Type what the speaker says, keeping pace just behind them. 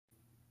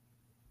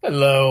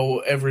Hello,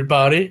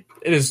 everybody.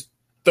 It is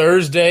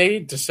Thursday,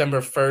 December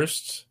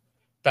 1st,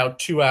 about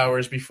 2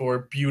 hours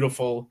before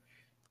beautiful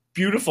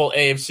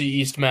AFC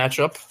East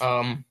matchup.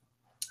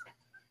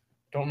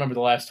 Don't remember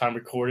the last time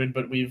recorded,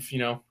 but we've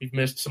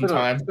missed some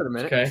time. It's been a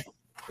minute. Okay.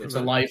 It's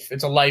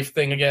a life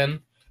thing again.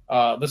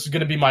 This is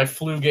going to be my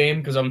flu game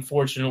because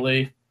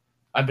unfortunately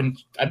I've been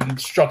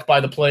struck by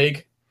the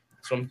plague,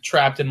 so I'm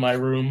trapped in my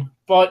room.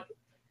 But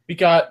we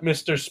got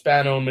Mr.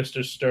 Spano and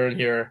Mr. Stern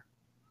here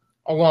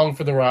along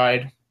for the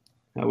ride.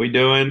 How we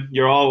doing?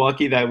 You're all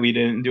lucky that we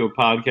didn't do a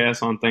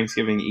podcast on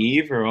Thanksgiving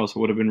Eve, or else it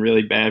would have been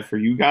really bad for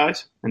you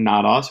guys and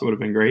not us. It would have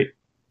been great.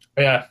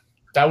 Yeah,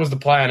 that was the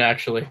plan,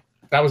 actually.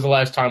 That was the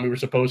last time we were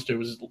supposed to,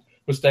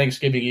 was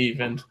Thanksgiving Eve,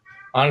 and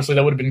honestly,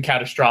 that would have been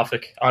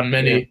catastrophic on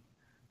many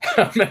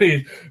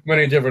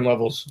different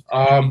levels.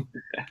 But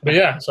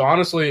yeah, so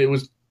honestly, it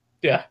was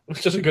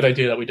just a good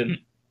idea that we didn't.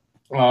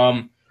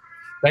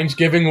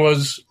 Thanksgiving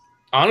was,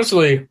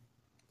 honestly,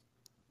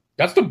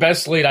 that's the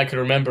best slate I could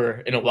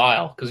remember in a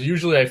while, because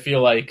usually I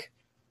feel like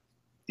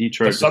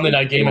Detroit. the Sunday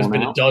night game has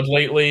been a dud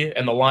lately,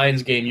 and the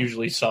Lions game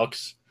usually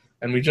sucks,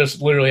 and we just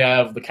literally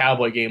have the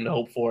Cowboy game to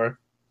hope for.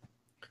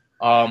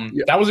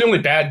 That was the only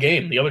bad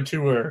game. The other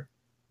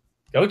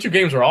two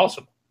games were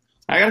awesome.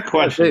 I got a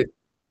question.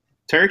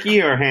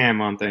 Turkey or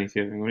ham on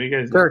Thanksgiving? What do you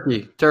guys do?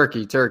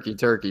 Turkey.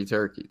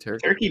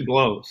 Turkey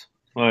blows.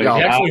 Like, Yo,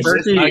 I like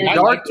turkey.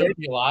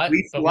 turkey a lot.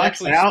 we but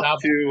flexed out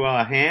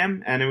to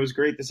ham, and it was a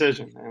great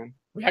decision, man.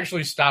 We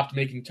actually stopped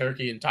making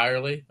turkey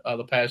entirely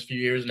the past few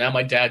years. Now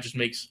my dad just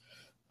makes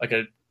like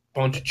a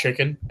bunch of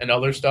chicken and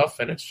other stuff,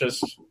 and it's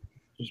just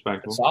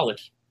Respectful. solid.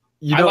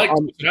 You know,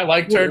 I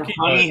like turkey.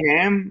 Honey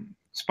ham,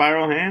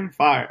 spiral ham,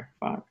 fire.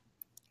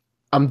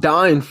 I'm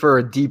dying for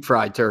a deep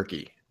fried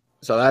turkey.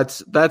 So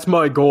that's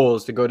my goal,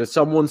 is to go to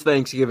someone's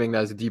Thanksgiving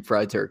that's a deep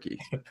fried turkey.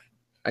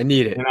 I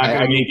need it. You're not I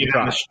going to need make it to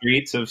on the try.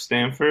 streets of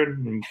Stanford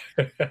and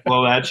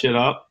blow that shit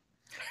up.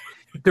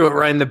 Do it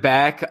right in the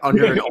back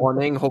under an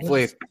awning.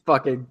 Hopefully it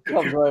fucking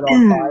comes right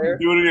on fire.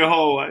 Do it in your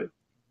hallway.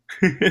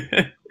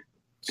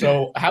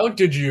 So, how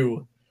did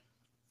you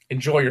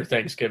enjoy your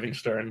Thanksgiving,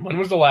 Stern? When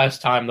was the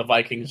last time the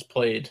Vikings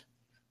played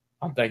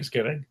on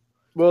Thanksgiving?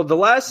 Well, the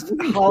last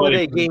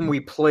holiday game we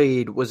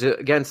played was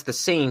against the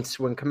Saints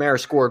when Kamara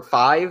scored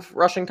 5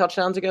 rushing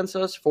touchdowns against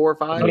us, 4 or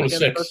 5 No, it was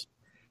against 6. us.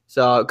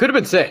 So it could have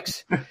been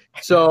 6.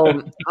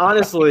 So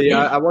honestly,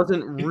 I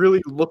wasn't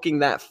really looking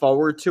that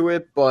forward to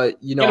it, but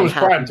It I'm was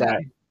happy prime that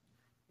time.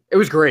 it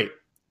was great.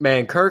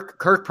 Man, Kirk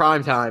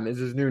Primetime is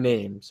his new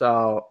name.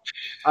 So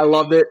I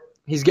loved it.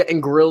 He's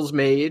getting grills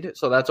made,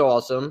 so that's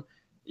awesome.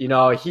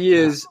 He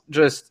is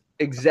just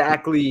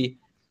exactly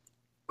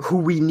who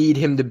we need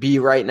him to be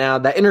right now.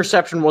 That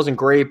interception wasn't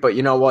great, but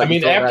you know what? I mean,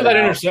 You throw after that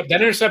that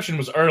out. interception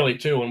was early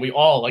too, and we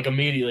all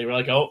immediately were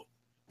like, "Oh,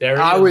 there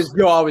he I is."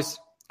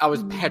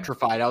 was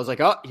petrified. I was like,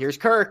 "Oh, here's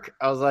Kirk."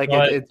 I was like,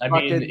 But, it's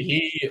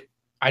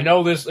I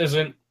know this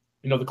isn't,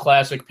 the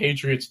classic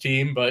Patriots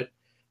team, but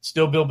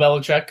still Bill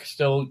Belichick.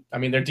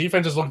 Their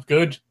defense has looked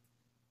good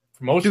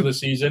for most of the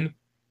season.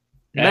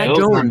 Matt And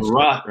Bill's on Jones. the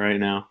rut right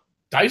now.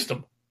 diced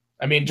them.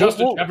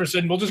 Justin Well-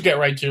 Jefferson, we'll just get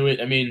right to it.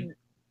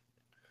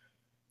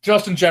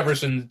 Justin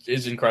Jefferson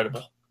is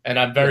incredible, and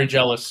I'm very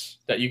jealous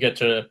that you get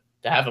to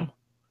have him.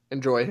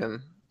 enjoy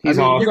him. He's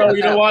I mean, awesome.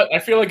 You know what? I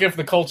feel like if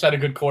the Colts had a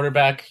good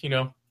quarterback,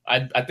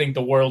 I think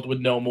the world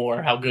would know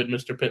more how good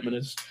Mr. Pittman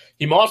is.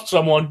 He mossed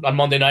someone on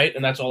Monday night,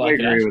 and that's all I, I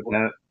could agree ask with for.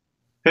 that.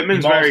 He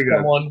Pittman's mossed very good.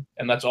 someone,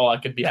 and that's all I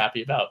could be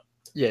happy about.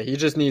 Yeah, he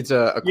just needs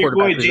a Your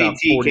boy quarterback who's about JT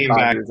came 45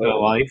 back years to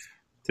old. life,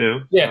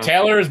 too. Yeah,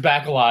 Taylor is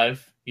back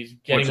alive. He's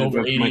getting Which is over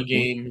just 80 my a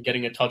game,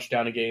 getting a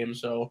touchdown a game.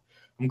 So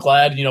I'm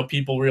glad,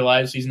 people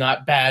realize he's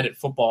not bad at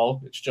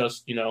football. It's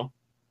just,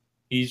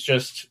 he's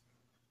just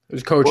It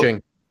was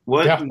coaching.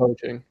 What Yeah.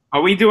 Coaching.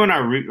 are we doing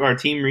our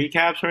team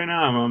recaps right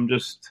now? I'm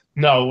just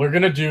no. We're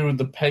gonna do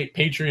the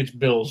Patriots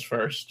Bills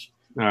first.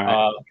 all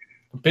right.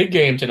 Big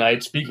game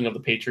tonight. Speaking of the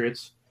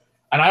Patriots,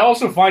 and I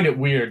also find it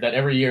weird that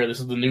every year this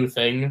is the new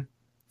thing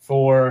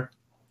for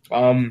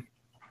the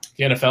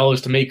NFL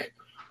is to make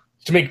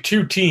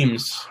two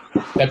teams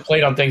that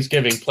played on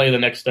Thanksgiving play the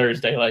next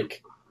Thursday.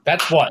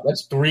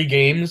 That's 3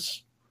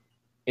 games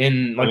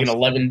in an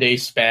 11-day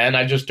span.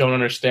 I just don't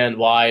understand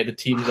why the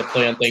teams that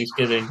play on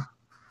Thanksgiving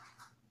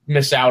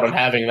miss out on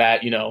having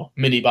that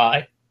mini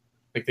bye.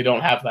 They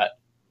don't have that.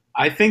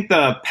 I think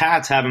the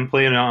Pats haven't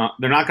played on.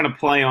 They're not going to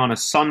play on a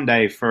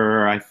Sunday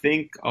for I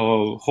think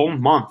a whole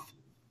month.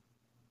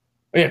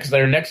 Yeah, because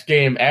their next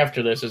game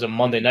after this is a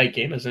Monday night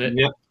game, isn't it?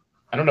 Yep.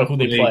 I don't know who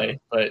they play,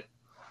 but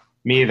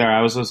Me either.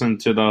 I was listening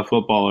to the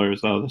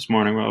footballers this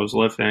morning while I was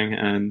lifting,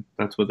 and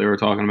that's what they were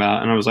talking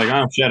about. And I was like,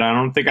 oh shit! I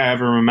don't think I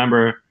ever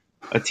remember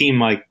a team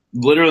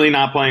literally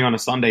not playing on a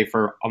Sunday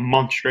for a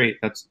month straight.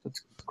 That's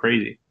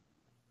crazy.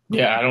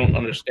 yeah, I don't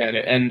understand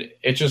it, and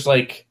it's just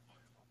it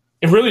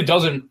really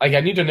doesn't. I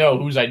need to know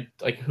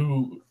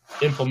who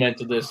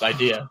implemented this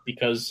idea,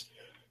 because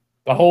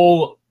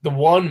the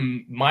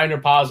one minor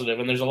positive,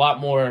 and there's a lot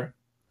more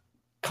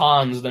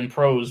cons than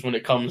pros when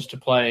it comes to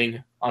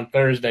playing on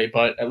Thursday,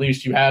 but at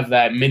least you have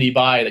that mini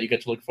bye that you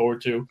get to look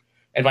forward to.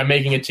 and by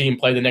making a team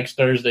play the next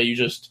Thursday, you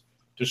just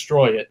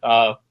destroy it.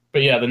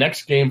 But yeah, the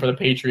next game for the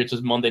Patriots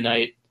is Monday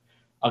night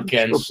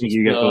against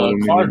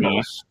the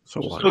Cardinals.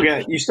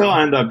 You still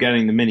end up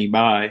getting the mini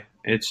bye.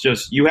 It's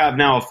just you have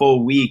now a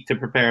full week to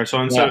prepare.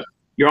 So instead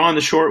you're on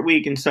the short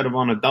week instead of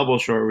on a double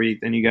short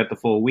week, then you get the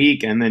full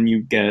week, and then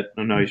you get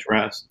a nice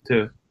rest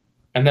too.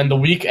 And then the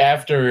week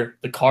after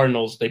the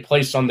Cardinals, they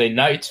play Sunday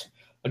night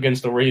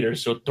against the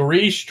Raiders. So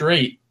four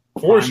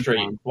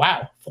straight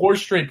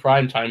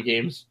primetime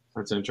games.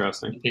 That's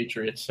interesting. The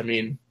Patriots. I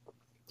mean,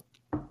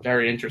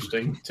 very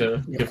interesting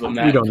to give them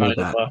that. We don't need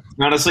that.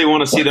 Honestly,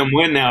 want to see them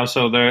win now.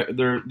 So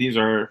these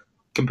are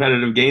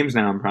competitive games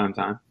now in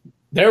primetime.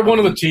 They're one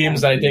of the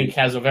teams that I think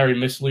has a very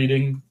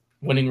misleading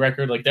winning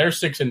record. Like they're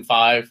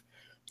 6-5,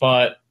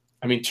 but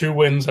I mean, 2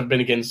 wins have been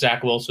against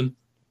Zach Wilson.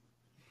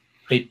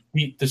 They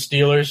beat the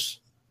Steelers.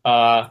 Who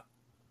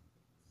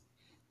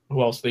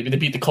else? They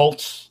beat the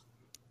Colts.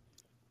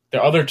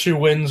 Their other 2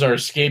 wins are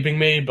escaping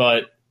me,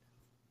 but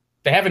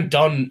they haven't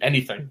done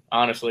anything,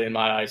 honestly, in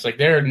my eyes. Like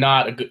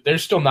they're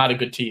still not a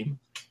good team.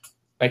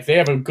 Like they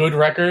have a good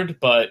record,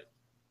 but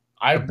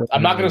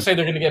I'm not going to say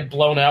they're going to get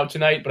blown out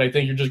tonight, but I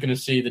think you're just going to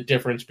see the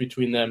difference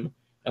between them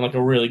and like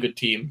a really good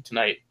team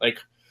tonight. Like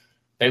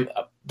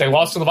they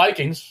lost to the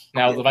Vikings.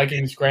 Now the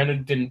Vikings,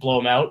 granted, didn't blow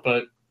them out,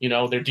 but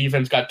their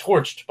defense got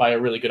torched by a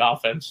really good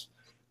offense.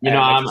 I'm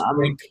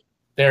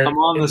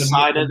on the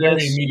side of very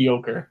this.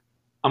 Mediocre.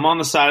 I'm on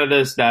the side of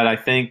this that I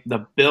think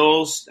the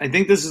Bills. I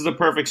think this is the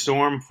perfect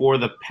storm for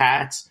the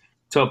Pats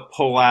to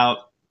pull out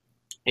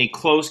a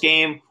close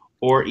game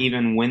or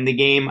even win the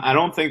game. I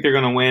don't think they're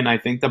going to win. I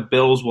think the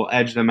Bills will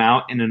edge them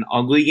out in an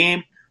ugly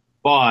game,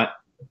 but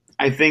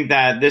I think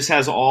that this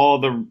has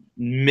all the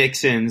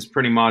mix-ins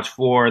pretty much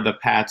for the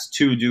Pats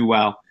to do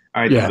well.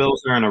 All right, The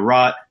Bills are in a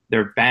rut.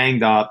 They're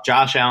banged up.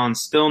 Josh Allen's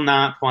still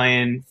not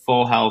playing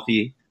full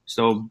healthy,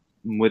 still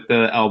with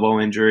the elbow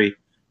injury.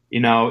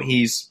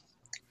 He's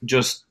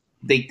just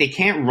they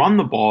can't run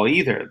the ball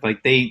either.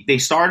 Like they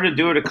started to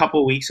do it a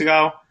couple of weeks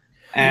ago,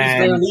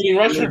 and he's their leading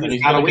rusher.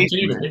 He's got to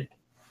continue to be.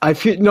 I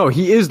feel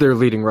he is their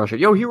leading rusher.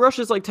 He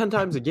rushes like 10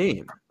 times a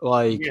game.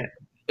 Like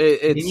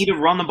you need to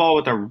run the ball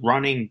with the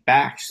running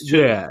backs too.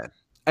 Yeah,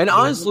 and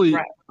honestly,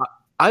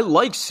 I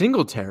like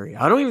Singletary.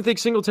 I don't even think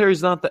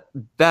Singletary's not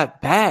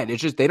that bad.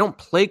 It's just they don't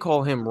play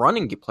call him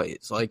running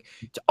plays. Like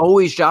it's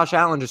always Josh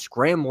Allen just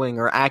scrambling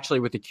or actually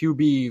with the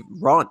QB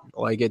run.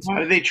 Like it's why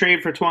did they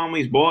trade for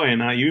Twombly's boy and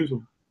not use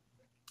him?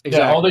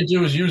 Exactly. Yeah, all they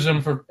do is use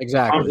him for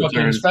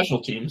fucking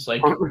special teams.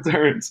 Like punt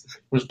returns.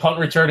 Was punt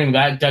returning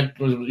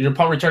was your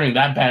punt returning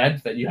that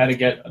bad that you had to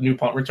get a new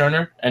punt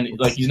returner? And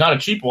like he's not a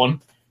cheap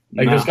one.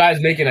 Like this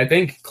guy's making I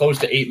think close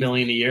to $8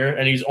 million a year,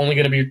 and he's only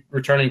going to be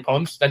returning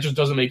punts. That just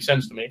doesn't make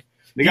sense to me.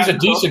 He's a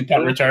decent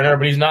punt returner,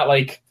 but he's not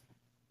like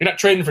you're not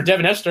trading for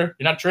Devin Hester.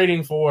 You're not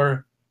trading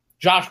for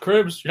Josh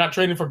Cribbs. You're not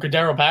trading for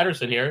Cordero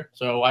Patterson here.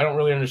 So I don't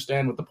really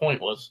understand what the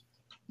point was.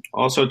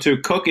 Also, too,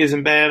 Cook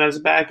isn't bad as a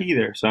back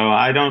either. So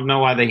I don't know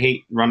why they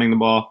hate running the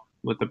ball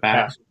with the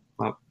backs. Yeah.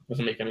 Well,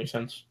 doesn't make any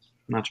sense.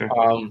 Not sure.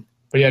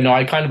 But yeah, no,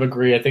 I kind of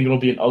agree. I think it'll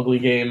be an ugly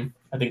game.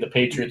 I think the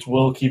Patriots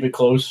will keep it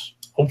close.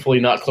 Hopefully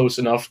not close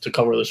enough to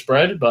cover the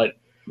spread, but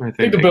I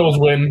think the Bills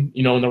win,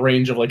 in the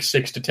range of like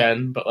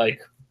 6-10. But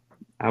like,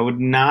 I would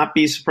not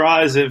be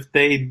surprised if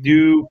they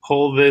do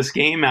pull this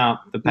game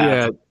out. The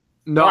Pats.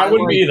 Yeah, no, I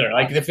wouldn't be either.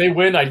 Like if they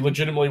win, I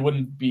legitimately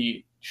wouldn't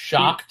be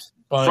shocked.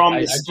 But from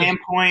the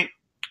standpoint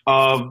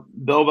of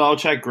Bill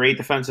Belichick, great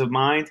defensive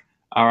mind.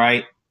 All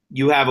right,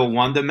 you have a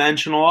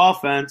one-dimensional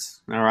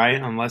offense. All right,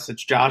 unless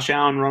it's Josh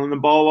Allen running the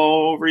ball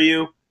all over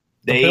you.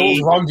 The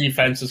Bills' run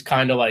defense is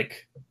kind of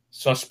like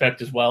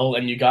suspect as well,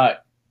 and you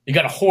got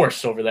a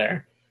horse over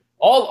there.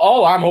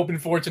 All I'm hoping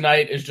for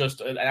tonight is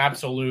just an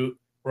absolute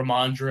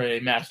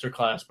Ramondre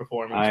masterclass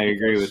performance. I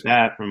agree with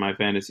that from my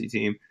fantasy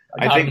team.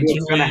 I think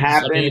what's going to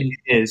happen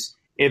is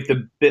if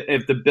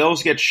the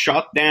Bills get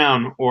shut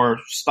down or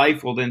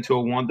stifled into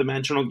a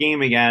one-dimensional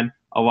game again,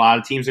 a lot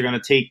of teams are going to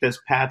take this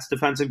Pats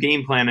defensive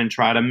game plan and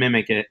try to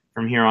mimic it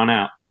from here on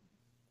out.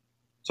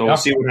 So we'll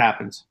see what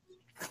happens.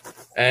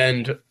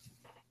 And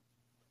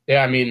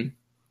yeah, I mean,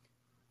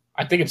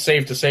 I think it's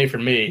safe to say for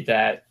me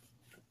that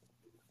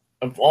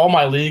of all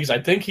my leagues,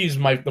 I think he's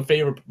my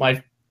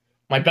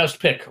best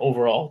pick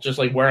overall. Just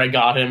like where I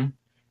got him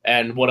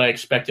and what I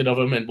expected of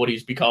him and what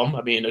he's become.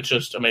 I mean, it's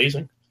just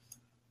amazing.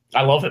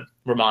 I love him.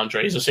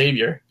 Ramondre, he's a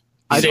savior.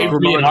 He saved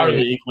me in our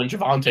league when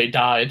Javonte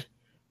died,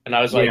 and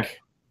I was like,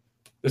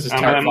 "This is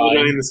terrifying."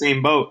 I'm in the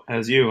same boat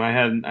as you. I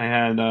had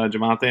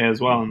Javonte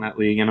as well in that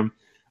league, and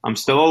I'm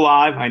still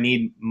alive. I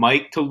need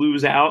Mike to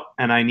lose out,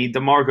 and I need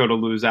DeMarco to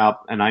lose out,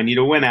 and I need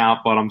to win out,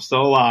 but I'm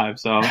still alive.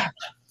 So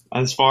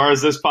as far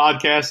as this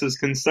podcast is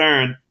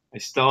concerned, I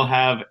still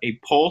have a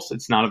pulse.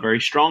 It's not a very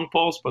strong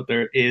pulse, but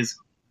there is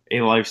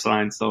a life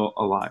sign still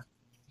alive.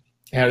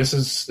 Yeah, this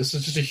is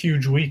just a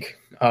huge week.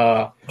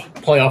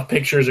 Playoff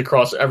pictures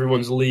across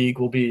everyone's league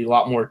will be a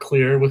lot more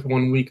clear with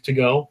 1 week to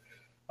go.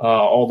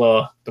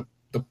 All the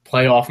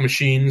playoff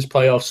machines,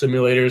 playoff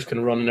simulators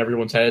can run in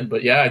everyone's head.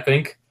 But yeah, I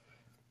think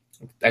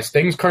as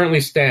things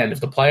currently stand, if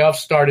the playoffs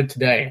started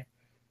today,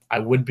 I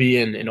would be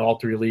in all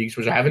 3 leagues,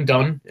 which I haven't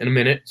done in a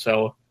minute.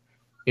 So,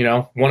 1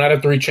 out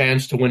of 3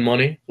 chance to win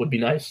money would be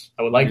nice.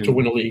 I would like to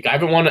win a league. I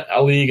haven't won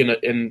a league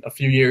in a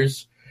few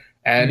years,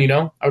 and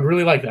I would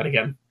really like that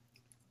again.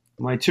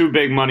 My 2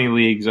 big money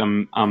leagues,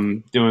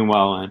 I'm doing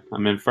well in.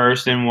 I'm in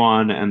first in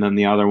one, and then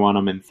the other one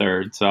I'm in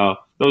third. So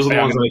those are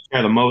the ones I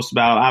care the most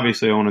about.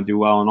 Obviously, I want to do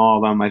well in all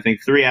of them. I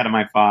think 3 out of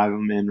my 5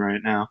 I'm in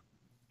right now.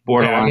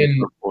 Borderline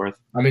for fourth.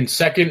 I'm in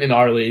second in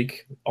our league.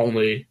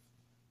 Only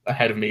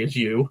ahead of me is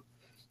you.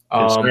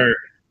 Yes, sir.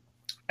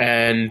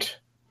 And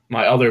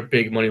my other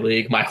big money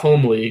league, my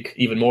home league,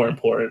 even more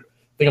important.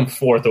 I think I'm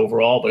 4th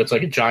overall, but it's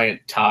like a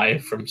giant tie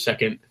from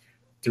 2nd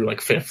through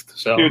like 5th.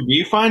 So, dude, do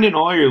you find in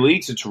all your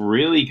leagues it's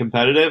really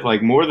competitive,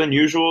 like more than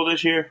usual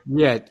this year?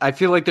 Yeah, I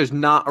feel like there's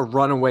not a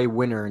runaway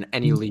winner in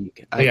any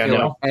league. I feel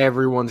like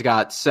everyone's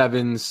got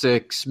 7,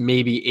 6,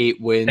 maybe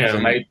 8 wins.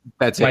 Yeah,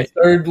 that's my it.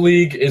 third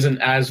league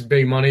isn't as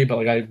big money, but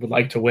like I would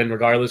like to win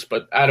regardless.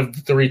 But out of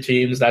the 3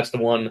 teams, that's the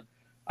one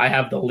I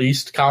have the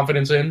least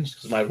confidence in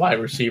because my wide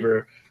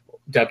receiver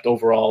depth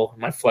overall,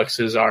 my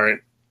flexes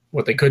aren't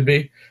what they could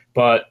be.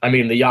 But I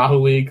mean, the Yahoo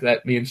league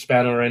that me and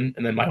Span are in,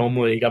 and then my home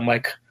league, I'm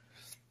like,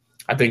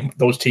 I think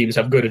those teams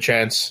have good a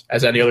chance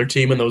as any other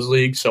team in those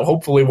leagues. So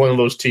hopefully one of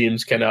those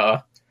teams can.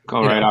 All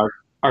right,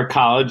 our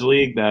college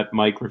league that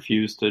Mike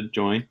refused to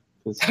join.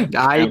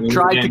 I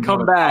tried to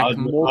come back.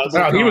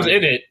 No, he was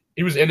in it.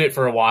 He was in it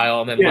for a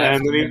while, and then left.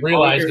 And then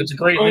realized it's a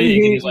great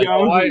league, and he's like,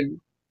 "Oh, why?"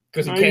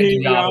 Because he can't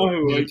do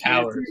Yahoo.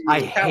 Towers. I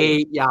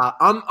hate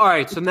Yahoo. All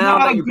right. So now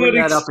that you bring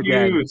that up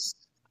again,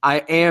 I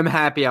am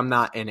happy I'm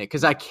not in it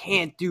because I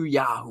can't do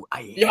Yahoo.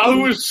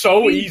 Yahoo is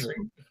so easy.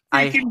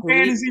 Freaking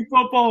fantasy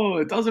football.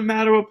 It doesn't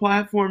matter what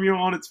platform you're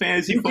on. It's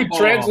fantasy football. You could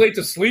translate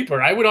to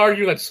Sleeper. I would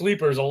argue that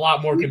Sleeper is a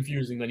lot more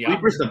confusing than Yahoo.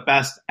 Sleeper's the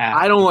best app.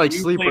 I don't like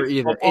Sleeper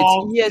either.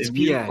 It's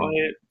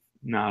ESPN.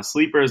 No,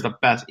 Sleeper is the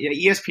best. Yeah,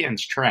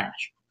 ESPN's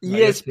trash.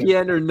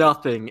 ESPN or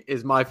nothing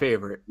is my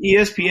favorite.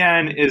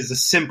 ESPN is the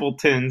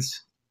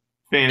simpletons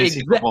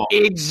fantasy football.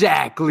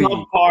 Exactly.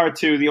 Subpar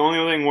to the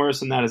only thing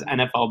worse than that is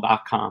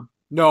NFL.com.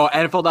 No,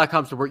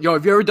 NFL.com's the worst. Yo,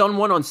 have you ever done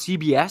one on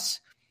CBS?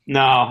 No,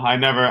 I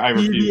never. I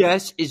refuse.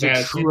 CBS is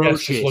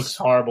atrocious. CBS looks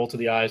horrible to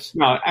the eyes.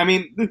 No, I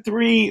mean the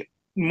 3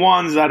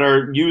 ones that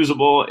are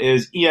usable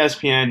is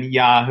ESPN,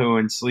 Yahoo,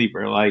 and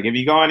Sleeper. Like if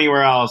you go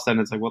anywhere else, then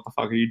it's like, what the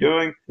fuck are you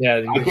doing?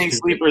 Yeah, I think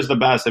Sleeper is the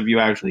best if you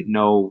actually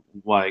know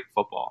like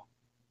football.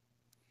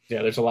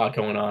 Yeah, there's a lot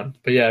going on.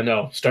 But yeah,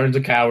 no, Stern's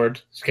a coward,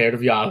 scared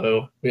of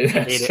Yahoo. He's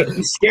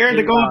scared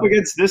to go up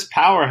against this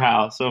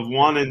powerhouse of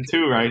 1 and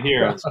 2 right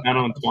here.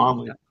 Spano and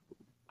Twombly.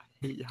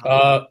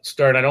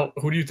 Stern,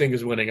 who do you think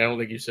is winning? I don't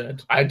think you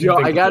said. I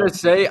gotta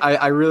say,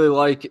 I really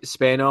like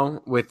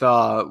Spano with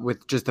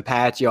just the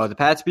Pats. The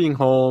Pats being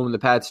home, the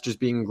Pats just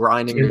being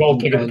grinding. You're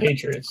both picking the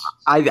Patriots.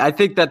 I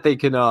think that they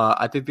can.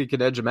 I think they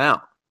can edge them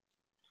out.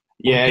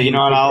 Yeah, you know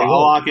what? I'll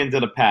lock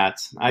into the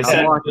Pats. I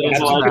talked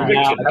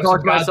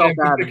myself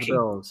out of the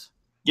Bills.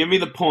 Give me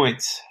the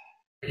points.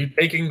 Are you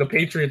taking the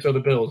Patriots or the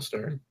Bills,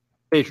 Stern?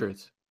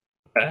 Patriots.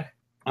 Okay.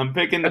 I'm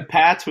picking the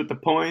Pats with the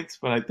points,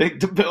 but I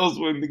think the Bills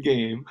win the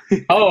game.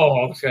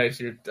 Okay.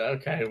 So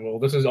okay. Well,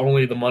 this is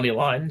only the money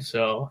line,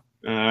 so.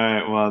 All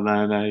right. Well,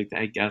 then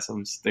I guess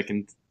I'm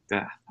sticking to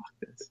that.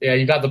 Yeah,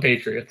 you got the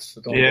Patriots.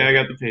 Yeah, I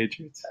got the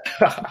Patriots.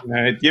 All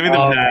right, give me the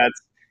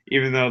Pats,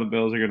 even though the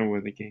Bills are going to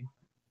win the game.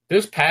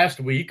 This past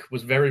week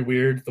was very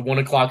weird. The 1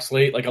 o'clock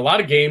slate, like a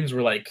lot of games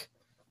were like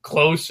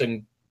close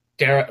and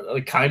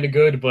kind of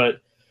good,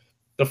 but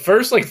the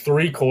first like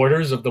 3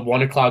 quarters of the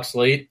 1 o'clock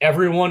slate,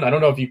 everyone, I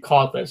don't know if you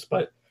caught this,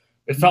 but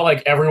it felt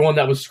like everyone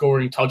that was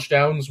scoring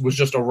touchdowns was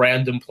just a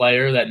random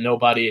player that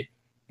nobody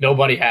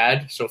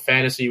had. So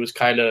fantasy was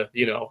kind of,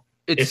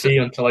 iffy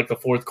until like the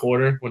 4th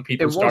quarter when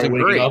people started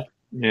waking up.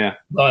 Yeah.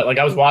 But like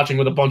I was watching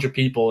with a bunch of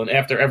people, and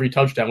after every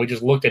touchdown, we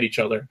just looked at each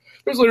other.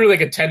 It was literally like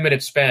a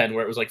 10-minute span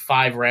where it was like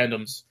 5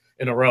 randoms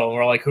in a row. And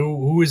we're like,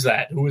 who is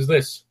that? Who is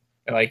this?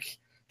 And like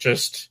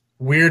just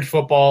weird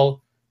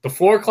football. The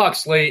 4 o'clock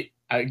slate,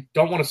 I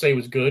don't want to say it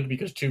was good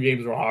because 2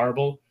 games were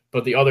horrible,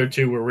 but the other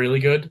 2 were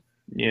really good.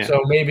 Yeah. So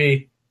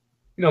maybe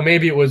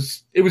it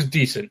was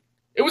decent.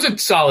 It was a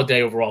solid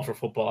day overall for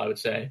football, I would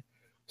say.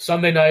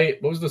 Sunday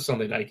night, what was the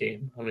Sunday night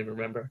game? I don't even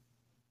remember.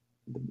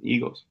 The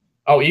Eagles.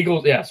 Oh,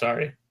 Eagles. Yeah,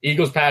 sorry.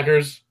 Eagles,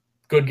 Packers,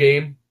 good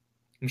game.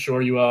 I'm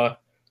sure you a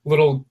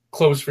little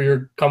close for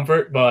your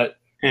comfort, but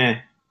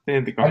and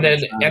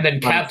then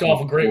capped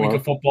off a great week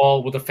of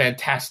football with a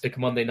fantastic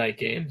Monday night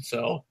game.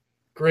 So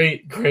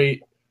great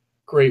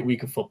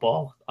week of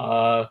football.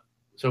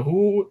 So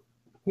who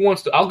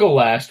wants to? I'll go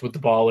last with the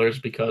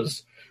Ballers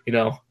because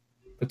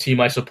the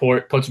team I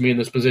support puts me in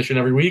this position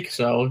every week.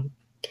 So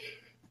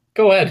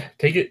go ahead,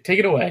 take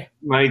it away.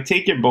 Like,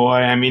 take your boy.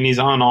 I mean, he's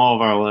on all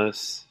of our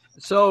lists.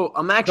 So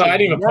I'm actually. I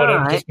didn't even put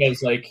him just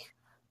because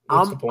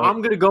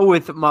I'm gonna go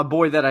with my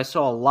boy that I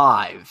saw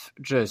live,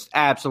 just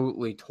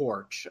absolutely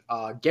torch.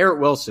 Garrett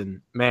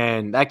Wilson,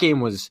 man, that game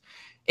was.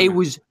 It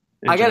was.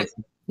 I got.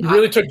 You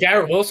really took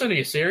Garrett Wilson? Are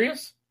you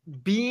serious?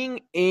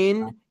 Being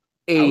in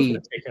a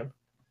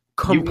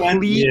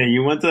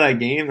You went to that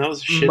game. That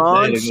was a shit day to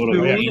go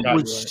to. Monsoon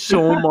was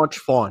so much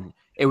fun.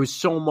 It was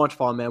so much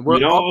fun, man. You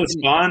know what was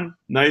fun?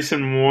 Nice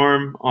and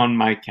warm on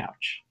my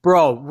couch.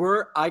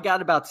 Bro, I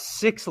got about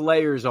 6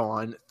 layers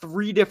on,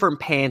 3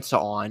 different pants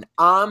on.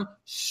 I'm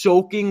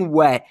soaking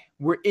wet.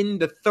 We're in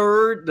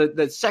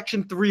the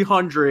section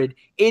 300.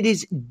 It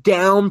is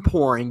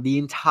downpouring the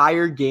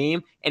entire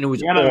game, and it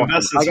was You gotta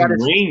invest in some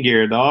rain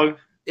gear, dog.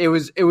 It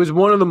was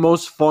one of the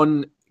most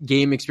fun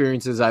game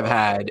experiences I've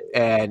had,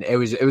 and it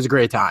was a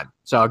great time.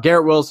 So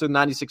Garrett Wilson,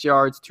 96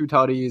 yards, 2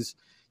 tutties.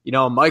 You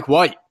know, Mike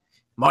White.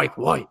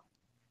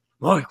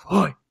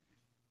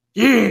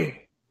 Yeah.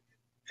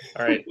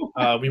 All right.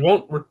 We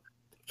won't.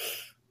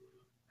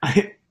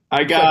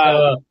 I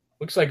got.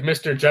 Looks like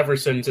Mr.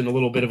 Jefferson's in a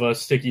little bit of a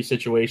sticky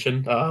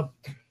situation.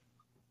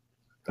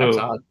 That's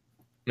odd.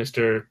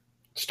 Mr.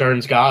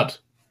 Stern's God.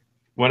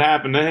 What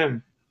happened to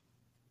him?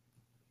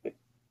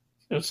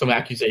 There's some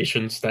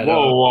accusations that.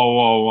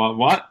 Whoa!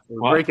 What?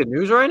 Breaking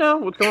news right now?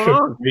 What's going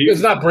on?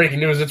 It's not breaking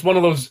news. It's one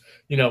of those,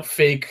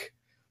 fake.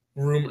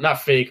 Not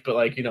fake, but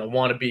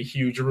wannabe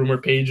huge rumor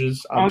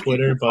pages on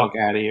Twitter. Fuck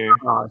out of here!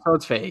 So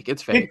it's fake.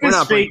 It's fake. Get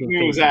this fake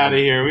news out of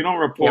here. We don't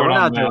report. We're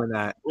not on doing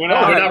that. We're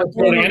not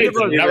reporting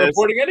anything. We're not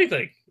reporting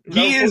anything.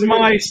 He is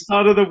my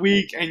stud of the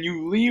week, and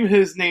you leave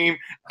his name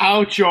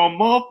out your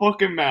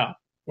motherfucking mouth.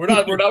 We're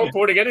not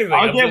reporting anything.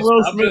 I'll get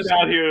Will Smith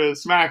out here to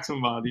smack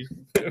somebody.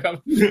 I'm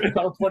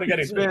not reporting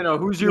anything. Spano,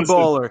 who's your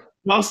baller?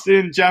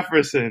 Justin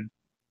Jefferson.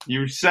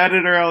 You said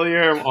it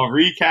earlier. I'll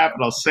recap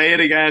it. I'll say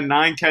it again.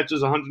 9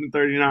 catches,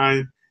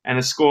 139, and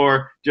a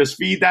score. Just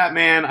feed that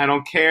man. I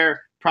don't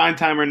care, prime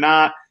time or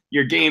not.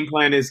 Your game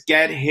plan is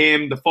get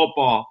him the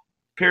football,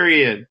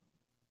 period.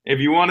 If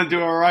you want to do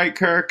it right,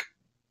 Kirk,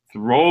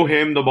 throw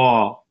him the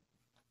ball.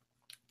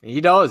 He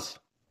does.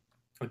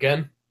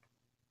 Again,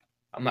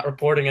 I'm not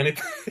reporting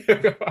anything.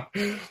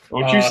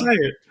 Don't you say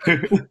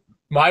it.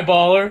 My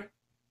baller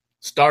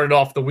started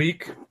off the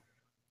week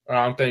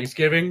around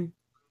Thanksgiving.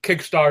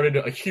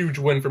 Kickstarted a huge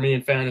win for me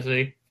in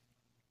fantasy.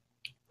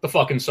 The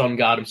fucking sun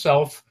god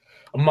himself.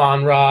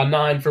 Amon-Ra,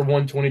 9 for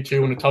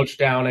 122 and a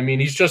touchdown. I mean,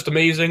 he's just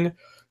amazing.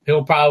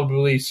 He'll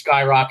probably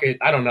skyrocket,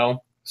 I don't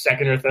know,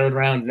 2nd or 3rd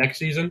round next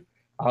season.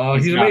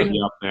 He's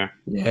amazing. Up there.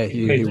 Yeah,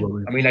 he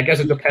will. I mean, I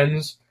guess it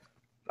depends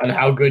on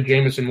how good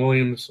Jameson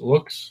Williams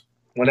looks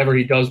whenever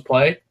he does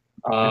play.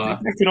 I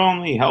think that could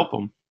only help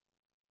him.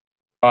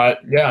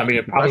 Yeah, I mean,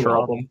 it probably will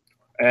help him.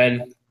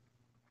 And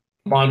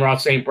Amon-Ra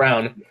St.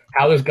 Brown,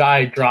 how this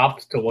guy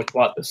dropped to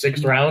the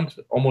 6th round,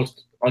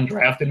 almost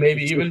undrafted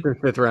maybe even.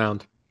 5th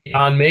round.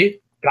 On me,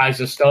 guy's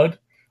a stud.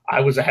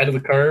 I was ahead of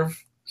the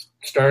curve.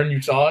 Stern,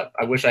 you saw it.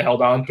 I wish I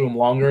held on to him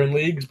longer in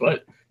leagues,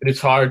 but it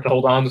is hard to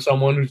hold on to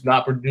someone who's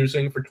not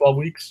producing for 12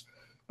 weeks.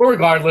 But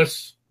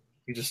regardless,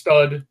 he's a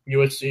stud.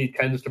 USC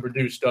tends to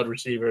produce stud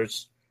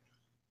receivers.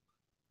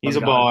 He's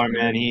a baller,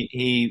 man.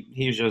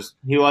 He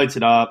lights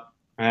it up.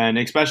 And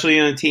especially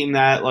in a team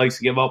that likes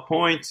to give up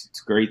points, it's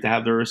great to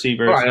have the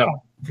receivers. Oh, I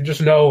know. You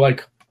just know,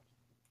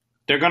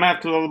 they're going to have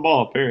to throw the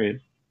ball,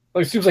 period.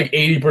 It seems like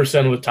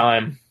 80% of the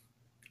time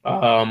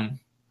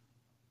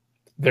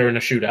they're in a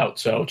shootout.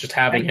 So just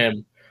having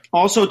him.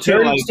 Also,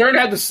 too, Stern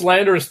had the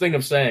slanderous thing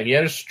of saying he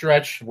had a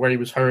stretch where he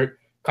was hurt,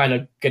 kind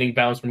of getting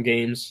bounced from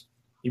games.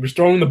 He was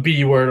throwing the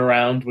B word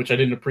around, which I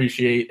didn't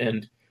appreciate,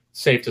 and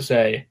safe to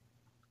say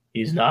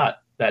he's not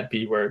that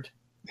B word.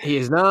 He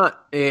is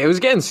not. It was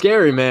getting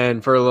scary,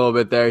 man, for a little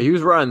bit there. He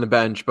was riding the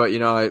bench, but,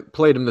 I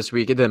played him this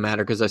week. It didn't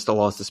matter because I still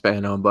lost to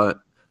Spano, but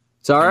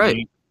it's all right.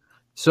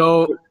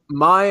 So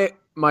my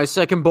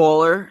second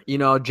baller,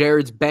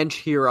 Jared's bench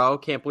hero.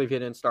 Can't believe he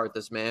didn't start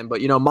this, man.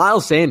 But,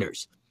 Miles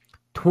Sanders,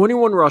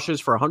 21 rushes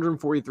for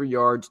 143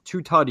 yards, 2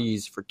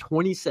 tutties for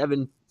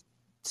 27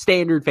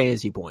 standard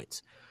fantasy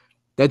points.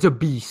 That's a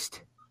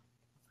beast.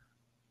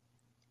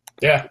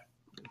 Yeah.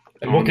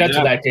 And we'll get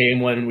to that game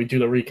when we do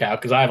the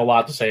recap because I have a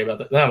lot to say about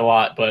that. Not a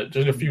lot, but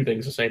just a few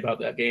things to say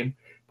about that game.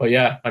 But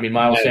yeah, I mean,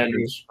 Miles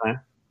Sanders,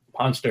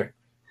 monster.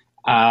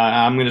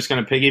 I'm just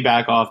going to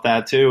piggyback off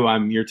that too.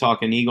 You're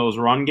talking Eagles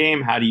run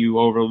game. How do you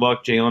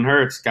overlook Jalen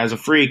Hurts? Guy's a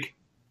freak.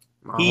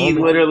 He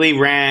literally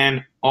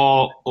ran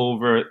all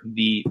over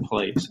the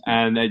place,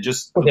 and they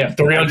just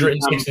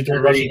 363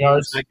 rushing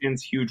yards.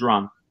 Seconds, huge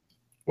run.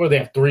 Well, they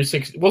have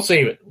 360. We'll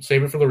save it. We'll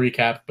save it for the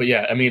recap. But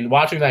yeah, I mean,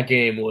 watching that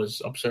game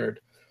was absurd.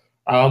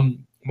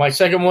 My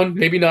second one,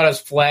 maybe not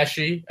as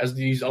flashy as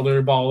these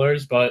other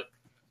ballers, but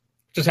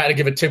just had to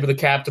give a tip of the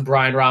cap to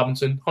Brian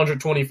Robinson,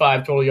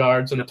 125 total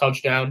yards and a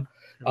touchdown.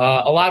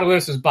 A lot of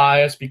this is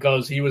biased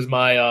because he was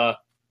my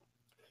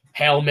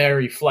Hail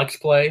Mary flex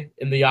play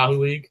in the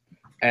Yahoo League,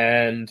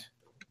 and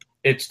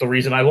it's the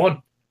reason I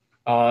won.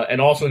 And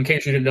also, in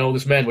case you didn't know,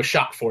 this man was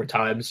shot 4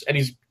 times, and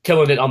he's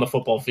killing it on the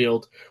football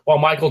field, while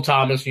Michael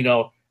Thomas,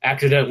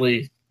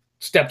 accidentally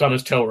stepped on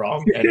his toe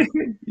wrong.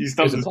 And he's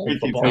done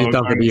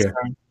the beer.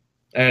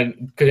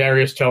 And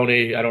Kadarius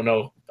Toney, I don't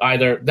know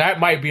either. That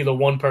might be the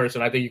one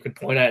person I think you could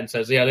point at and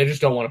says, yeah, they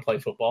just don't want to play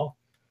football.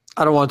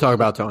 I don't want to talk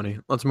about Toney.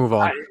 Let's move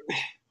on.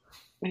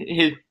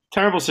 His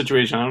terrible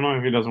situation. I don't know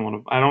if he doesn't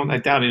want to. I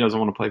doubt he doesn't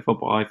want to play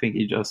football. I think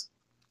he just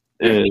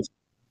is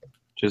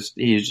just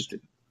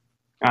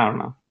I don't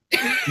know.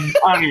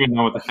 I don't even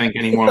know what to think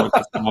anymore with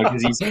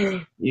this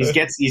guy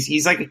because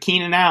he's like a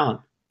Keenan Allen.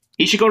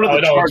 He should go to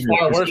the Chargers. It's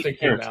far worse than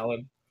Keenan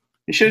Allen.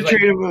 He should have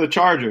traded him with the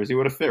Chargers. He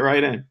would have fit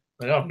right in.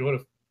 I know he would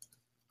have.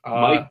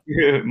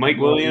 Mike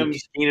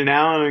Williams, Keenan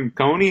Allen, and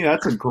Coney.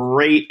 That's a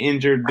great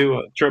injured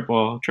duo,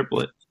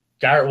 triplet.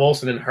 Garrett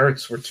Wilson and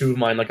Hurts were two of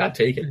mine that got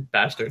taken,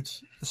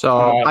 bastards.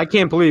 So I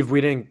can't believe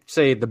we didn't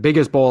say the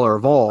biggest bowler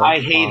of all. I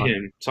hate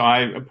him, so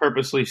I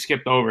purposely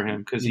skipped over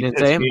him because he didn't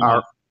say him.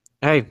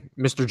 Hey,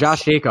 Mr.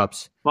 Josh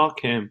Jacobs. Fuck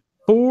him.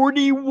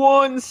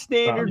 41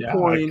 standard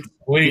points.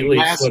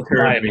 Completely slipped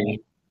by me.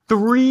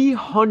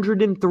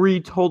 303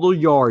 total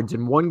yards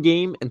in one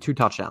game and 2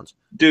 touchdowns.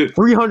 Dude.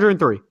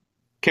 303.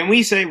 Can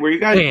we say where you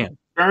guys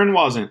Stern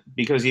wasn't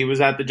because he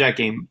was at the Jet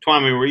game.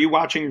 Twami, were you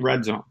watching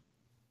Red Zone?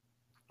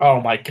 Oh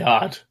my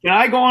God. Can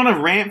I go on a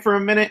rant for a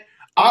minute?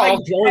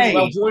 I'll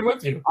join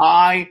with you.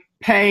 I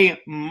pay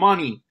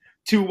money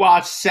to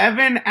watch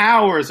 7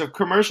 hours of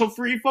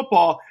commercial-free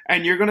football,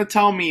 and you're going to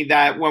tell me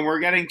that when we're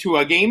getting to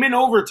a game in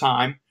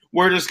overtime,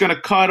 we're just going to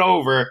cut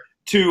over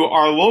to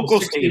our local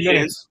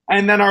station,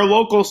 and then our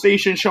local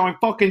station showing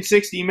fucking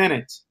 60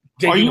 minutes.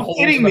 Are you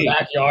kidding me?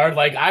 Backyard,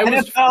 like I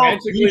was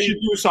frantically, you should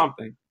do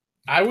something.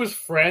 I was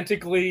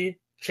frantically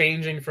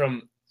changing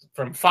from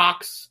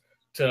Fox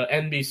to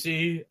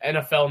NBC,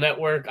 NFL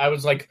Network. I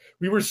was like,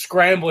 we were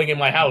scrambling in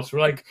my house. We're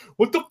like,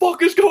 what the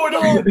fuck is going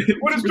on?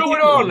 What is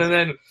going on? And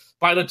then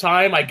by the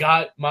time I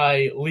got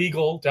my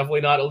legal,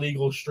 definitely not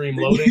illegal stream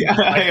loading, my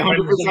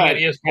friend was looking at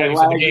ESPN,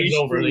 so the game's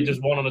over. They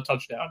just won on a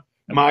touchdown.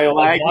 My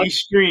laggy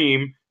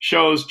stream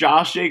shows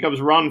Josh Jacobs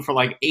run for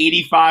like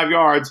 85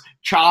 yards,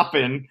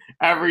 chopping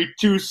every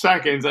 2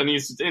 seconds, and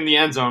he's in the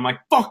end zone. I'm like,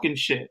 fucking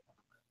shit.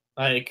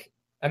 Like,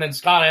 and then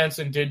Scott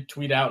Hansen did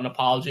tweet out an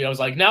apology. I was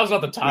like, now's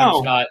not the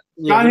time, Scott.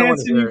 Scott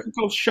Hansen, you can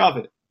go shove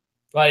it.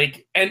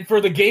 Like, and for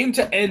the game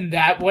to end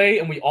that way,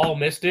 and we all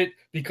missed it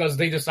because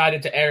they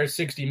decided to air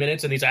 60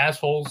 minutes, and these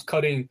assholes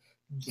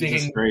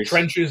digging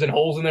trenches and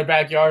holes in their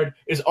backyard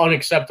is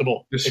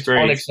unacceptable. It's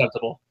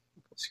unacceptable.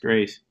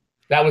 Disgrace.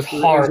 That was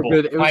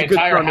horrible. My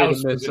entire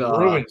house was in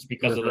ruins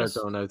because of this.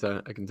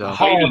 I can tell.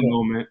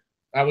 Horrible.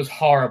 That was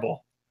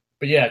horrible.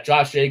 But yeah,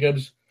 Josh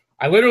Jacobs.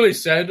 I literally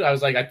said, I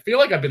was like, I feel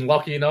like I've been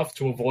lucky enough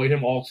to avoid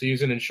him all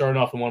season, and sure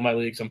enough, in one of my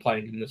leagues, I'm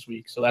playing him this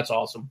week. So that's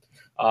awesome.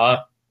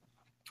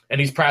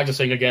 And he's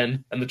practicing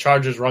again, and the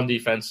Chargers' run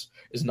defense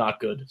is not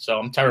good. So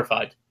I'm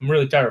terrified. I'm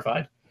really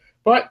terrified.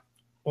 But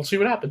we'll see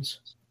what happens.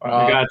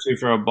 I got you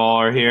for a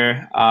baller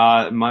here.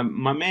 My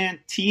man,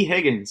 T.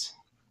 Higgins.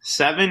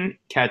 7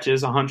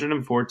 catches,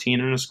 114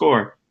 and a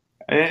score.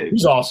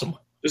 He's awesome.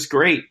 Just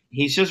great.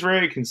 He's just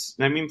very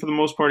for the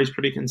most part, he's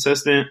pretty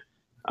consistent,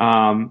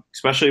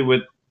 especially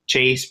with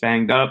Chase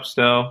banged up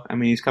still. I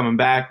mean, he's coming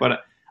back,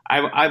 but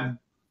I've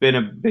been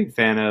a big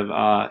fan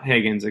of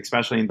Higgins,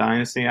 especially in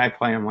Dynasty. I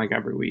play him like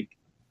every week.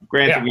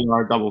 Granted, we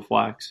are double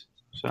flex.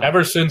 So.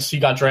 Ever since he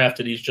got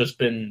drafted, he's just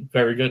been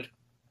very good.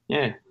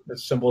 Yeah.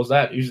 As simple as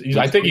that.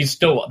 I think he's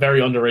still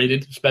very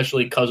underrated,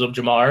 especially because of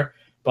Jamar,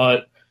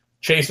 but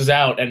Chase is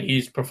out, and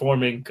he's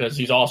performing because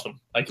he's awesome.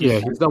 Like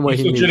he's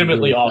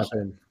legitimately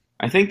awesome.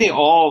 I think they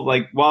all,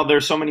 like, while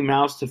there's so many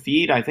mouths to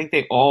feed, I think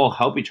they all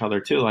help each other,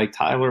 too. Like,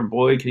 Tyler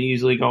Boyd can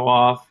easily go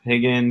off.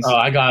 Higgins.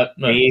 I got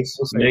Mace,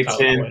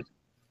 Mixon.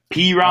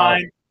 P.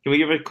 Ryan. Can we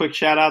give a quick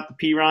shout-out to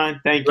P. Ryan?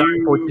 Thank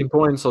you. 14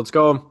 points. Let's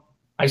go.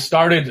 I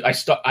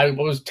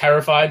was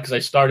terrified because I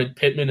started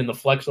Pittman in the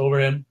flex over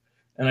him,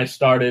 and I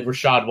started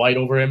Rachaad White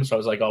over him, so I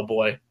was like, oh,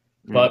 boy.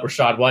 But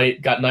Rachaad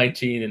White got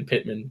 19 and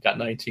Pittman got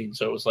 19,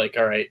 so it was like,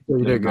 all right.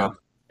 You did go.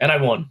 And I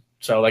won.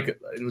 So, like,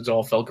 it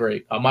all felt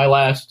great. My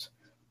last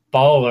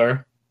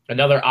baller,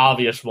 another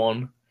obvious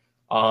one,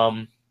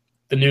 the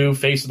new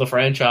face of the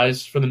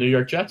franchise for the New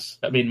York Jets.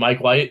 I mean,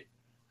 Mike White.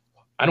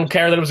 I don't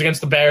care that it was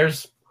against the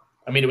Bears.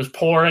 I mean, it was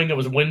pouring. It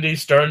was windy.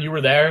 Stern, you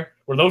were there.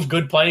 Were those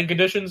good playing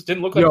conditions?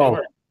 Didn't look like they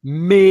were.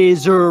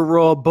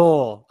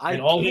 Miserable. And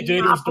all he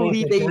did was throw for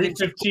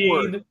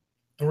 315.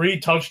 3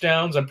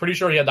 touchdowns. I'm pretty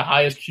sure he had the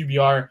highest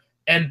QBR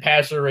and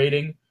passer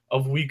rating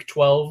of Week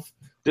 12.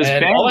 Does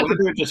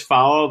Bear just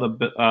follow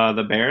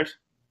the Bears?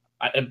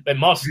 It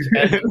must.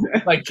 And,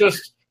 like,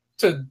 just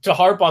to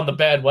harp on the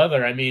bad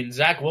weather, I mean,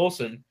 Zach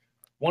Wilson,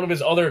 one of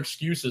his other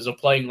excuses of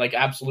playing, like,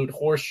 absolute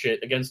horse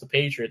shit against the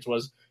Patriots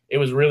was it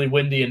was really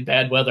windy and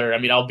bad weather. I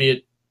mean,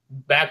 albeit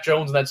Mac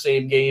Jones in that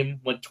same game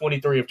went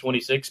 23 of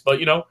 26,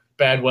 but,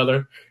 bad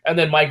weather. And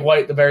then Mike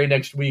White the very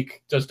next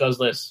week just does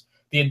this.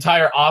 The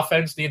entire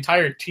offense, the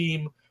entire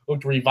team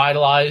looked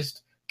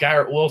revitalized.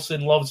 Garrett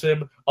Wilson loves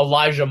him.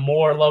 Elijah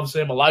Moore loves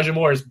him. Elijah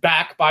Moore is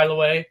back, by the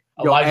way.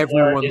 Elijah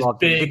Moore is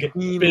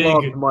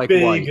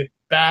big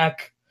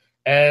back.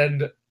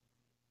 And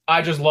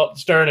I just love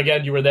Stern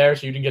again. You were there,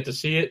 so you didn't get to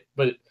see it.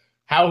 But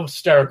how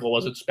hysterical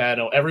was it,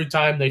 Spano? Every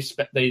time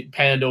they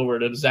panned over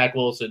to Zach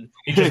Wilson,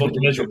 he just looked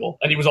miserable.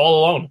 And he was all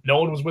alone. No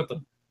one was with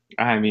him.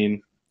 I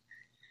mean,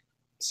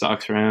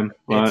 sucks for him.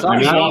 But,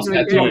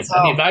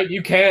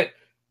 you can't.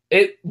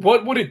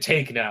 What would it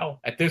take now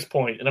at this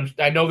point? And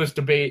I know this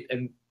debate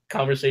and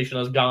conversation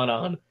has gone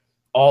on.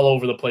 all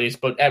over the place.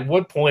 But at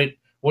what point,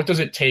 what does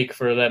it take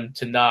for them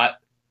to not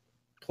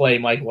play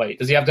Mike White?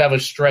 Does he have to have a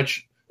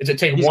stretch? Does it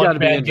take one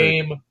bad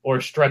game or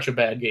a stretch of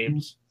bad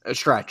games? A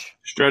stretch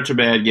of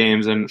bad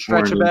games and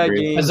stretch of bad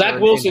games. Zach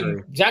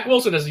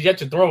Wilson has yet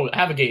to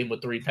have a game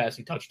with 3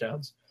 passing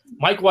touchdowns.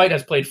 Mike White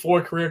has played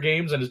 4 career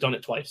games and has done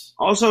it twice.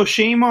 Also,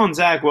 shame on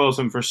Zach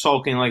Wilson for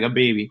sulking like a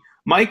baby.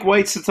 Mike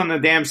White sits on the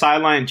damn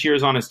sideline and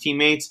cheers on his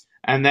teammates,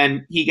 and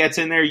then he gets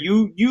in there.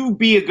 You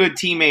be a good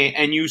teammate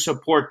and you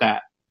support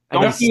that.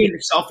 Don't be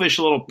a selfish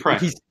little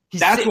prick.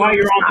 That's why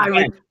you're on the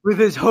bench. With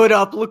his hood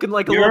up, looking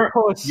like a little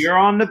puss. You're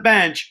on the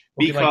bench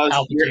because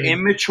you're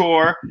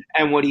immature,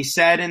 and what he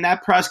said in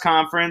that press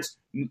conference,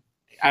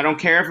 I don't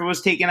care if it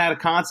was taken out of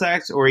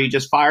context or he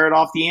just fired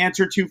off the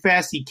answer too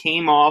fast. He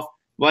came off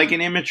like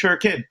an immature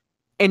kid.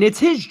 And it's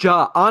his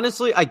job.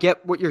 Honestly, I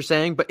get what you're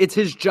saying, but it's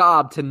his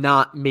job to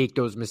not make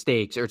those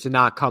mistakes or to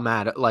not come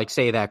at it,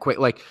 say that quick.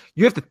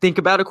 You have to think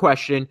about a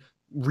question,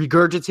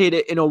 regurgitate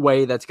it in a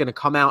way that's going to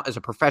come out as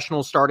a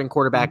professional starting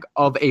quarterback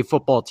of a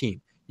football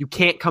team. You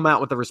can't come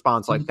out with a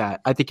response like that.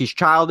 I think he's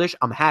childish.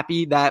 I'm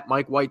happy that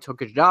Mike White took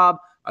his job.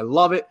 I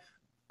love it.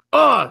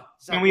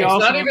 It's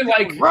not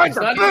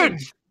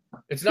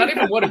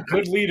even what a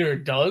good leader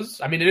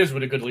does. I mean, it is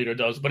what a good leader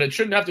does, but it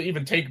shouldn't have to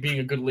even take being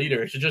a good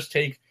leader. It should just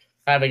take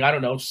having,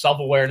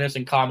 self-awareness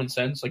and common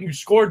sense. You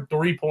scored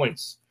 3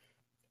 points.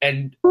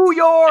 And 2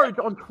 yards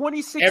on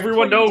 26.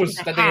 Everyone knows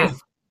that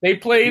they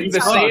played the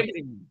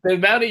same. The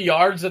amount of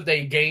yards that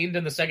they gained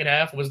in the second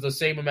half was the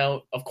same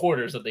amount of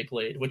quarters that they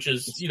played, which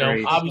is,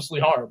 obviously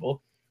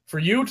horrible. For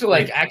you to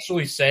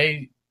actually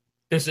say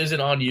this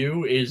isn't on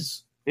you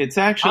it's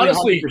actually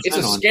honestly, it's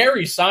a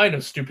scary sign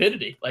of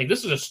stupidity.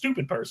 This is a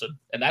stupid person,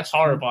 and that's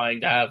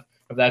horrifying to have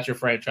if that's your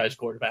franchise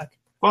quarterback.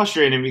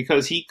 Frustrating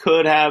because he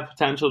could have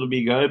potential to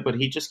be good, but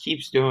he just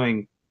keeps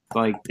doing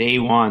day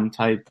one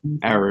type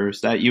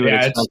errors that you would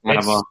expect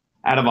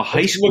out of a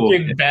high school. It's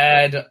looking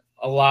bad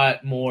a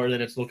lot more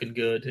than it's looking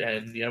good,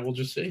 and we'll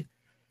just see. I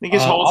think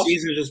his whole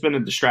season has just been a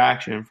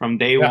distraction from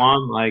day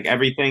one.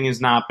 Everything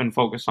has not been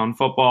focused on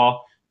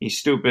football. He's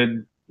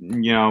stupid,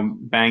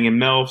 banging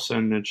MILFs,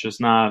 and it's just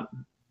not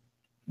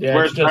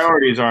where his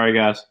priorities are, I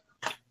guess.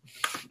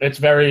 It's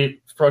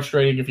very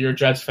frustrating if you're a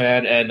Jets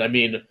fan,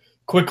 and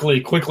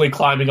quickly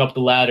climbing up the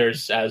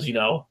ladders as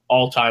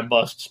all-time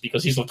busts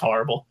because he's looked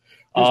horrible.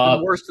 He's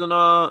been worse than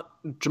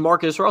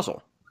Jamarcus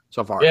Russell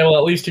so far. Yeah, well,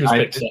 at least he was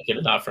picked second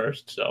and not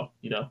first, so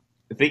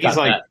I think he's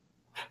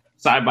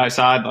side by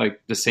side,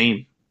 the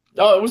same.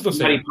 Oh, it was the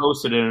same. He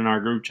posted it in our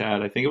group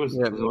chat. I think it was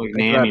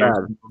Nami.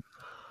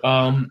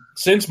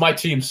 Since my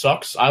team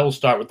sucks, I will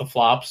start with the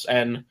flops,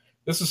 and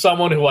this is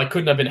someone who I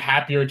couldn't have been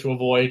happier to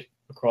avoid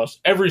across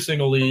every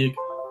single league,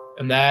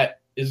 and that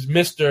is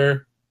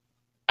Mr.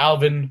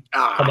 Alvin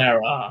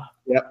Kamara.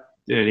 Yep.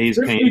 Dude, he's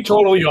 50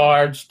 total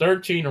yards,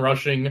 13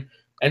 rushing,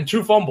 and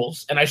 2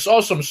 fumbles. And I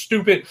saw some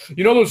stupid,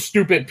 those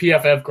stupid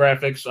PFF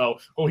graphics.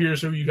 Oh,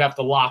 here's who you have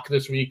to lock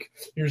this week.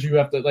 Here's who you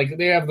have to,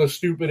 they have the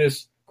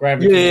stupidest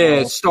graphics.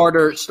 Yeah,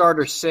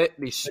 starter sit.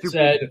 Be stupid. It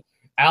said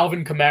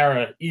Alvin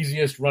Kamara,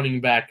 easiest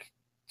running back.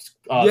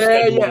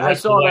 I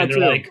saw that too.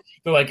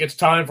 They're like, it's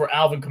time for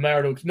Alvin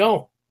Kamara to.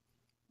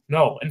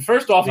 No. And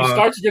first off, he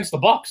starts against the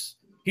Bucs.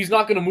 He's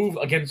not going to move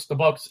against the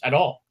Bucs at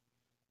all.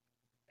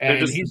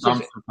 And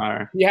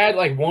he had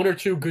 1 or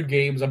 2 good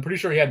games. I'm pretty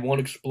sure he had 1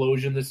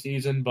 explosion this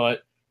season,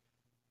 but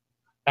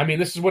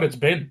this is what it's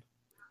been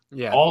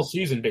all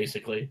season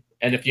basically.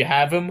 And if you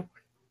have him,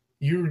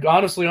 you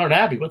honestly aren't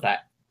happy with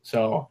that.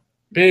 So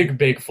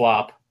big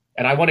flop.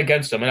 And I went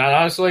against him. And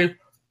I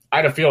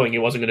had a feeling he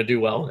wasn't going to do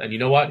well. And you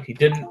know what? He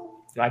didn't.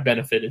 I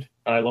benefited.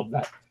 And I love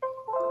that.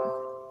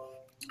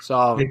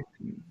 So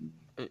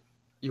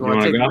you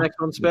want to take the next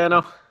one, Spano?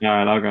 All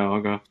right,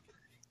 I'll go.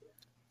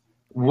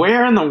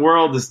 Where in the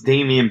world is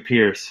Dameon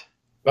Pierce?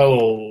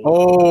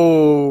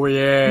 Oh,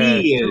 yeah.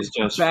 He is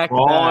just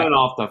falling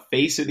off the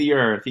face of the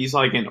earth. He's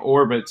in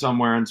orbit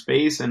somewhere in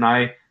space, and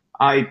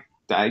I'd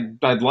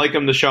like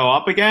him to show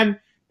up again.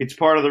 It's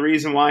part of the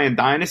reason why in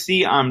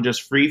Dynasty I'm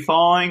just free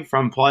falling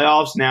from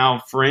playoffs,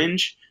 now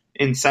fringe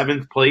in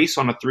 7th place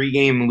on a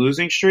 3-game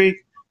losing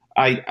streak.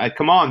 I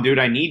come on, dude,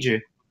 I need you.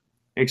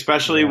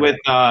 Especially with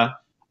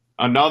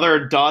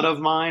another dud of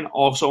mine,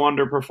 also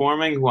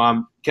underperforming,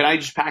 who can I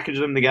just package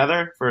them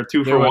together for a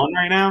 2-for-1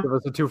 right now? Give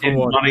us a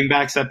 2-for-1. Running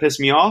backs that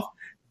piss me off.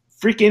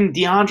 Freaking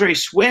DeAndre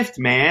Swift,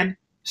 man.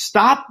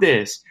 Stop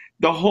this.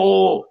 The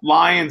whole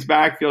Lions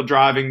backfield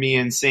driving me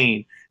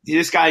insane.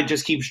 This guy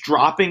just keeps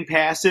dropping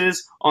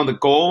passes on the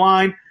goal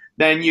line.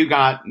 Then you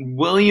got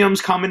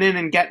Williams coming in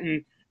and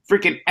getting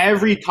freaking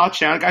every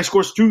touchdown. The guy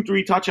scores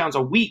 2-3 touchdowns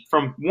a week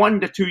from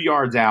 1 to 2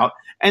 yards out.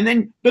 And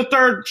then the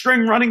third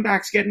string running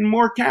back's getting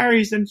more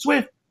carries than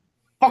Swift.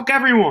 Fuck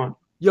everyone.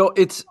 Yo,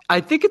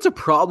 I think it's a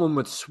problem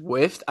with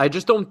Swift. I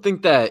just don't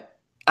think that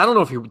 – I don't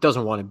know if he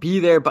doesn't want to be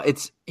there,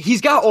 but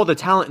he's got all the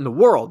talent in the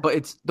world, but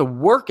it's the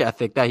work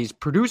ethic that he's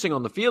producing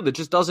on the field that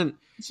just doesn't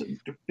 –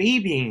 They're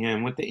babying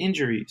him with the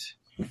injuries.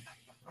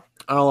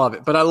 I don't love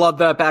it, but I love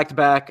that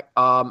back-to-back.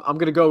 I'm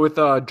going to go with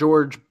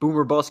George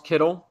Boomer Bust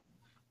Kittle.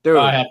 Dude,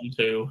 I have him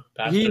too.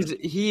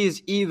 he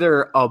is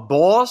either a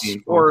boss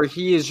Painful. or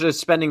he is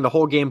just spending the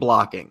whole game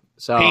blocking.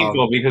 So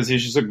Painful because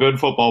he's just a good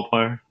football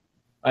player.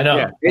 I know.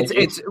 yeah, what's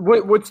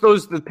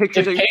the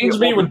pictures? It that you pains see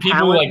me of when all the people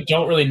talent? like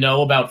don't really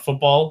know about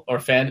football or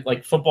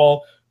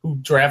football who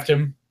draft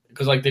him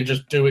because like they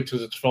just do it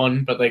because it's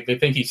fun, but like they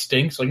think he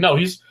stinks. Like no,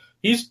 he's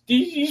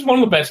one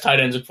of the best tight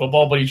ends in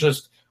football, but he's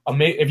just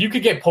amazing. If you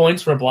could get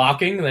points for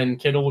blocking, then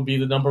Kittle would be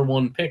the number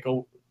one pick,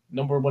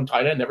 number one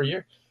tight end every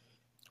year.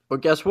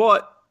 But guess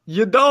what?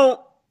 You don't.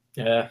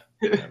 Yeah.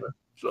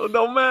 So it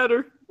don't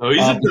matter. Oh,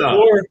 he's a dog.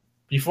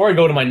 Before I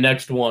go to my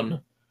next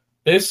one,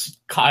 this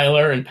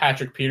Kyler and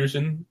Patrick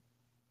Peterson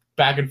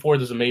back and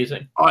forth is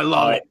amazing. Oh, I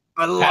love it.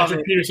 I love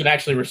Patrick it. Peterson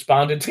actually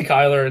responded to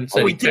Kyler and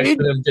said Oh, he he did?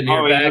 texted him, didn't hear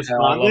Oh, he back. I love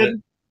responded?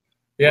 it.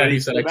 Yeah, What did he he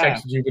said, say I back?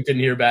 texted you but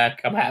didn't hear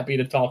back. I'm happy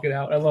to talk it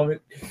out. I love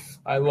it.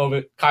 I love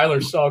it.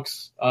 Kyler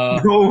sucks.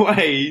 No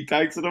way. He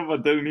texted him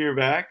but didn't hear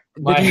back.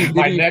 Did My- he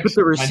my put next-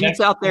 the my receipts next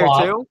out there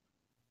flop- too?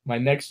 My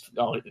next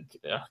God.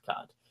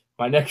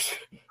 My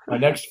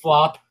next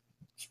flop,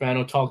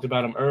 Spano talked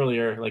about him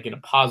earlier, like in a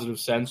positive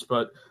sense,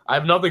 but I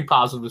have nothing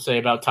positive to say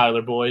about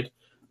Tyler Boyd.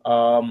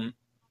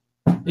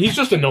 He's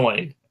just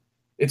annoying.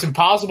 It's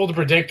impossible to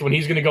predict when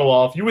he's going to go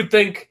off. You would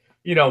think,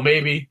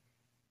 maybe,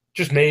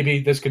 just maybe,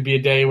 this could be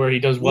a day where he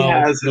does well. He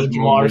has his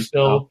Jamar moments,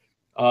 still.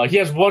 He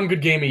has one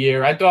good game a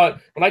year. I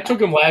thought when I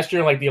took him last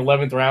year in like the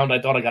 11th round,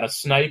 I thought I got a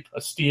snipe,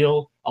 a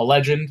steal, a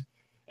legend,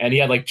 and he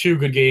had like 2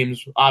 good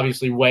games,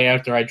 obviously way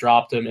after I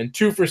dropped him. And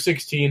 2 for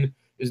 16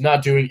 is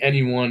not doing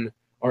anyone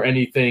or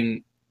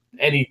anything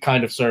any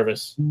kind of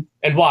service.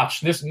 And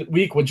watch, this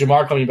week with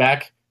Jamar coming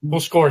back, we'll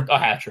score a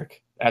hat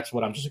trick. That's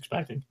what I'm just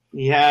expecting.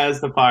 He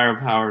has the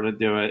firepower to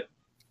do it.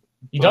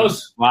 He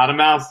does. A lot of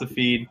mouths to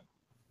feed.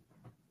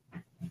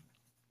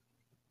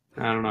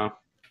 I don't know.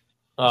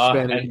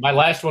 And my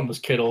last one was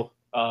Kittle,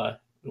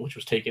 which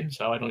was taken,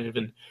 so I don't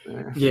even.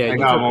 Yeah, I you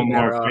got took one him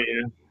more there, for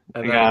you. I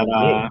and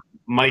got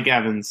Mike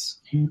Evans.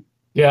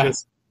 Yeah.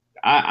 Just,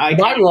 I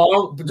Am I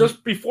wrong?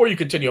 Just before you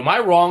continue, am I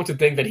wrong to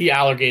think that he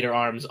alligator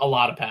arms a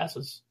lot of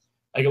passes?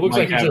 Like it looks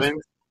Mike like he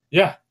Evans.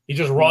 he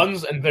just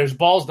runs and there's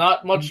balls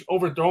not much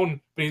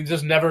overthrown, but he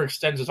just never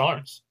extends his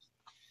arms.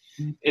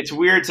 It's a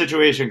weird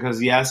situation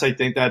because yes, I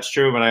think that's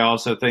true, but I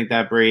also think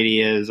that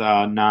Brady is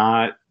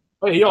not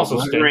But he also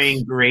delivering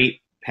stinks.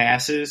 great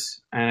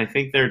passes, and I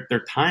think their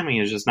timing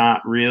is just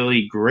not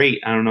really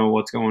great. I don't know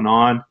what's going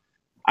on.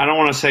 I don't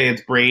want to say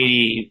it's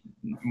Brady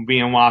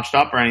being washed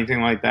up or anything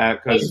like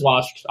that He's because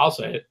washed. I'll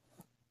say it.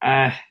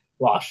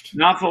 Washed.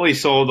 not fully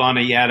sold on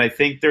it yet. I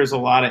think there's a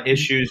lot of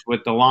issues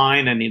with the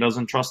line, and he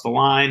doesn't trust the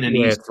line, and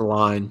yeah, it's the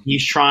line.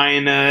 he's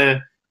trying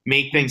to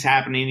make things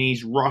happen, and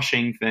he's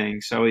rushing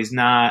things, so he's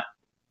not.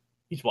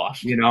 He's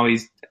washed.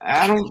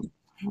 I don't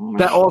know.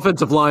 That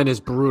offensive line is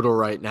brutal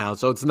right now,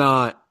 so it's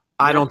not.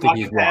 I don't think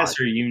he's You're a pocket washed.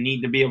 passer. You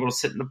need to be able to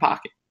sit in the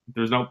pocket. If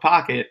there's no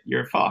pocket,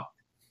 you're fucked.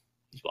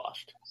 He's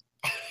washed.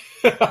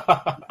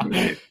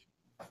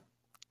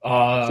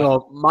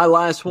 So my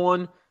last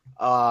one,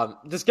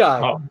 this guy,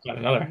 Got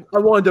another. I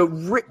wanted to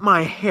rip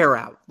my hair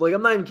out. Like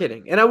I'm not even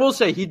kidding. And I will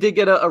say he did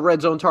get a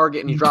red zone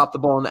target and he dropped the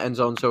ball in the end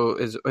zone. So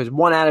his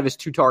 1 out of his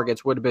 2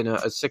 targets would have been a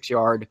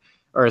 6-yard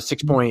or a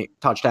 6-point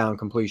touchdown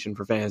completion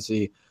for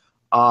fantasy.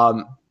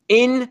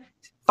 In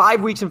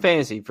 5 weeks in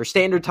fantasy for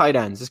standard tight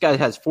ends, this guy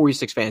has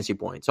 46 fantasy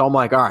points. So I'm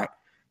like, all right,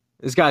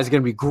 this guy's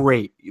going to be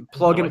great. You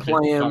plug and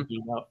play him,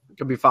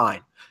 could be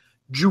fine.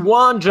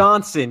 Juwan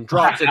Johnson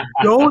drops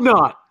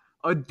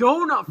a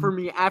donut for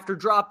me after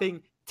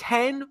dropping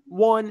 10,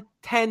 1,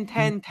 10,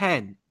 10,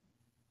 10.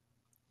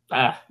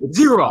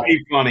 Zero.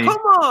 Pretty funny. Come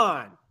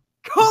on.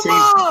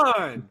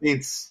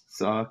 Saints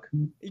suck.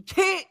 You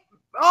can't.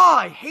 Oh,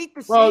 I hate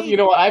the Well,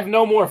 Saints. I have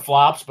no more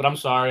flops, but I'm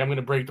sorry. I'm going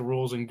to break the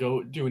rules and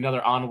go do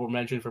another honorable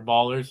mention for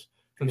ballers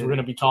since we're going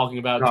to be talking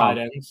about tight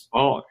ends.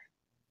 Oh,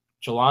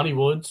 Jelani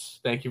Woods,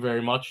 thank you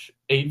very much.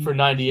 8 for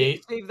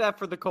 98. Save that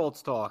for the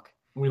Colts talk.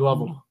 We love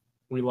him.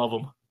 We love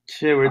him.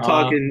 shit, we're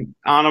talking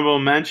honorable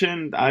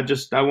mention. I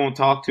won't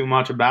talk too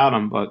much about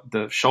him, but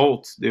the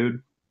Schultz,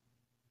 dude.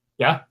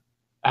 Yeah,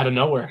 out of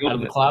nowhere, out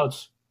of the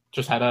clouds.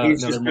 Just had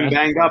He's another just been match.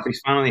 banged up. He's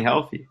finally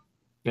healthy.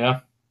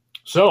 Yeah.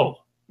 So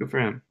Good for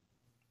him.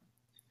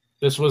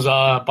 this was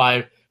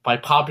by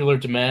popular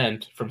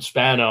demand from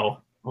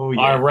Spano, Oh,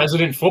 yeah. our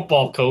resident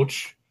football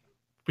coach.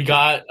 We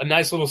got a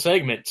nice little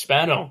segment.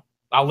 Spano,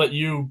 I'll let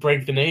you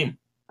break the name.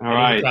 All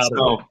right.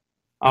 So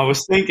I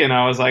was thinking,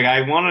 I was like,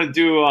 I want to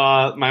do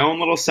my own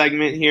little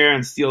segment here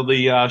and steal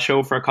the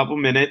show for a couple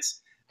minutes.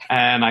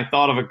 And I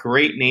thought of a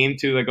great name,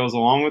 too, that goes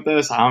along with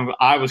this.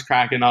 I was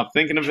cracking up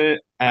thinking of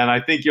it, and I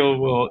think you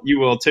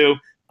will too.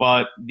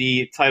 But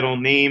the title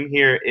name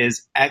here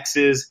is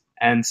X's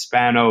and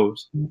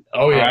Spanos.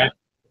 Oh, yeah.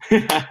 All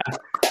right?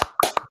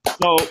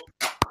 So,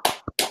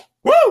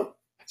 Woo!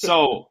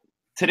 So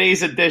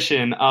today's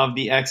edition of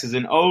the X's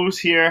and O's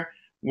here,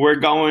 we're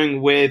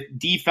going with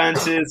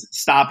defenses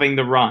stopping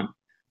the run.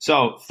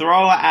 So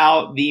throw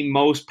out the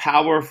most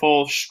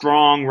powerful,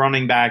 strong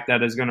running back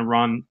that is going to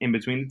run in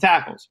between the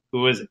tackles.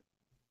 Who is it?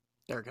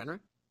 Derrick Henry.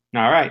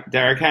 All right,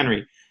 Derrick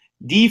Henry.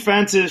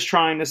 Defense is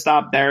trying to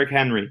stop Derrick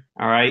Henry,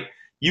 all right?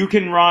 You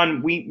can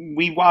run.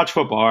 We watch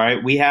football, all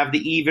right? We have the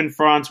even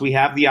fronts. We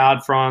have the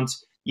odd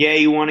fronts. Yeah,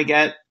 you want to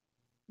get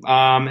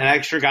an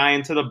extra guy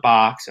into the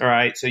box, all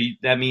right? So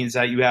that means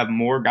that you have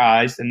more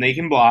guys than they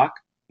can block,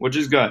 which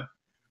is good.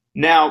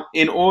 Now,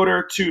 in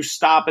order to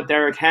stop a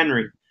Derrick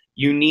Henry,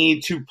 you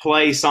need to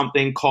play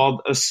something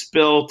called a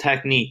spill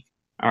technique,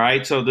 all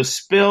right? So the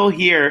spill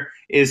here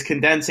is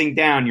condensing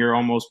down. You're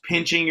almost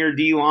pinching your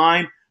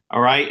D-line,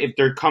 all right? If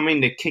they're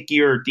coming to kick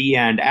your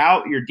D-end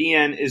out, your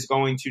D-end is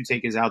going to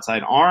take his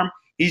outside arm.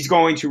 He's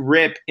going to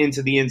rip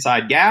into the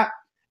inside gap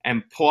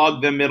and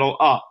plug the middle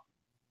up.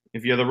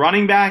 If you're the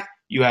running back,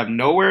 you have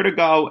nowhere to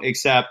go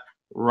except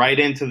right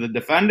into the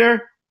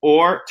defender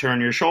or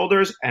turn your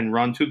shoulders and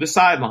run to the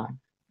sideline,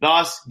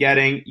 thus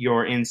getting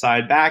your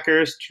inside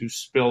backers to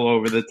spill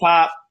over the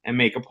top and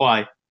make a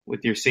play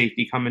with your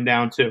safety coming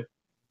down too.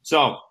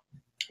 So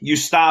you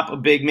stop a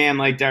big man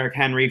like Derrick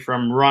Henry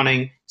from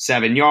running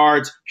 7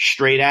 yards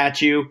straight at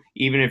you.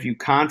 Even if you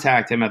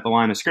contact him at the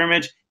line of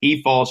scrimmage,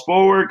 he falls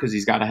forward because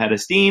he's got a head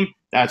of steam.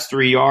 That's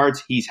 3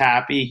 yards. He's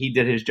happy. He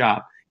did his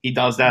job. He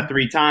does that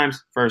 3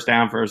 times. First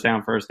down, first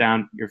down, first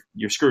down.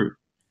 You're screwed.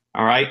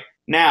 All right.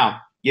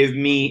 Now, give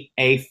me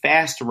a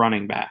fast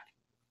running back.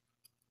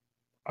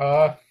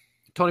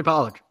 Tony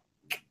Pollard.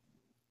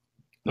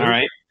 All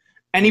right.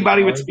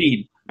 Anybody with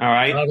speed. All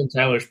right. Jonathan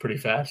Taylor's pretty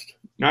fast.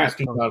 All right. Let's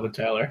do Jonathan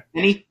Taylor.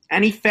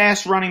 Any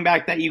fast running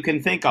back that you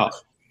can think of.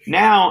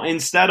 Now,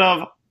 instead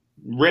of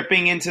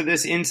ripping into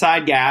this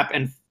inside gap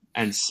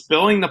and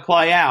spilling the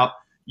play out,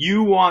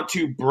 you want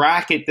to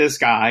bracket this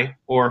guy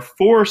or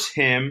force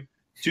him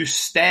to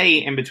stay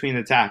in between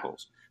the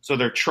tackles. So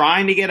they're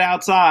trying to get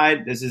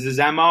outside. This is his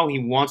MO. He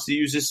wants to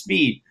use his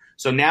speed.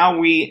 So now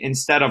we,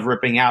 instead of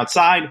ripping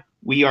outside,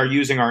 we are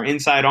using our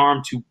inside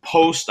arm to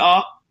post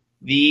up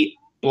the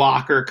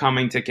blocker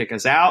coming to kick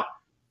us out,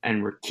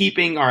 and we're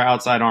keeping our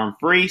outside arm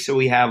free so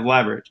we have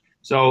leverage.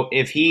 So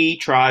if he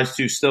tries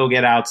to still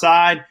get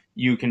outside,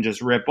 you can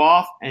just rip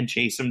off and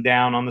chase him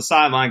down on the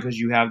sideline because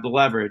you have the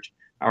leverage.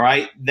 All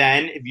right?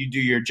 Then if you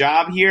do your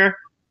job here,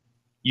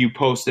 you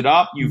post it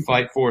up, you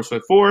fight force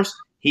with force,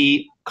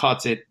 he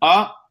cuts it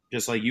up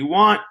just like you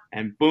want,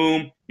 and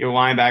boom, your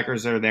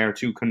linebackers are there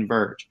to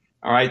converge.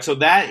 All right, so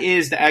that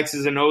is the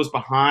X's and O's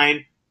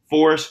behind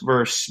force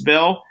versus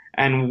spill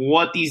and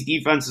what these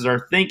defenses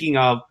are thinking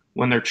of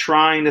when they're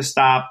trying to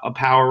stop a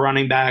power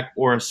running back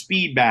or a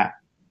speed back.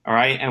 All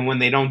right, and when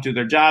they don't do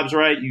their jobs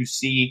right, you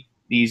see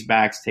these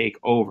backs take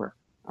over.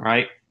 All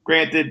right,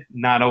 granted,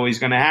 not always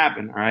going to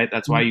happen. All right,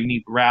 that's why you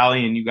need to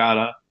rally and you got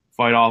to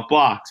fight off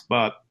blocks.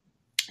 But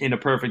in a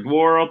perfect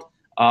world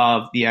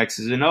of the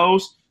X's and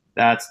O's,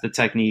 that's the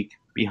technique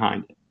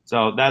behind it.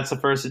 So that's the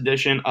first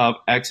edition of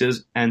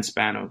X's and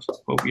Spanos.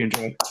 Hope you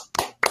enjoyed.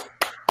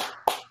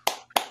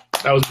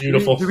 That was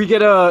beautiful. Do we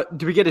get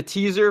a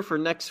teaser for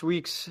next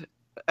week's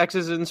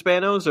X's and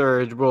Spanos,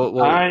 or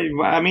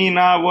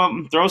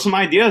we'll throw some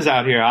ideas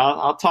out here.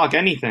 I'll talk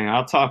anything.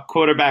 I'll talk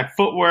quarterback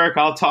footwork.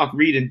 I'll talk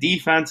reading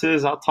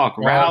defenses. I'll talk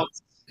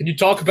routes. Can you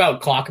talk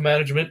about clock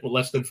management with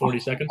less than 40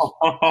 seconds?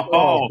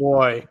 Oh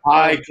boy,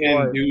 I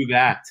can do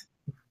that.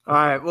 All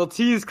right, we'll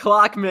tease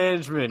clock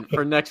management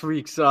for next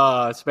week's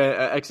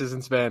X's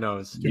and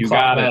Spanos. You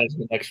got it.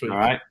 Next week. All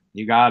right,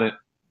 you got it.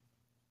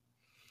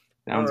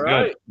 Sounds good.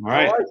 All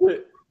right. I like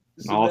it.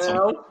 So awesome.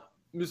 Now,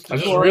 I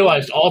just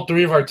realized all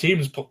 3 of our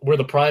teams were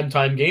the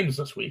primetime games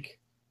this week.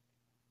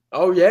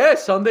 Oh yeah,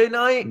 Sunday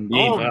night. Indeed.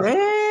 Oh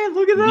man,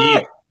 look at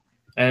that.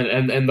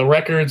 And the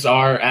records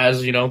are,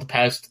 as you know, the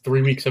past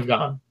 3 weeks have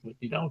gone.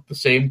 You know, the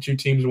same 2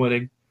 teams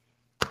winning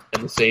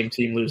and the same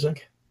team losing.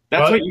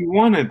 That's what you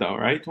wanted, though,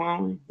 right,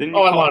 Twally? Didn't you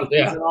I wanted,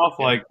 yeah. Off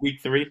like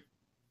week 3?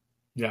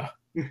 Yeah.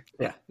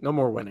 Yeah, no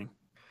more winning.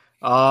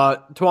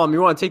 Twom,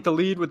 you want to take the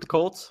lead with the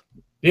Colts?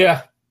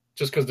 Yeah,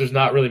 just because there's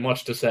not really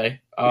much to say.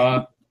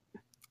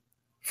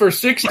 For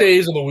 6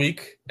 days of the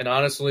week, and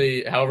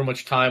honestly, however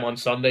much time on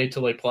Sunday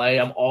till they play,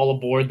 I'm all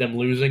aboard them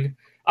losing.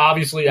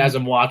 Obviously, as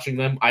I'm watching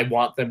them, I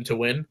want them to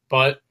win.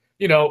 But,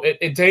 you know,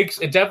 it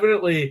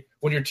definitely,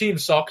 when your team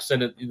sucks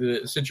and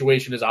the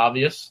situation is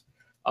obvious,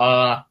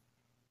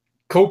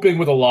 coping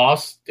with a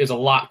loss is a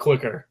lot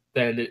quicker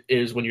than it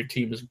is when your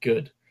team is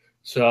good.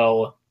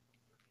 So,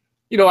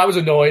 you know, I was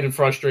annoyed and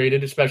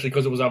frustrated, especially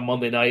because it was on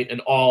Monday night and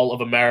all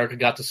of America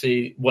got to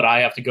see what I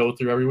have to go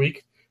through every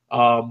week.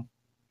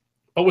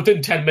 But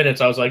within 10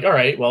 minutes, I was like, all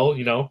right, well,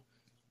 you know,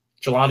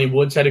 Jelani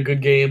Woods had a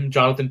good game.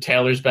 Jonathan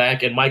Taylor's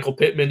back. And Michael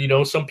Pittman, you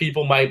know, some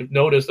people might have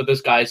noticed that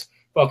this guy's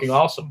fucking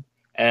awesome.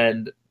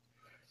 And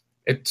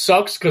it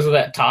sucks because of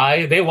that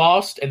tie. They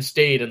lost and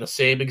stayed in the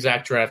same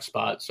exact draft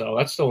spot. So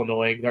that's still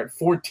annoying. They're at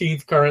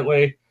 14th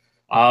currently.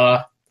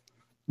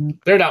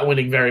 They're not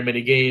winning very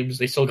many games.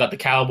 They still got the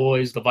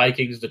Cowboys, the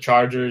Vikings, the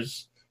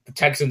Chargers, the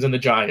Texans, and the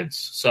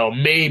Giants. So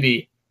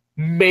maybe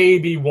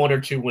 1 or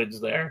 2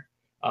 wins there.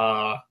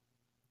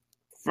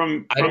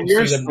 From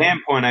your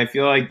standpoint, I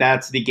feel like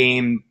that's the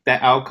game, the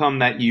outcome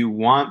that you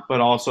want,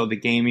 but also the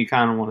game you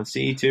kind of want to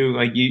see too.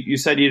 Like you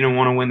said, you didn't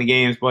want to win the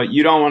games, but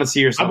you don't want to see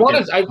yourself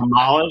demolished. I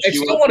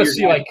still want to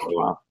see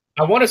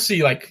I want to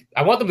see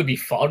I want them to be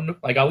fun.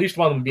 Like I at least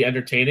want them to be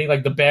entertaining.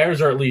 Like the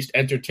Bears are at least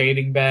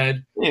entertaining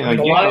bad. Yeah, I mean,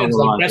 the you Lions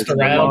know, messed the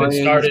around and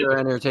Lions started. are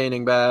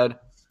entertaining bad.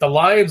 The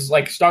Lions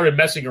started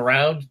messing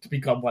around to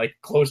become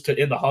close to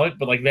in the hunt,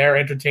 but they're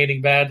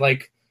entertaining bad.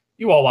 Like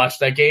you all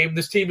watched that game.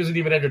 This team isn't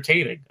even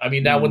entertaining. I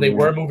mean, now when they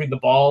were moving the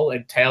ball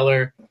and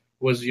Taylor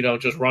was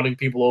just running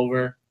people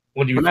over.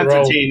 When you what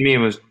throw, entertained me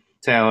was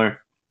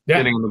Taylor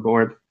getting on the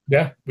board.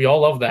 Yeah, we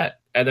all love that.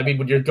 And I mean,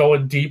 when you're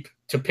going deep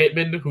to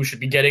Pittman, who should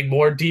be getting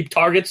more deep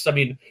targets, I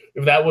mean,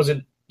 if that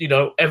wasn't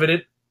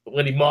evident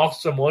when he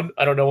mocked someone,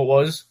 I don't know what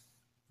was.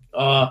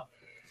 But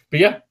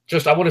yeah,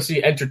 I want to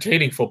see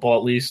entertaining football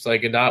at least,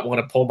 and not want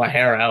to pull my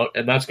hair out.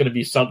 And that's going to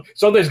be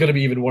Sunday's going to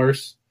be even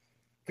worse.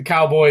 The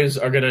Cowboys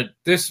are going to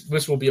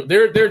this will be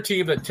they're a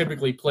team that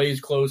typically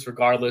plays close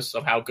regardless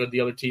of how good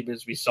the other team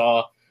is. We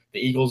saw the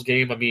Eagles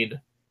game. I mean,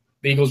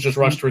 the Eagles just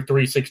rushed for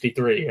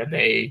 363, and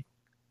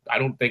I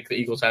don't think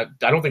they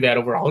had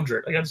over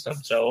 100 against them.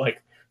 So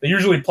they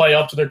usually play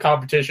up to their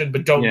competition,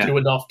 but don't do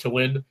enough to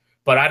win.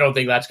 But I don't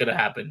think that's going to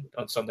happen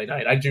on Sunday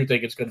night. I do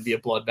think it's going to be a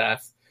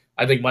bloodbath.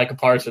 I think Micah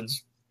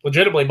Parsons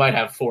legitimately might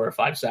have 4 or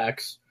 5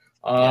 sacks.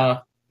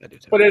 But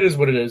it is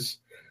what it is.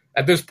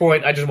 At this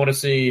point, I just want to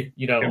see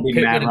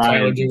Pittman and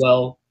Tyler do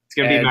well. It's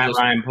going to be Matt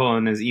Ryan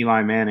pulling his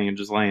Eli Manning and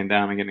just laying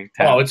down and getting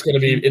tapped. Oh, it's going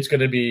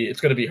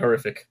to be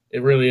horrific.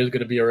 It really is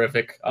going to be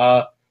horrific.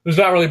 There's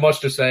not really much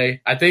to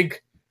say. I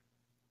think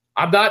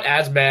I'm not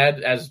as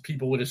mad as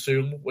people would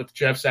assume with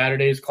Jeff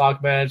Saturday's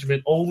clock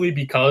management, only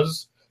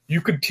because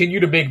you continue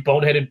to make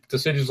boneheaded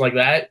decisions like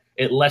that.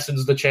 It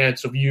lessens the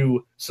chance of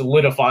you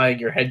solidifying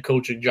your head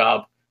coaching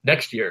job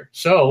next year.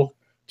 So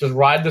just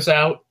ride this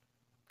out.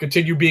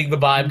 Continue being the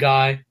vibe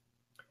guy.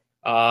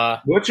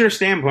 What's your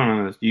standpoint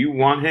on this? Do you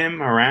want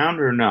him around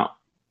or no?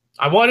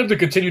 I want him to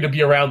continue to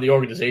be around the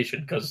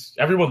organization because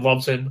everyone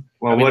loves him.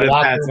 Well, what if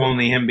that's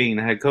only him being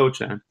the head coach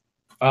then?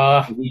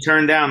 He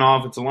turned down the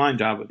offensive line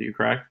job with you,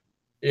 correct?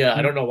 Yeah,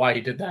 I don't know why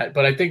he did that,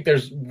 but I think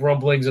there's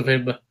rumblings of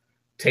him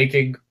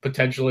taking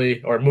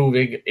potentially or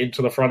moving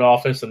into the front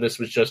office, and this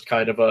was just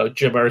kind of a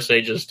Jim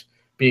Irsay just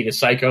being a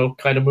psycho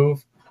kind of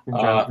move.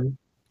 So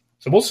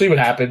we'll see what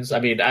happens. I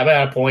mean, I'm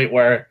at a point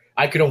where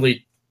I could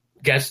only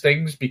guess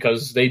things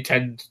because they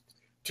tend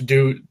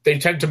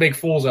to make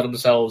fools out of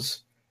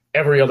themselves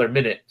every other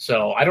minute.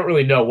 So I don't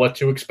really know what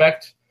to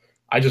expect.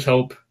 I just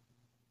hope,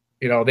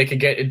 they could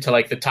get into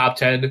the top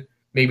 10,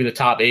 maybe the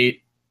top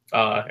 8,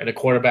 and a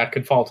quarterback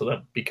could fall to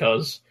them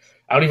because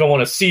I don't even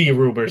want to see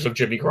rumors of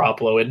Jimmy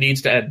Garoppolo. It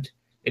needs to end.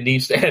 It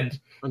needs to end.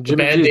 The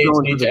Band-Aids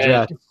need to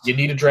end. You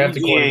need to draft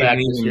a quarterback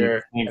this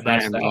year, and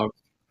that's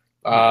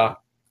that.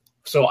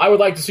 So I would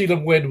like to see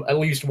them win at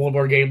least one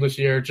more game this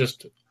year,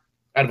 just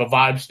out of a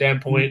vibe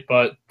standpoint,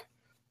 but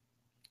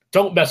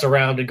don't mess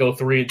around and go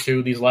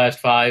 3-2 these last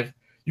 5.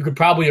 You could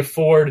probably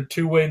afford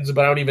 2 wins,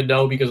 but I don't even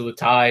know because of the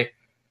tie.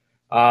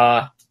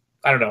 I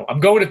don't know. I'm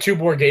going to 2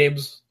 more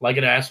games like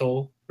an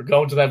asshole. We're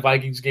going to that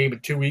Vikings game in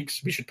 2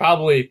 weeks. We should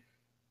probably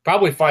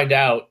find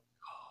out.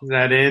 Is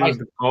that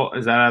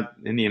at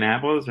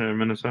Indianapolis or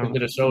Minnesota?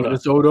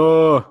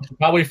 Minnesota.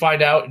 Probably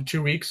find out in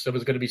 2 weeks if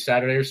it's going to be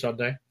Saturday or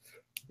Sunday.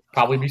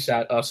 Probably be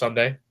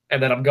Sunday.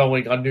 And then I'm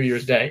going on New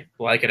Year's Day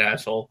like an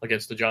asshole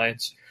against the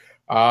Giants.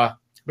 But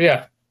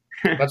yeah,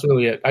 that's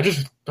really it. I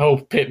just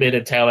hope Pittman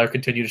and Taylor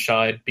continue to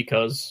shine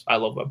because I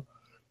love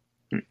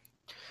them.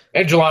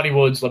 And Jelani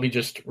Woods, let me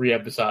just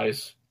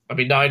reemphasize. I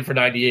mean, 9 for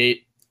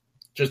 98.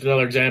 Just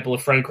another example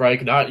of Frank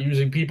Reich not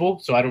using people.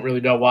 So I don't really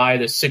know why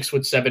this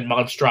 6'7"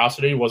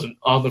 monstrosity wasn't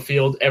on the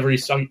field every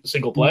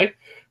single play.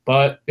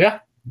 But yeah, I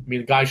mean,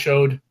 the guy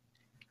showed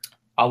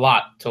a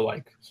lot to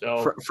like.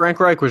 So Frank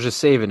Reich was just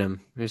saving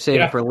him. He was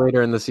saving for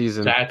later in the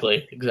season.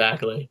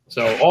 Exactly.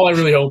 So all I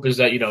really hope is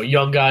that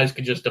young guys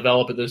can just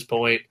develop at this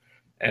point,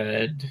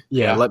 and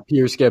let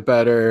Pierce get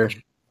better,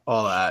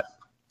 all that.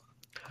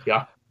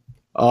 Yeah.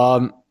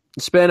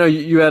 Spano,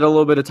 you had a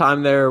little bit of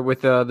time there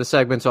with the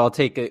segment, so I'll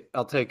take it.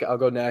 I'll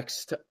go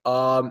next.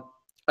 I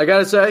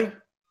gotta say,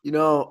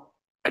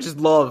 I just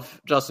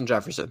love Justin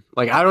Jefferson.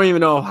 I don't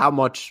even know how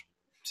much.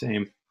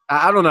 Same.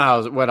 I don't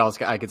know what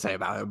else I could say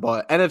about him,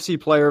 but NFC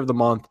Player of the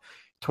Month,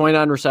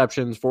 29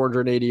 receptions,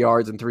 480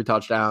 yards, and 3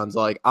 touchdowns.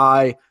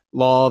 I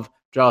love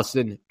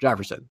Justin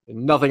Jefferson.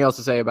 Nothing else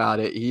to say about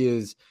it. He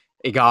is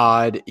a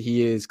god.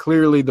 He is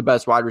clearly the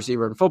best wide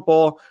receiver in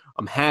football.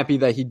 I'm happy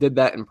that he did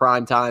that in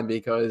prime time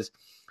because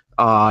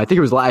I think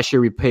it was last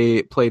year we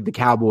played the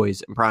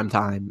Cowboys in prime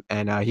time,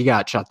 and he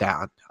got shut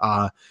down.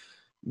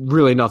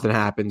 Really nothing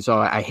happened, so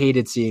I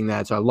hated seeing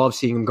that. So I love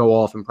seeing him go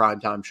off in prime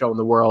time, showing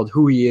the world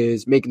who he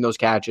is, making those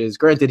catches.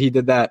 Granted, he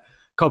did that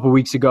a couple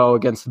weeks ago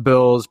against the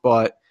Bills,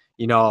 but,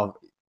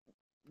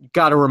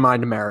 got to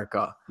remind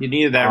America. You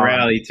needed that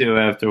rally, too,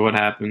 after what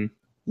happened.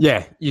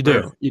 Yeah, you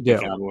do. You do.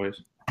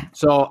 Cowboys.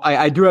 So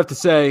I do have to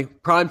say,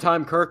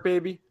 primetime Kirk,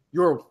 baby,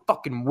 you're a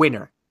fucking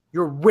winner.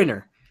 You're a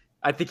winner.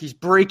 I think he's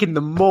breaking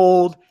the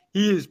mold.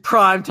 He is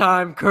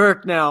primetime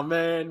Kirk now,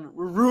 man.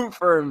 We're rooting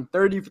for him.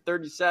 30 for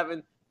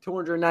 37,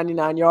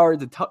 299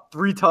 yards,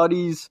 3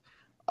 tutties.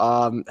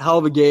 Hell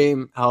of a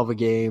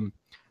game.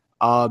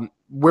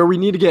 Where we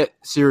need to get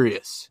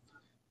serious,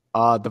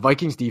 the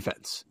Vikings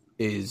defense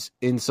is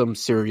in some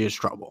serious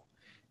trouble.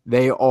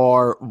 They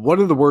are one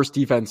of the worst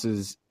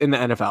defenses in the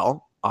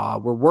NFL.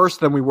 We're worse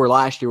than we were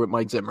last year with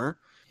Mike Zimmer.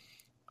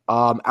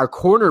 Our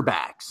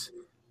cornerbacks,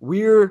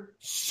 we're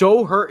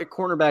so hurt at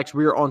cornerbacks,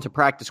 we're on to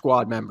practice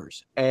squad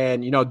members.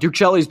 And, Duke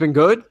Shelley's been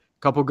good.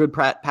 A couple good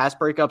pass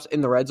breakups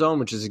in the red zone,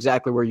 which is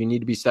exactly where you need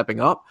to be stepping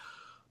up.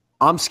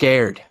 I'm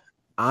scared.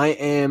 I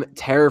am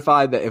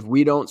terrified that if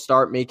we don't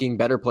start making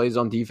better plays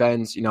on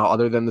defense,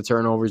 other than the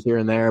turnovers here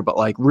and there, but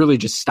really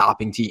just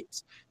stopping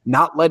teams,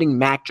 not letting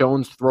Mac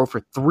Jones throw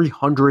for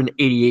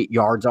 388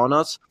 yards on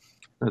us.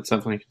 That's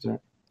definitely a concern.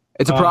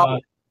 It's a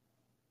problem.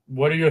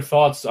 What are your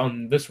thoughts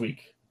on this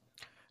week?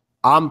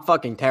 I'm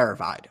fucking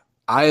terrified.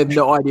 I have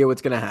no idea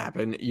what's going to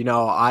happen.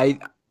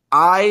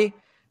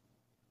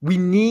 We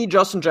need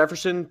Justin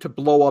Jefferson to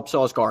blow up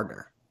Sauce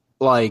Gardner.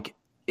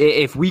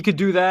 If we could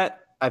do that,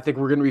 I think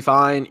we're going to be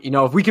fine.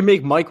 If we can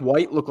make Mike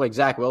White look like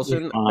Zach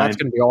Wilson, that's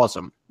going to be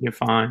awesome. You're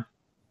fine.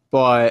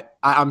 But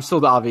I'm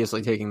still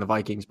obviously taking the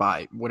Vikings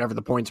by whatever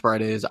the point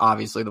spread is,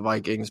 obviously the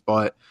Vikings.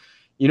 But,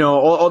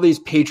 all these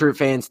Patriot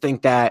fans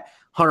think that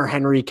Hunter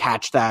Henry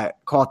caught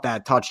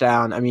that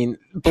touchdown. I mean,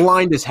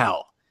 blind as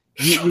hell.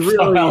 You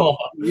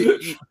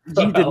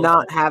did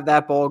not have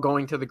that ball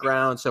going to the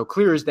ground. So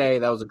clear as day,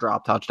 that was a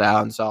drop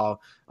touchdown. So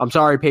I'm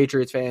sorry,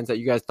 Patriots fans, that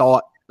you guys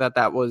thought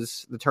that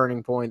was the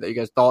turning point, that you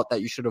guys thought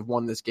that you should have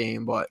won this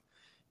game, but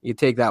you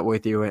take that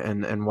with you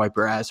and wipe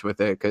your ass with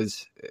it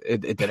because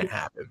it didn't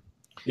happen.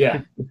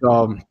 Yeah.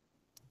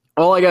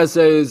 All I got to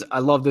say is I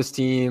love this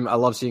team. I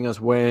love seeing us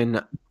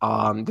win.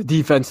 The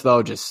defense,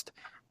 though, just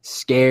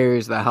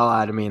scares the hell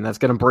out of me, and that's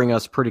going to bring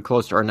us pretty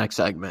close to our next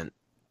segment.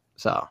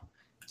 So,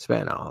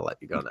 Spano, I'll let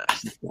you go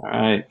next. All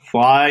right.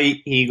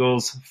 Fly,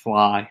 Eagles,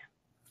 fly.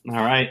 All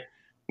right.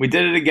 We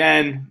did it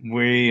again.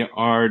 We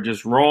are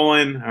just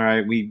rolling. All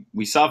right.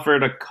 We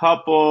suffered a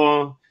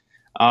couple,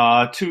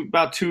 about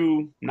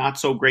two not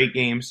so great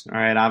games. All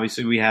right.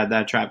 Obviously, we had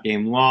that trap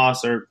game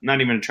loss, or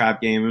not even a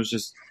trap game. It was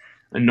just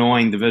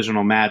annoying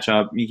divisional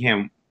matchup. You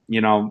can't,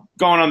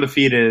 going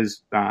undefeated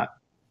is not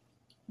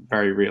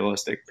very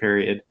realistic,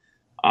 period.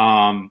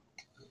 And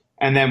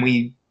then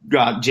we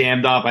got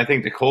jammed up. I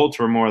think the Colts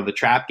were more of the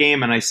trap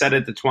game. And I said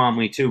it to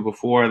Twomley, too,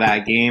 before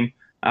that game.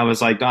 I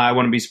was like, I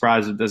wouldn't be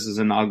surprised if this is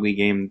an ugly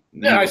game.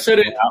 Yeah, I said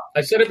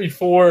it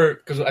before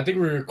because I think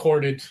we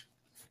recorded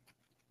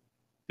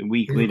the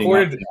week leading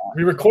up.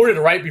 We recorded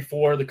right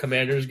before the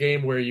Commanders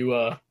game where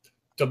you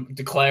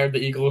declared the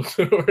Eagles.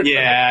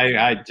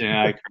 Yeah,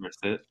 I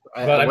cursed it.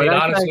 But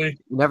honestly,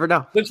 you never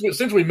know.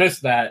 Since we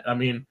missed that, at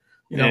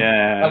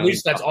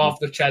least that's off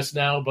the chest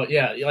now. But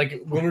yeah,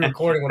 when we were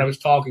recording, when I was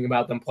talking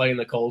about them playing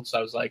the Colts,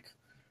 I was like,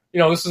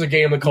 this is a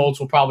game the Colts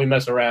will probably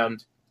mess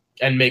around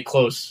and make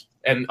close.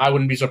 And I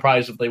wouldn't be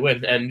surprised if they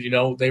win. And,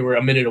 they were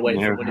a minute away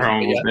from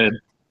winning.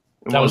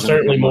 That was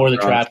certainly more the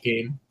trap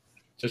game.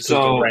 Just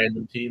a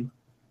random team.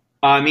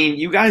 I mean,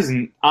 you guys,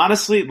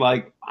 honestly,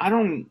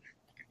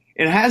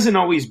 it hasn't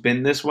always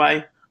been this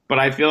way, but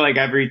I feel like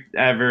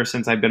ever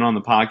since I've been on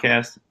the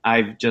podcast,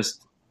 I've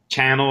just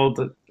channeled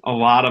a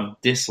lot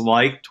of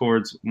dislike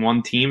towards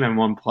one team and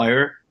one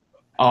player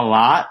a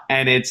lot.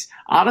 And it's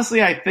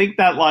honestly, I think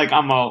that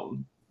I'm a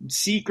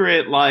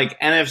secret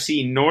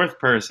NFC North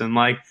person.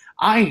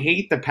 I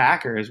hate the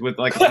Packers with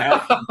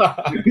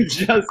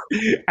just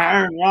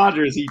Aaron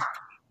Rodgers. He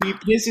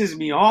pisses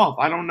me off.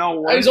 I don't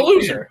know why. He's a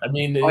loser. I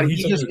mean,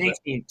 he just makes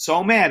me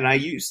so mad. And I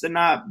used to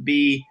not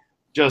be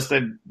just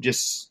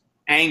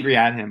angry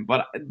at him,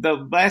 but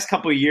the last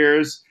couple of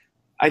years,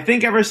 I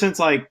think ever since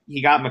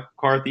he got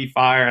McCarthy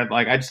fired,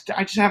 I just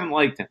haven't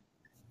liked him.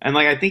 And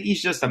I think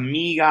he's just a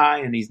me guy,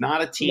 and he's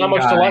not a team not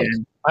much guy. To like.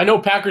 I know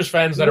Packers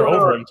fans that are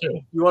over him too.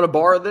 You want to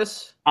borrow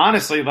this?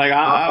 Honestly,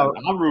 I'll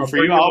root for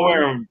you. I'll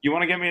wear him. You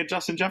want to get me a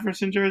Justin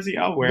Jefferson jersey?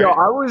 I'll wear it.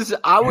 I was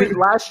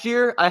last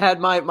year. I had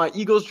my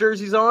Eagles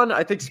jerseys on.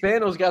 I think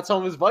Spano's got some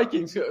of his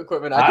Vikings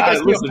equipment. I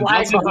see a flag Justin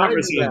behind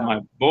Jefferson me is my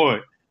boy.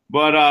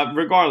 But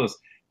regardless,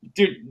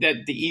 dude, that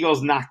the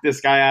Eagles knocked this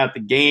guy out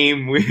the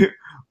game.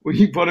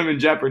 We put him in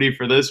jeopardy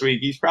for this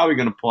week. He's probably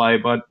going to play,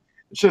 but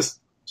it's just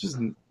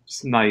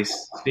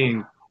nice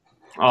seeing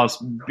us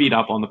beat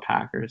up on the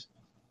Packers.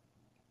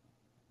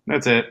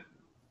 That's it.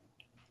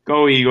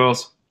 Go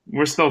Eagles.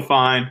 We're still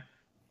fine.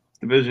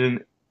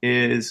 Division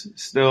is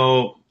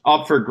still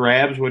up for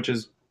grabs, which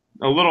is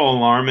a little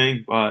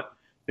alarming, but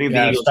I think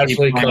the Eagles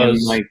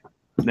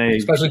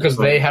especially because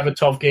they have a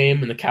tough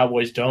game and the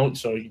Cowboys don't,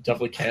 so you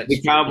definitely can't.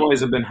 The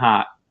Cowboys have been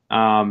hot.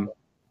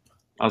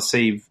 I'll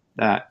save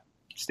that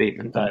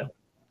statement. Okay.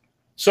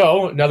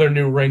 So another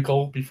new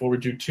wrinkle before we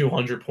do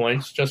 200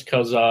 points, just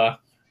because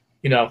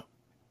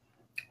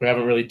we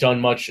haven't really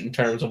done much in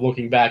terms of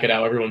looking back at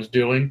how everyone's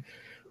doing.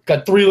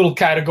 Got three little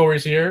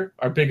categories here: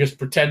 our biggest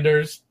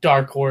pretenders,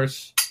 dark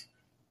horse,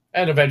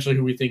 and eventually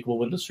who we think will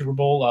win the Super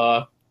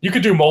Bowl. You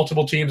could do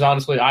multiple teams.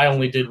 Honestly, I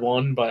only did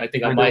one, but I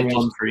think I might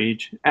one for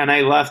each. And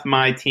I left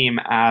my team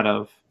out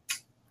of.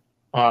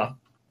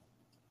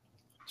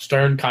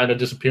 Stern kind of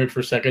disappeared for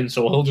a second,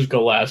 so he'll just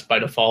go last by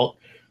default.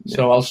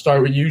 So I'll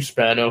start with you,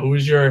 Spano.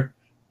 Who's your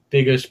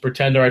biggest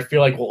pretender? I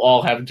feel like we'll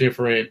all have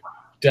different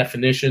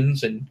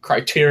definitions and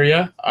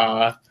criteria.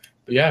 But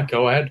yeah,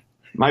 go ahead.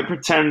 My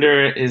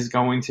pretender is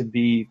going to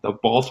be the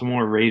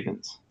Baltimore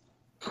Ravens.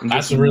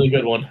 That's a really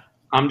good one.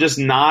 I'm just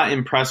not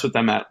impressed with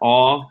them at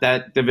all.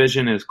 That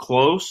division is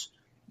close,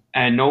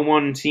 and no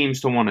one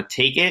seems to want to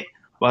take it.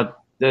 But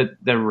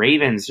the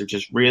Ravens are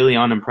just really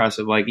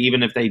unimpressive. Like,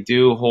 even if they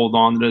do hold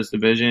on to this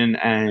division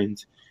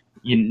and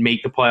you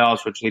make the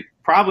playoffs, which they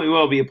probably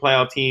will be a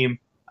playoff team,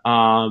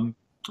 and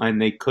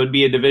they could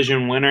be a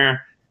division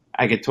winner,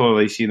 I could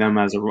totally see them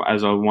as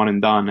a one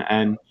and done.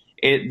 And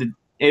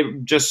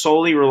it just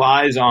solely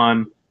relies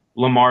on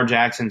Lamar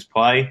Jackson's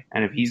play.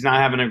 And if he's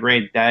not having a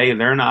great day,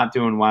 they're not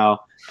doing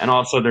well. And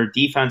also their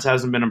defense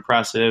hasn't been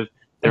impressive.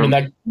 That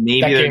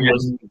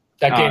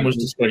game was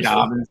disgraceful.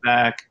 Dobbins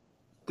back.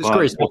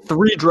 Disgraceful.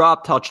 3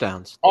 drop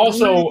touchdowns.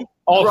 Also,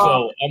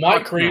 am I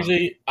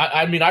crazy?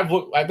 I mean, I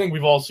think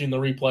we've all seen the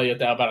replay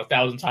about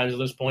 1,000 times at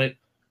this point.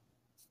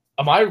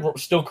 Am I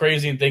still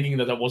crazy in thinking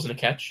that wasn't a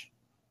catch?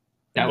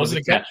 That was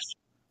a catch.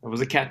 It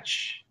was a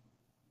catch.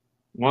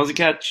 It was a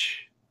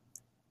catch.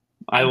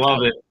 I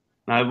love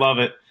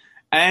it.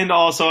 And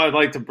also, I'd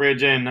like to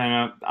bridge in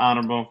an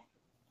honorable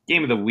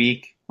game of the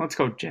week. Let's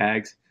go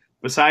Jags.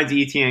 Besides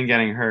ETN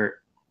getting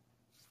hurt.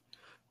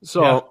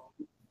 So,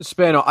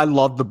 Spano, I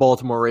love the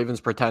Baltimore Ravens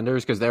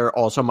pretenders because they're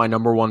also my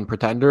number one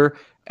pretender.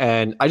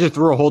 And I just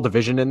threw a whole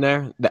division in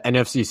there, the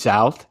NFC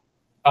South.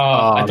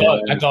 I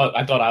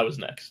thought I was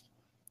next.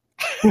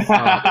 Where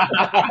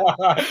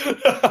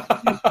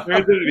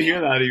didn't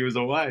hear that? He was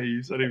away.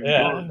 You said he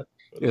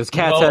was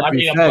gone. I'm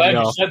glad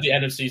you said the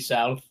NFC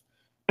South.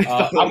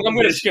 I'm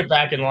going to skip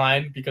back in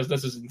line because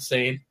this is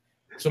insane.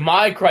 So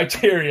my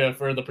criteria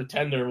for the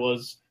pretender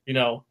was,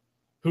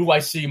 who I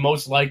see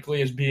most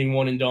likely as being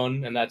one and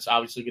done, and that's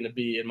obviously going to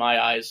be, in my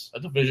eyes,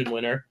 a division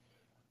winner.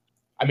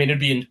 I mean, it'd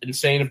be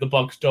insane if the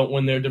Bucs don't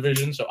win their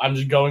division, so I'm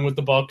just going with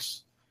the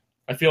Bucs.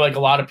 I feel like a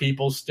lot of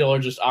people still are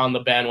just on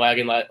the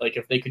bandwagon. Like,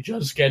 if they could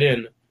just get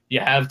in, you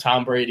have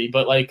Tom Brady.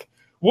 But like,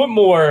 what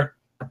more,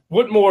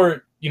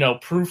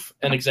 proof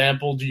and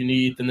example do you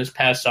need than this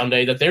past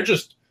Sunday that they're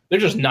just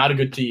not a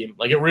good team?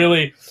 Like, it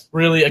really,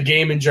 really, a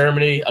game in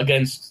Germany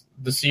against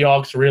the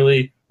Seahawks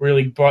really,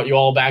 really brought you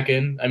all back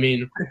in. I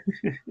mean,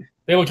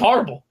 they looked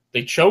horrible.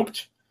 They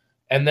choked,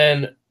 and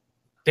then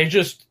they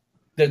just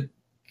the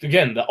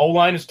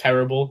O-line is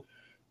terrible.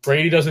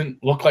 Brady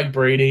doesn't look like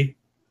Brady,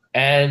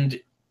 and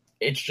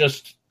it's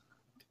just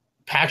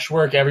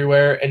patchwork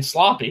everywhere and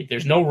sloppy.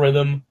 There's no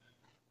rhythm,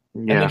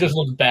 and they just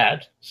look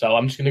bad. So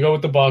I'm just going to go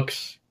with the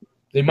Bucs.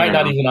 They might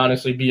not even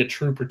honestly be a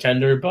true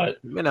pretender, but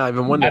not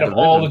even win out of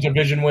all the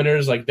division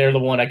winners, like, they're the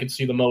one I could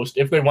see the most.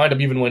 If they wind up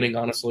even winning,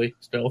 honestly,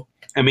 still.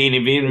 I mean,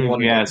 if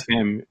you ask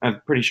him,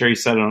 I'm pretty sure he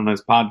said it on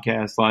his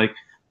podcast. Like,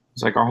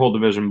 it's like our whole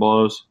division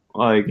blows.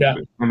 Like,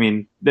 I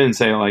mean, didn't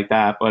say it like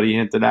that, but he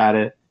hinted at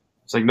it.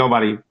 It's like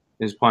nobody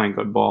is playing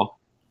good ball.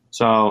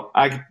 So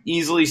I could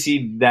easily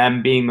see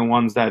them being the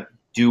ones that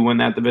do win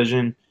that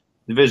division.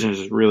 The division is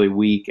just really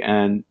weak,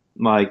 and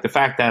like the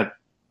fact that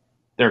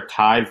they're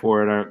tied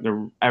for it,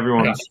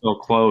 everyone's still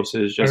close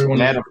is just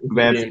bad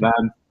for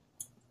them.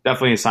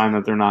 Definitely a sign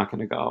that they're not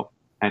going to go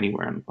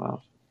anywhere in the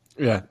playoffs.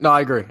 Yeah, no,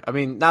 I agree. I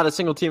mean, not a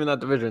single team in that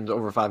division is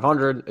over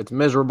 500. It's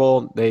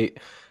miserable.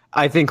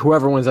 I think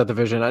whoever wins that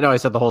division, I know I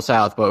said the whole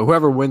South, but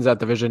whoever wins that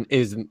division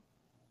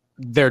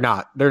they're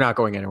not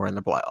going anywhere in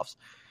the playoffs.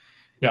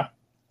 Yeah.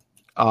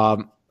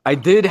 I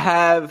did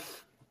have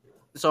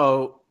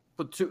all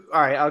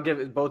right, I'll give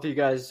it both of you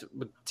guys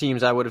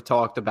teams I would have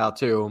talked about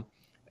too.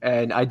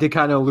 And I did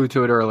kind of allude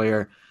to it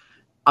earlier.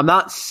 I'm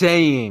not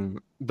saying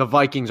the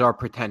Vikings are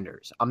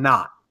pretenders. I'm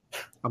not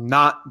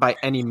by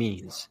any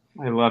means.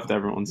 I left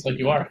everyone's like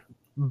you are.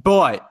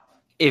 But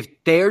if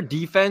their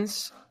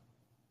defense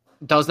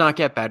does not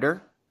get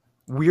better,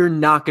 we're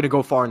not going to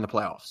go far in the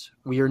playoffs.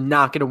 We are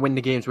not going to win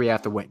the games we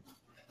have to win.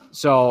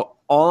 So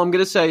all I'm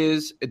going to say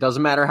is it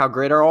doesn't matter how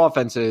great our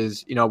offense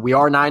is. We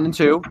are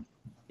 9-2.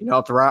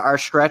 Throughout our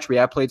stretch, we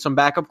have played some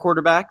backup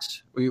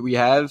quarterbacks. We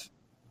have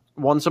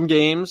won some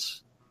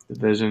games.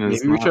 Division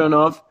is maybe we shouldn't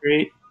have.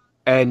 Great.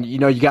 And, you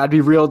got to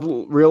be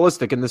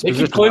realistic in this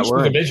position. They can clinch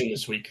the division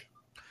this week.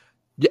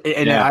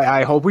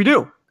 I hope we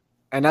do.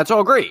 And that's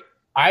all great.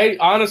 I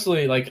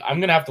honestly, I'm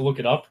going to have to look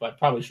it up. I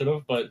probably should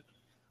have, but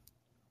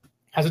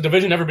has a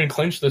division ever been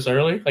clinched this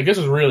early? This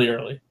is really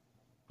early.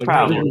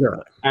 Probably. Really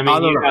early. I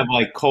mean, you have,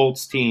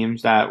 Colts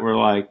teams that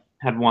were,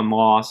 had one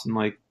loss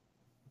and,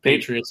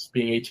 Patriots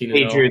being 18-0.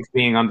 Patriots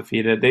being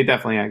undefeated. They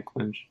definitely had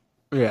clinched.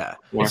 Yeah.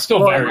 It's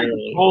still very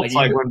early. Colts,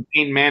 when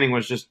Peyton Manning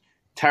was just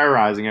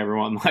terrorizing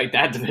everyone,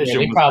 that division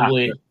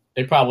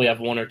they probably have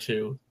one or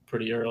two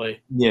pretty early.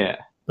 Yeah.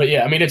 But,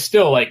 yeah, I mean, it's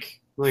still,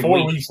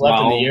 4 weeks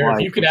left in the year. If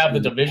you could have the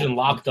division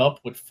locked up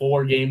with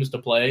 4 games to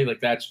play,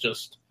 that's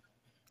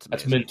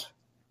mint.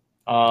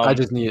 I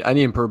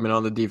need improvement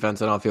on the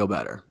defense, and I'll feel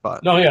better.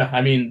 But no, yeah,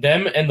 I mean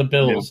them and the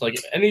Bills.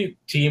 Any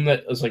team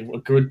that is a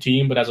good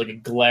team but has a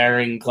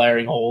glaring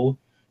hole,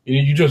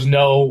 you just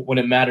know when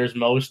it matters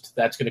most,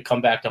 that's going to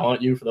come back to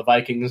haunt you. For the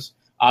Vikings,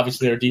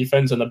 obviously their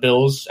defense, and the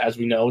Bills, as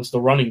we know, it's the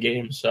running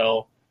game.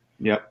 So,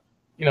 Yep.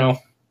 you know,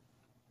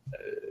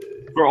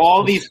 For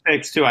all these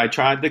picks too, I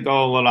tried to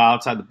go a little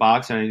outside the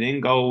box, and I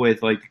didn't go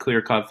with like the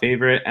clear cut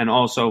favorite. And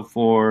also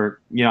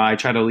I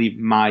try to leave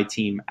my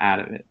team out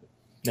of it.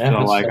 yeah,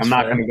 So like, that's I'm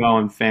not fair. going to go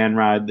and fan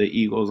ride the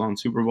Eagles on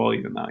Super Bowl,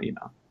 even though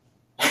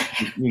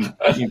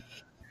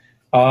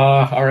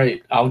All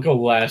right, I'll go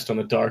last on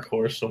the dark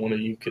horse, so one of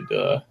you could.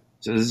 So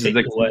this Take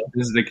it away.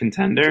 is the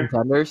contender.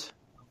 Contenders.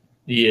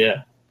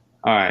 Yeah,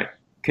 All right,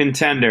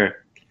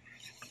 contender.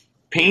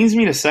 Pains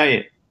me to say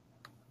it.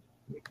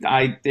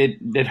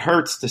 It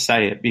hurts to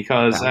say it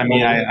because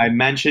I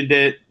mentioned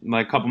it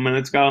like a couple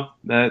minutes ago.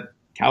 The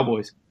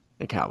Cowboys.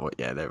 The Cowboys.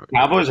 Yeah, they were.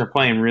 Cowboys are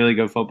playing really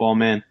good football,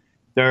 man.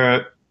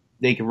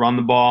 They can run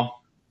the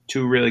ball.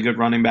 2 really good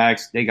running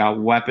backs. They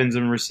got weapons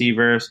and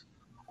receivers.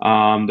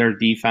 Their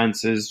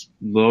defense is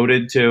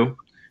loaded too,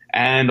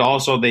 and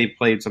also they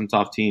played some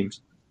tough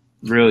teams,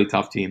 really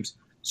tough teams.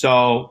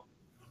 So,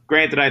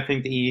 granted, I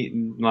think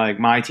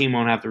my team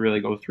won't have to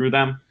really go through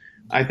them.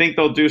 I think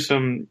they'll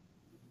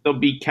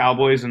beat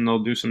Cowboys and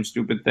they'll do some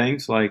stupid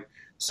things like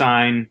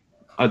sign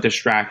a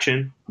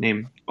distraction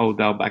named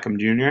Odell Beckham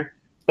Jr.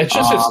 it's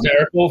just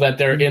hysterical that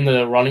they're in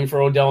the running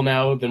for Odell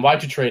now. Then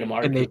why'd you trade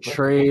Amari? And they Cooper?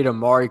 trade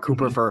Amari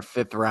Cooper for a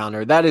 5th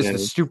rounder. That is Yeah, the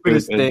it's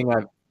stupidest stupid. thing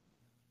I've.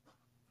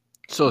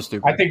 So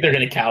stupid. I think they're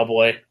going to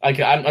Cowboy.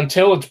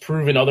 Until it's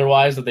proven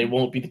otherwise that they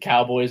won't beat the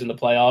Cowboys in the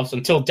playoffs.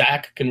 Until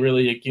Dak can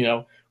really,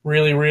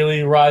 really,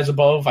 really rise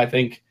above. I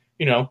think,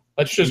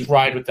 let's just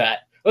ride with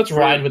that. Let's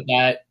ride with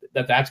that.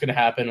 That's going to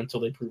happen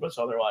until they prove us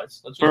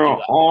otherwise. Let's just For do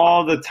that.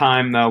 all the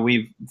time though,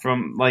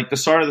 from like the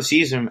start of the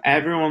season,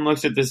 everyone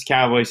looks at this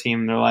Cowboys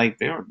team. They're like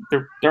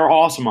they're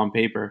awesome on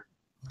paper,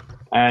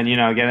 and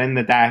getting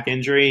the Dak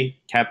injury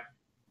kept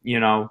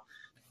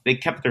they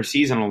kept their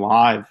season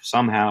alive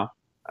somehow.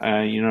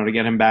 To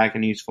get him back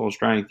and he's full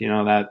strength,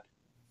 that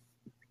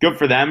good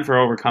for them for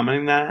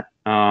overcoming that.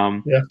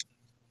 Yeah.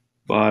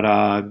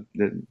 But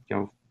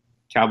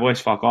Cowboys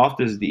fuck off.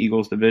 This is the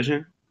Eagles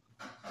division.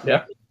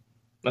 Yeah,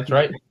 that's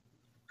right.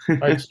 All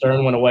right,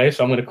 Stern went away,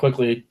 so I'm going to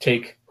quickly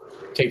take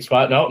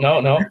spot.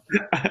 No.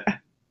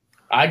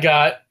 I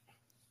got.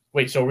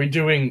 Wait, so are we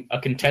doing a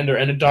contender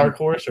and a dark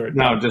horse, or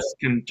No, just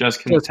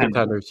Just contend.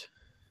 contenders.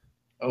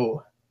 Oh,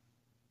 all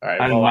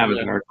right. I don't well, have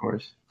a dark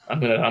horse. I'm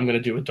gonna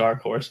do a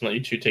dark horse and let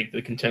you two take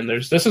the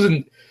contenders. This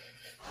isn't.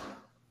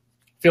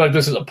 I feel like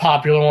this is a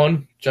popular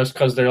one just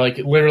because they're like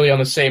literally on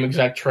the same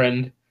exact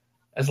trend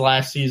as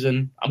last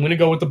season. I'm gonna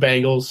go with the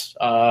Bengals.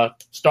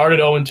 Started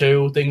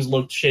 0-2. Things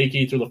looked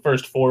shaky through the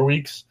first 4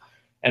 weeks,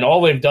 and all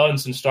they've done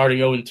since starting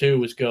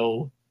 0-2 is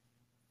go,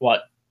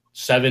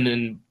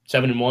 7-1,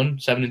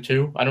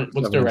 7-2. I don't.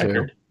 What's their 7-2.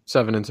 record?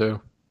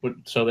 7-2.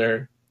 So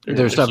they're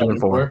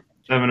 7-4.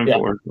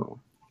 7-4.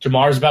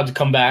 Jamar's about to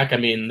come back. I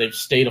mean, they've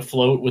stayed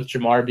afloat with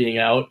Jamar being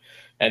out,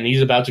 and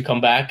he's about to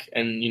come back.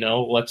 And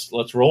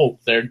let's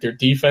roll. Their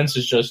defense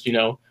is just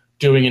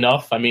doing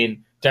enough. I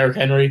mean, Derrick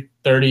Henry,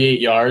 38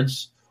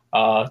 yards.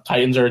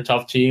 Titans are a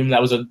tough team. That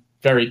was a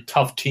very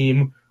tough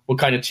team. What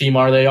kind of team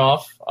are they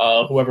off?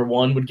 Whoever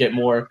won would get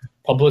more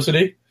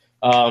publicity.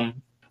 And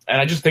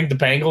I just think the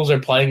Bengals are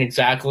playing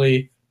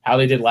exactly how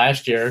they did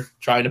last year,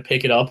 trying to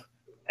pick it up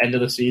end of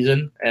the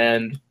season.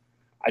 And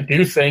I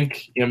do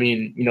think,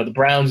 the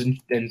Browns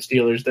and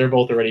Steelers, they're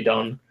both already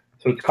done.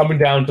 So it's coming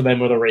down to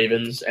them or the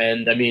Ravens.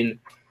 And, I mean,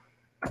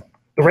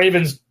 the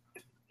Ravens,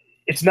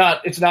 it's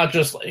not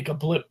just like a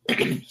blip.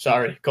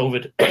 Sorry,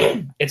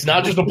 COVID. It's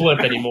not just a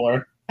blip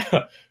anymore.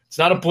 It's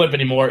not a blip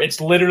anymore.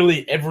 It's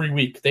literally every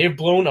week. They've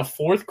blown a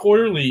fourth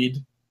quarter lead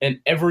in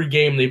every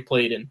game they've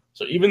played in.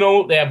 So even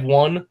though they have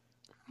won,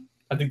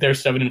 I think they're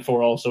 7-4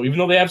 also. Even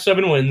though they have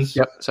 7 wins,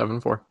 Yep,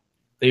 7-4.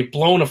 they've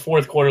blown a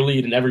fourth quarter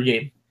lead in every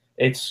game.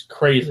 It's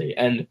crazy.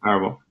 And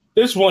Terrible.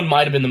 this one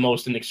might have been the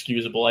most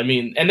inexcusable. I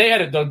mean, and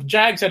the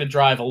Jags had to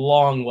drive a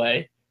long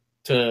way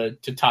to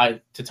tie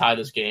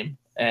this game.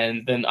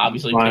 And then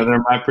obviously They're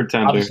my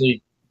pretender.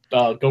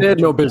 They had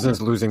no business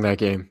losing that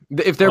game.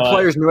 If their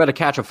players knew how to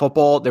catch a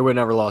football, they would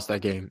never lost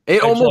that game.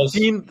 It almost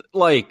seemed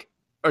like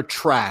a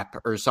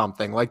trap or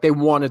something. Like they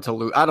wanted to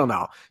lose. I don't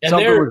know. And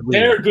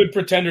they're a good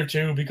pretender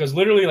too, because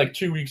literally like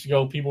 2 weeks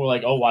ago, people were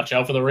like, "Oh, watch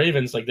out for the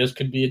Ravens! Like this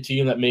could be a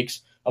team that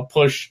makes a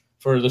push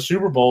for the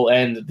Super Bowl,"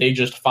 and they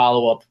just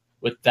follow up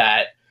with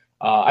that.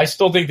 I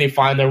still think they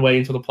find their way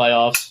into the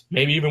playoffs,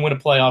 maybe even win a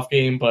playoff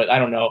game, but I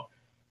don't know.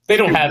 They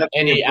don't have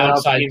any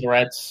outside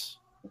threats.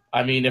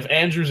 I mean, if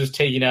Andrews is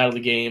taken out of the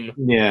game,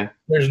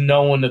 there's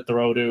no one to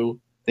throw to.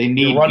 They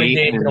need the running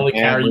game can only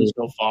carry you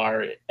so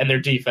far, and their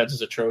defense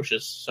is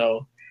atrocious.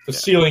 So the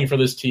ceiling for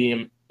this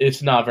team,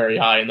 it's not very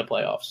high in the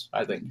playoffs,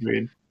 I think.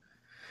 Agreed.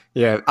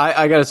 Yeah,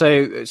 I got to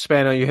say,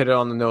 Spano, you hit it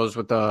on the nose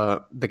with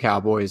the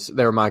Cowboys.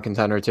 They're my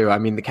contender, too. I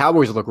mean, the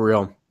Cowboys look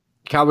real.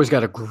 The Cowboys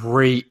got a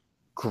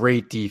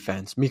great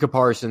defense. Micah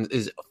Parsons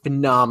is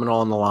phenomenal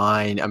on the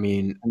line. I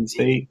mean,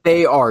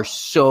 they are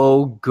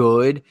so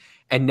good.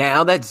 And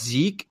now that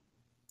Zeke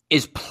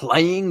is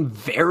playing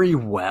very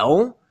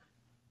well,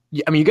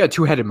 Yeah, I mean, you got a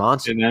two-headed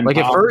monster. And then Like,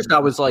 at Pollard. first I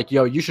was like,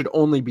 yo, you should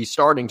only be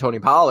starting Tony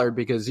Pollard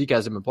because Zeke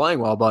hasn't been playing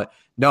well. But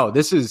no,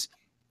 this is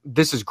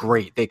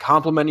great. They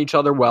complement each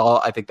other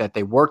well. I think that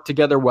they work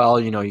together well.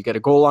 You know, you get a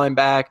goal line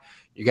back.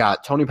 You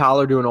got Tony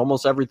Pollard doing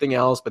almost everything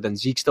else, but then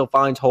Zeke still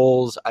finds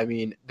holes. I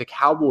mean, the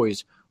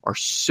Cowboys are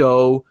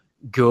so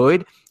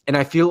good. And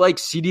I feel like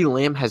CeeDee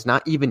Lamb has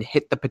not even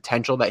hit the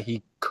potential that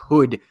he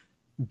could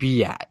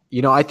be at.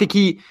 You know, I think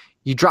he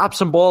drops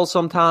some balls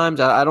sometimes.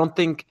 I don't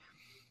know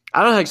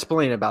how to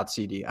explain it about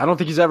CD. I don't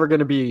think he's ever going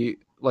to be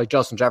like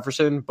Justin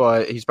Jefferson,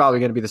 but he's probably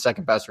going to be the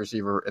second best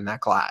receiver in that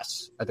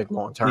class, I think,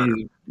 long term.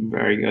 He's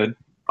very good.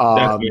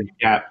 Definitely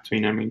a gap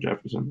between him and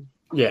Jefferson.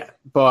 Yeah,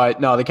 but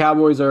no, the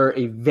Cowboys are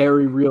a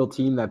very real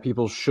team that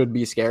people should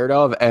be scared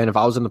of, and if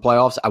I was in the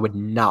playoffs, I would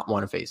not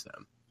want to face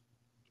them.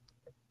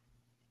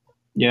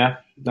 Yeah,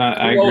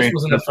 I Who else agree.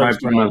 was in the That's why I first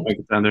put him as round? a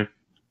contender.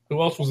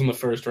 Who else was in the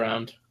first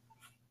round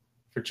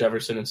for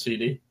Jefferson and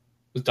CD?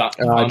 Was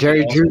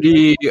Jerry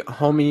Jeudy,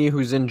 homie,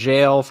 who's in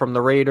jail from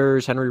the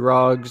Raiders, Henry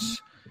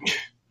Ruggs.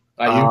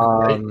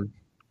 Ayuk, right?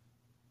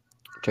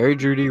 Jerry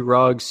Jeudy,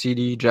 Ruggs,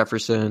 CD,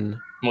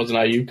 Jefferson. Wasn't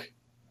Ayuk?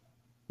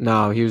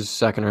 No, he was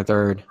second or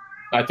third.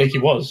 I think he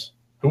was.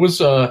 Who was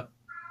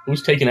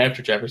taken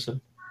after Jefferson?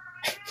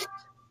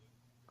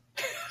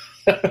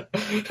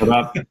 What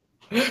up?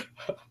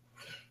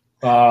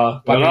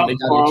 I What up, mean,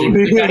 Paul?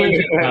 they got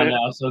Ayuk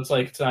now, so it's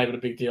not even a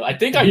big deal. I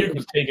think Ayuk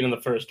was taken in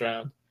the first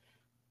round,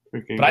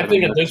 but I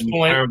think at this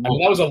point, I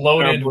mean, that was a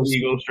loaded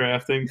Eagles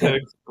drafting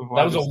pick.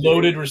 that was a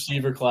loaded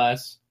receiver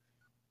class.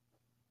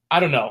 I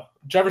don't know.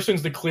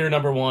 Jefferson's the clear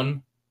number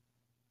one.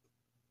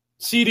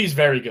 CD's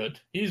very good.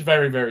 He's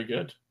very, very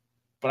good.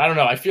 But I don't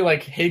know. I feel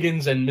like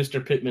Higgins and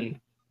Mr.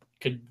 Pittman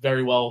could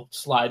very well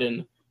slide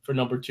in for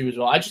number two as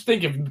well. I just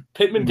think if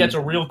Pittman gets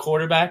a real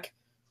quarterback,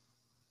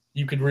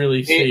 you could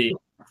really see.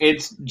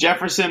 It's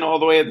Jefferson all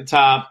the way at the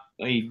top,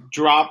 a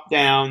drop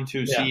down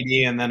to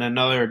CD, and then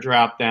another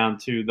drop down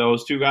to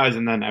those two guys,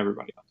 and then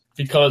everybody else.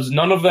 Because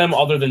none of them,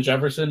 other than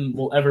Jefferson,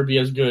 will ever be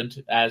as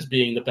good as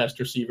being the best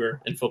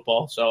receiver in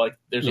football. So, like,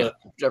 there's a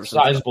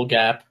sizable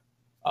gap.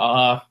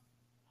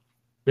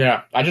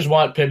 Yeah, I just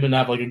want Pittman to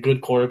have, like, a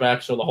good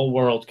quarterback so the whole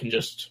world can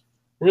just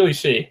really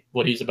see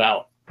what he's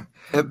about.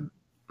 All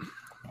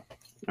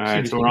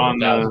right, so we're on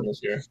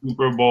the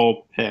Super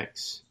Bowl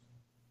picks,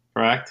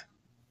 correct?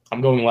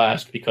 I'm going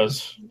last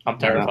because I'm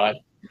terrified.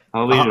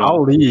 I'll lead.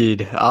 I'll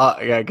lead.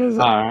 Yeah, because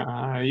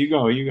you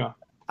go.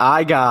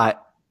 I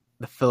got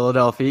the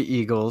Philadelphia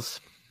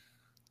Eagles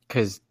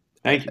because,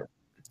 thank you.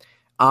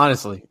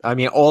 Honestly, I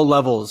mean, all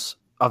levels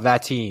of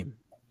that team,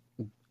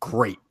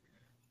 great.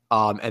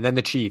 And then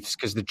the Chiefs,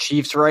 because the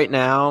Chiefs right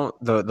now,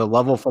 the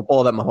level of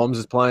football that Mahomes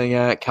is playing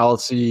at,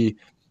 Kelsey,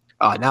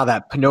 now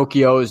that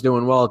Pinocchio is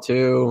doing well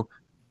too.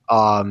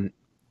 I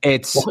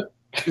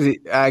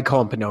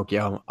call him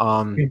Pinocchio.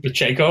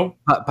 Pacheco?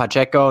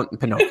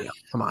 Pinocchio.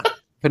 Come on.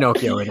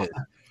 Pinocchio it is.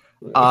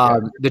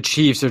 The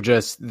Chiefs are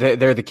just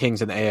they're the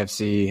kings in the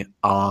AFC.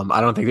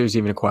 I don't think there's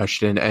even a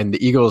question. And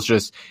the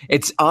Eagles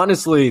it's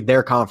honestly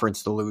their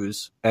conference to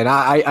lose. And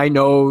I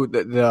know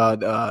that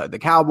the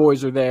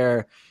Cowboys are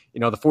there. You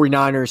know, the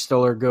 49ers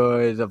still are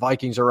good. The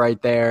Vikings are right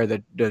there.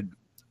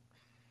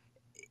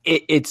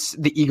 It's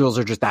the Eagles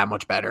are just that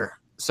much better.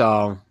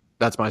 So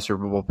that's my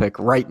Super Bowl pick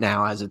right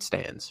now as it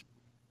stands.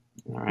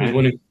 All right.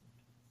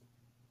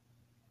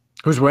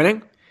 Who's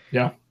winning?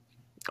 Yeah.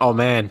 Oh,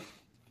 man.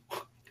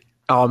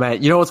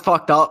 You know what's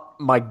fucked up?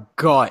 My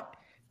gut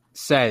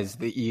says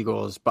the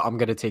Eagles, but I'm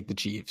going to take the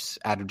Chiefs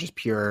out of just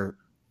pure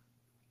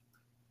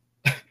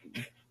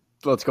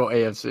let's go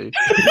AFC.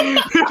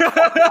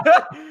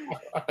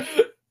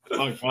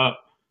 Fuck up.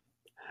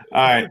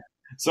 All right.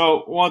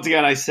 So once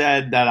again, I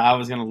said that I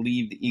was going to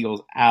leave the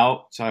Eagles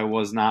out, so I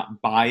was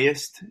not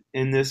biased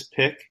in this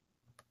pick.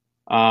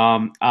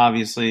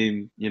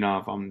 Obviously, you know,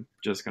 if I'm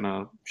just going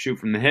to shoot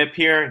from the hip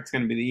here, it's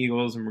going to be the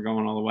Eagles, and we're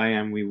going all the way,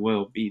 and we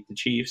will beat the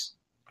Chiefs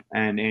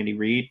and Andy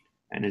Reid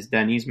and his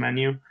Denny's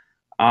menu.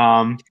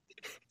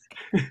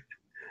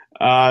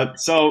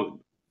 So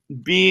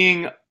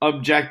being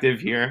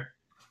objective here,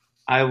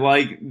 I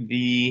like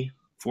the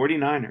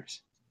 49ers.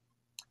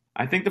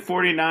 I think the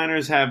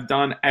 49ers have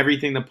done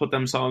everything to put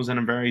themselves in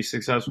a very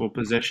successful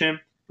position.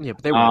 Yeah,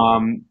 but they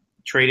won't.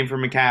 Trading for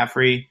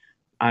McCaffrey.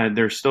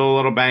 They're still a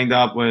little banged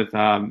up with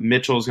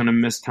Mitchell's going to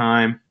miss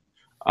time.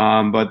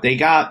 But they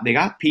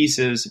got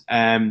pieces.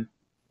 And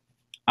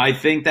I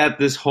think that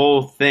this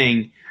whole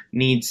thing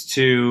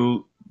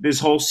this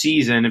whole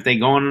season, if they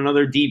go on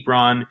another deep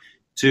run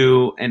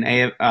to an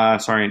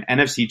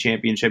NFC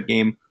championship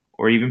game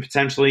or even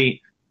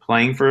potentially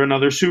playing for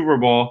another Super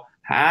Bowl,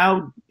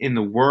 how in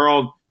the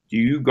world do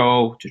you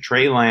go to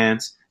Trey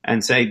Lance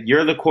and say,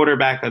 you're the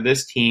quarterback of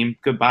this team,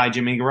 goodbye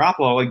Jimmy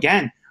Garoppolo?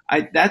 Again,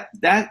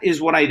 that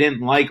is what I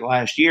didn't like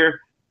last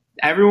year.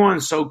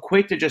 Everyone's so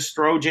quick to just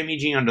throw Jimmy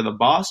G under the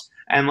bus,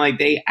 and like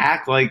they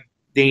act like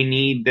they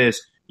need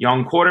this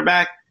young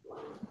quarterback.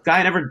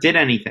 Guy never did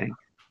anything.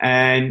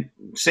 And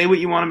say what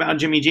you want about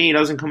Jimmy G, he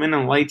doesn't come in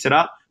and lights it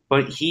up,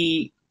 but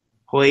he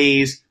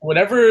plays.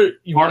 Whatever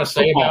you want Hard to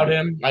say football. about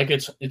him, like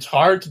it's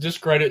hard to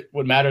discredit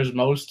what matters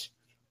most.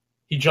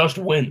 He just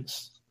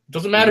wins. It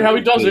doesn't matter how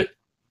he does it.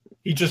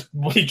 He just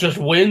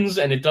wins,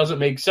 and it doesn't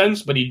make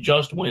sense, but he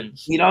just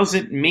wins. He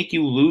doesn't make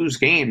you lose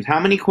games.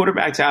 How many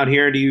quarterbacks out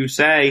here do you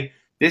say,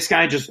 this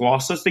guy just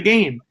lost us the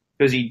game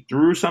because he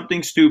threw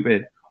something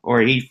stupid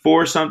or he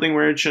forced something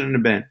where it shouldn't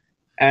have been?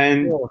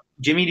 And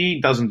Jimmy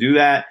D doesn't do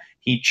that.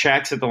 He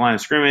checks at the line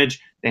of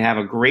scrimmage. They have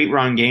a great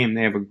run game.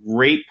 They have a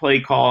great play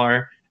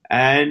caller.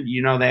 And,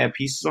 they have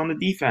pieces on the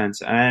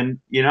defense.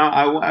 And,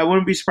 I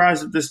wouldn't be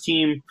surprised if this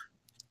team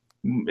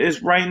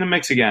is right in the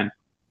mix again.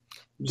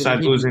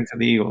 Besides losing to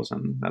the Eagles,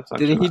 and that's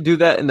didn't he do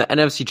that in the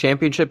NFC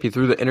Championship? He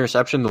threw the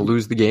interception to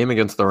lose the game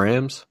against the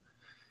Rams.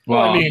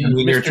 Well, I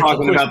mean you're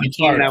talking about the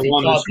team that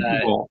won the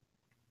Super Bowl.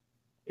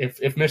 If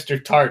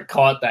Mr. Tart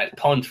caught that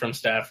punt from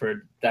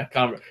Stafford,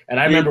 and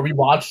I remember we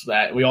watched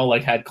that, we all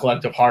had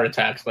collective heart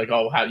attacks.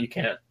 How you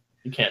can't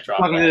drop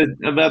that.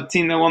 About the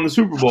team that won the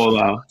Super Bowl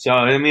though. So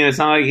I mean, it's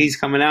not like he's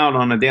coming out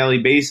on a daily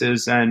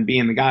basis and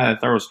being the guy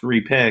that throws 3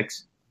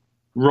 picks.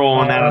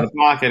 Rolling out of the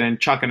pocket and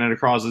chucking it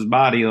across his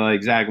body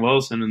like Zach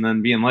Wilson and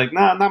then being like,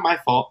 nah, not my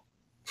fault.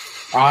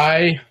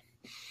 I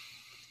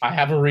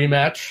have a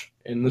rematch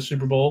in the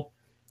Super Bowl.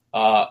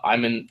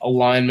 I'm in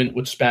alignment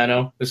with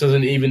Spano. This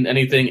isn't even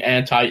anything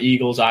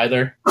anti-Eagles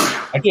either.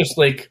 I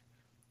think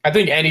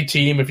any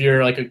team, if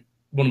you're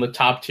one of the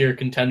top tier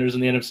contenders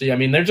in the NFC, I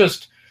mean, they're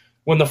just,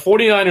 when the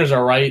 49ers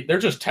are right, they're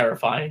just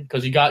terrifying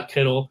because you got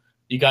Kittle,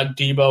 you got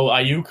Debo,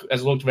 Ayuk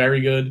has looked very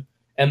good,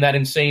 and that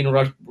insane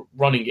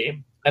running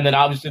game. And then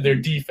obviously their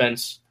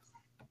defense.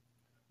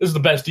 This is the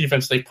best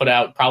defense they've put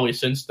out probably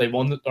since they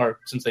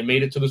since they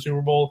made it to the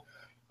Super Bowl.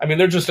 I mean,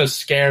 they're just a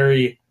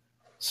scary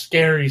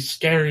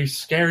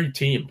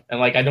team.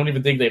 And I don't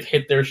even think they've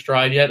hit their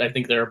stride yet. I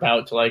think they're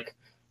about to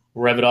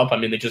rev it up. I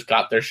mean, they just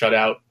got their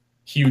shutout.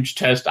 Huge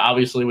test,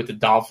 obviously, with the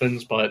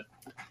Dolphins. But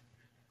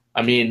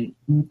I mean,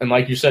 and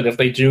like you said, if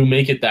they do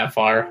make it that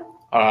far,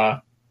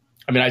 I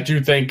mean, I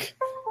do think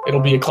it'll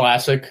be a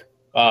classic.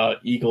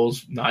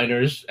 Eagles,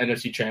 Niners,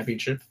 NFC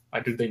Championship. I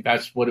do think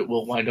that's what it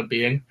will wind up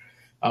being.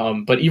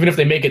 But even if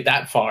they make it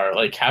that far,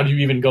 how do you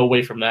even go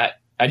away from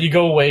that? How do you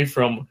go away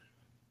from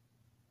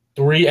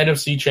 3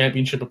 NFC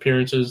Championship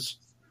appearances,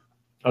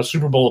 a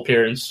Super Bowl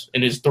appearance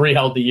in his 3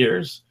 healthy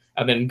years,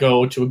 and then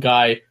go to a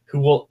guy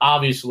who will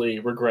obviously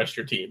regress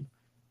your team?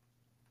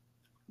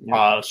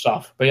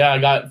 Stuff. But yeah, I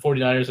got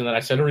 49ers, and then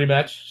I said a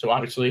rematch, so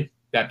obviously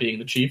that being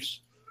the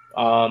Chiefs.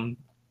 I'm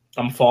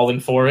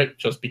falling for it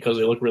just because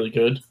they look really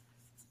good.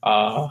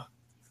 I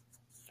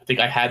think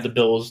I had the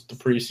Bills the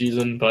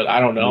preseason, but I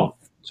don't know.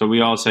 So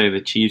we all say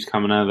the Chiefs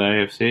coming out of the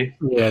AFC?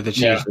 Yeah, the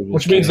Chiefs. Yeah,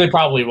 which means they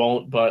probably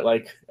won't, but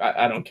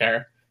I don't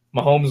care.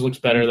 Mahomes looks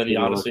better than he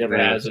honestly ever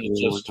has, and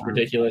it's just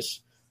ridiculous.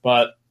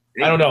 But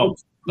I don't know.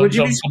 Those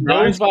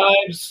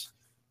vibes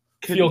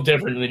feel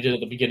different than they did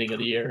at the beginning of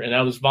the year. And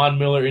that was Von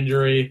Miller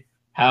injury.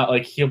 How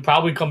he'll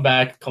probably come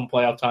back come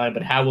playoff time,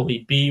 but how will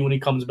he be when he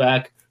comes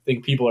back? I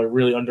think people are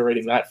really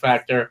underrating that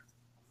factor.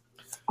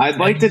 I'd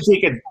like to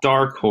take a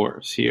dark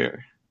horse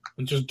here.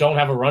 And just don't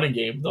have a running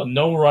game.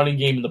 No running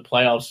game in the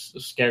playoffs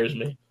scares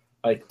me.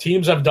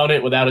 Teams have done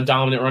it without a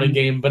dominant running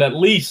game, but at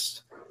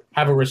least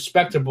have a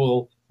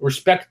respectable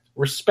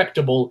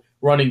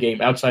running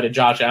game outside of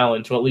Josh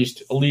Allen to at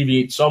least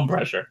alleviate some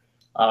pressure.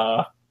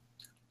 I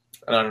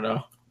don't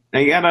know.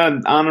 I got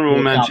an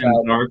honorable mention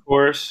dark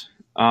horse.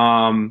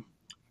 I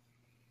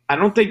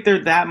don't think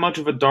they're that much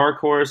of a dark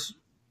horse.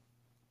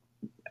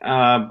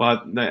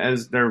 But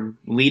as they're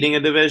leading a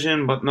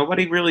division, but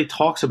nobody really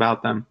talks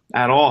about them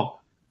at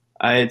all.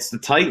 It's the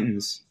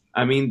Titans.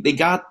 I mean, they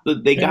got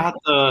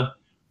the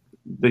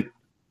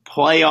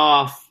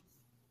playoff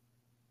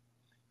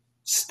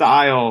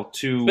style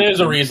to.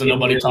 There's a reason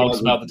nobody talks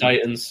about the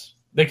Titans.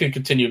 They could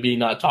continue being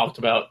not talked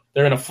about.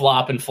 They're going to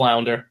flop and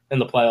flounder in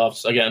the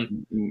playoffs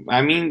again.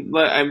 I mean,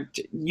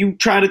 you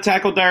try to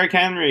tackle Derrick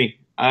Henry.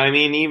 I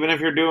mean, even if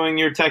you're doing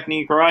your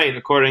technique right,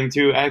 according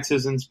to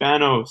X's and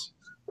Spanos.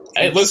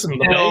 Hey, listen,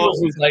 the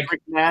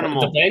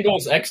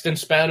Bengals X'd and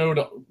Spanoed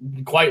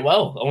quite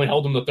well. Only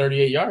held them to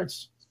 38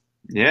 yards.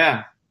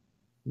 Yeah.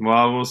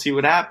 Well, we'll see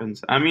what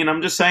happens. I mean,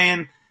 I'm just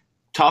saying,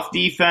 tough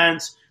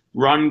defense,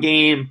 run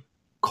game,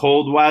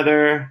 cold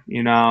weather,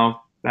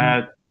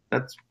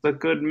 that's a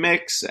good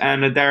mix,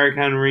 and a Derrick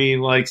Henry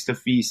likes to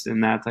feast in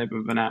that type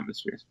of an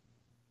atmosphere.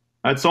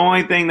 That's the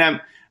only thing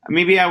that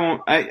maybe I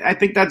won't. I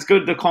think that's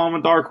good to call them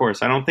a dark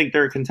horse. I don't think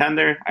they're a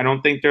contender. I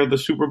don't think they're the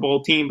Super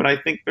Bowl team, but I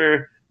think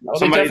they're.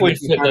 They definitely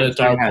fit the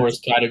dark horse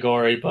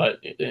category,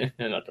 but they're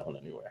not going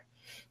anywhere.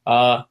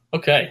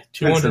 Okay,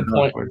 200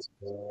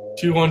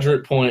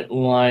 point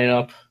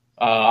lineup.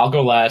 I'll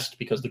go last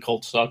because the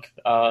Colts suck.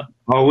 Are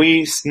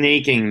we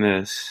snaking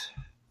this?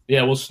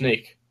 Yeah, we'll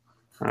snake.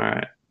 All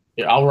right.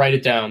 Yeah, I'll write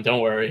it down.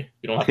 Don't worry.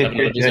 You don't have to have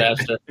another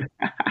disaster.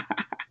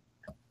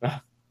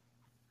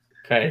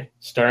 Okay,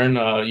 Stern,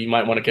 you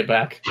might want to get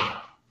back.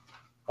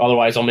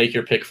 Otherwise, I'll make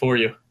your pick for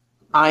you.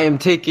 I am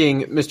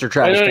taking Mr.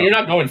 Travis. No, you're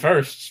not going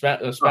first.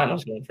 Spano's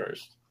going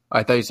first.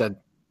 I thought you said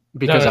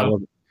because I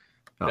love it.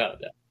 No.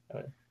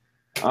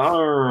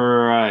 All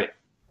right.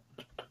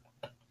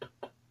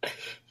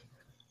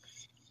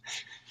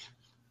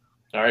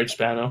 All right,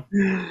 Spano.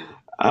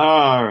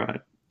 All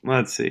right.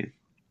 Let's see.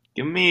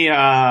 Give me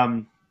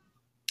Wow.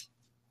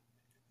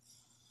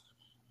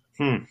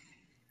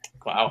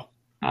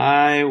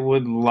 I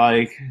would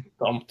like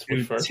Dumped to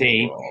with first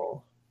take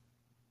overall.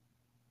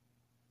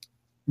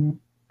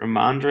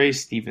 Ramondre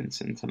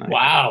Stevenson tonight.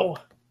 Wow.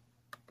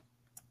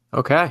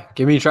 Okay,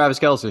 give me Travis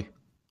Kelce.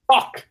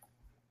 Fuck.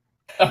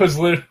 I was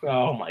literally.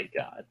 Oh my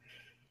god.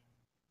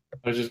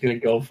 I was just gonna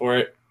go for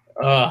it.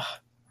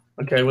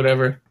 Okay,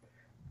 whatever.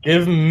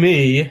 Give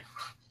me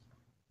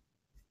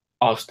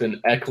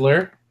Austin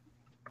Eckler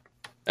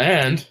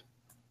and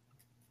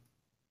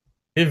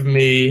give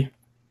me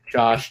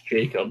Josh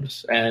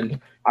Jacobs. And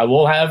I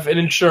will have an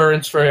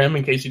insurance for him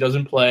in case he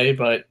doesn't play,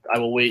 but I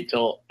will wait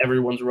till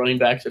everyone's running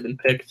backs have been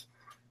picked,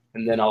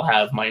 and then I'll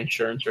have my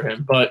insurance for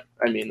him. But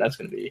I mean, that's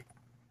gonna be,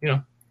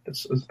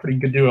 it's a pretty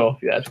good duo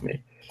if you ask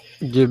me.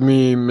 Give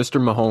me Mr.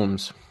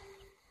 Mahomes.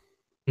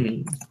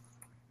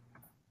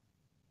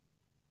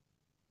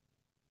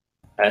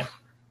 Okay.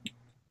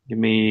 Give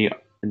me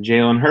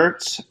Jalen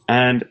Hurts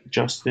and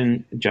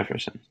Justin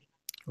Jefferson.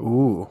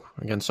 Ooh,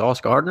 against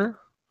Sauce Gardner?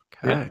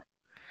 Okay.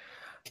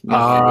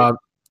 Yeah.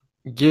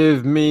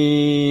 Give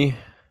me...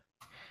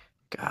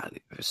 God,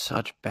 there's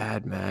such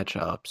bad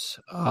matchups.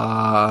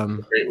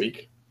 Great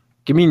week.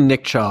 Give me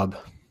Nick Chubb.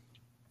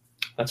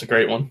 That's a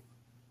great one.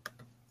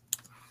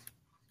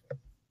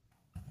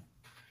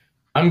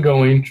 I'm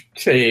going to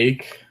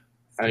take.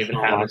 I don't even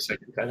have a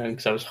second tight end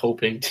because I was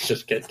hoping to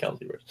just get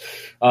Kelce first.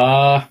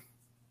 Well,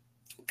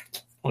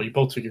 you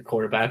both took your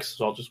quarterbacks,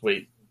 so I'll just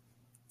wait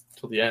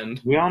till the end.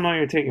 We all know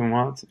you're taking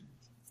Watson.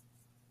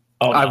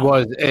 Oh, no. I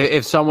was.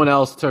 If someone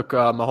else took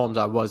Mahomes,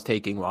 I was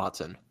taking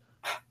Watson.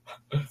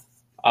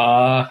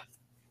 Why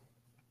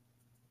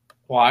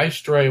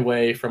stray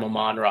away from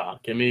Amon-Ra?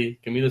 Give me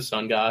the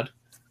Sun God.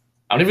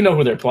 I don't even know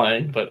who they're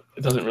playing, but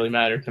it doesn't really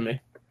matter to me.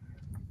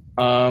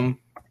 Does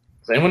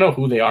anyone know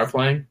who they are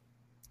playing?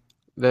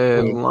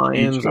 The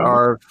Lions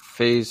are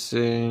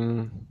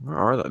facing... Where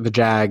are they? The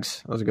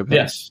Jags. That was a good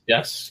pick.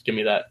 Yes. Give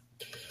me that.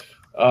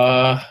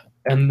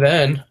 And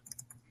then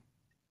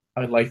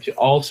I'd like to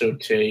also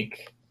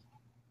take...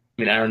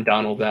 Aaron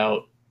Donald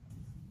out.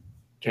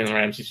 Jalen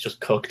Ramsey's just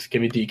cooked.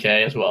 Give me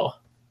DK as well.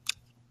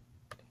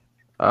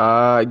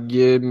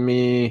 Give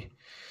me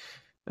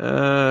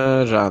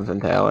Jonathan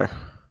Taylor.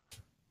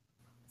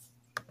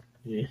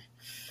 Yeah.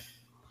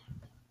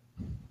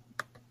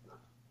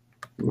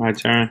 My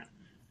turn.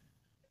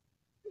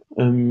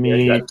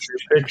 You got two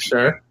picks,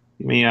 sir.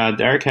 Me,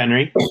 Derrick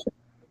Henry.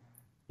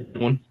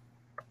 One.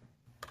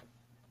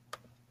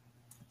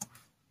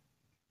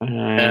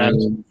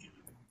 And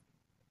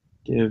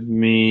give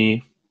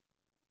me...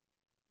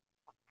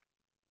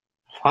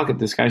 Fuck it,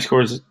 this guy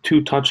scores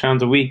 2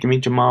 touchdowns a week. Give me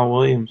Jamal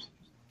Williams.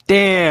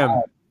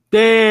 Damn.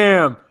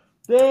 This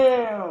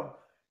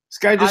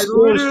guy just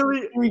scores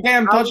 3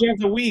 damn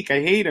touchdowns a week.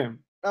 I hate him.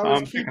 I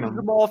was keeping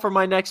Jamal for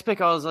my next pick.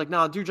 I was like,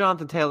 no, do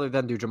Jonathan Taylor,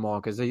 then do Jamal.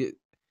 Because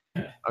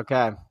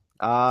okay.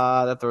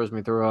 That throws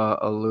me through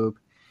a loop.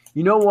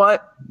 You know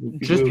what?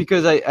 Just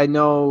because I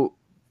know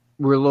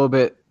we're a little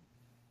bit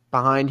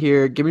behind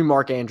here, give me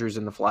Mark Andrews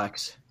in the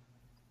flex.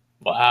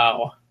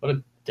 Wow. What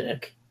a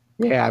dick.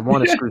 Yeah, I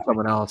want to screw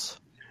someone else.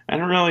 I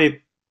don't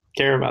really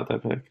care about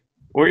that pick.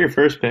 Or your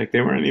first pick.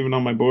 They weren't even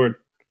on my board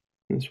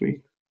this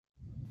week.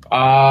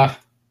 I'm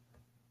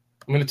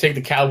going to take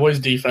the Cowboys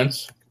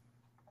defense.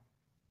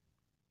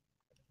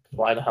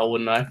 Why the hell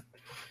wouldn't I?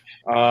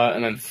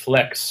 And then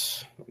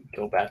flex.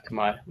 Go to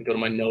my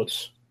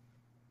notes.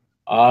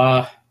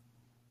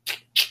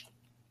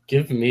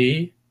 Give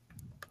me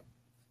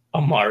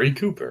Amari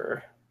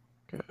Cooper.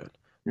 Good.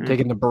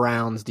 Taking the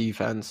Browns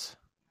defense.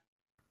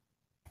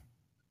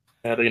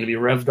 Yeah, they're going to be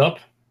revved up.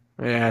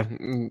 Yeah,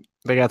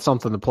 they got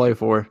something to play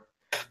for.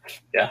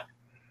 Yeah.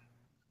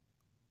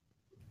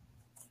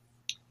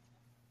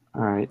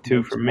 All right,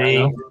 2 for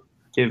me.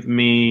 Give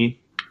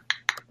me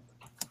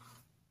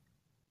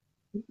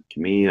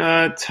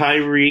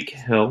Tyreek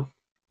Hill.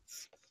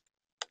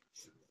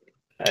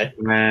 Okay.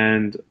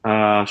 And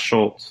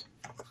Schultz.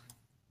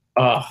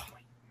 Oh,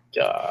 my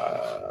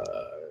God.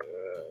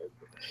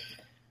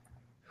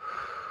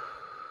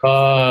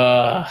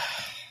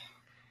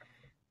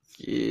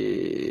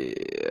 Yeah.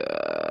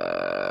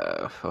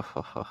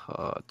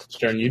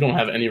 Stern, you don't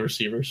have any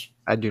receivers.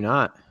 I do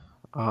not.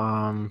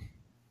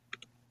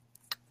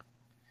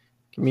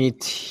 Give me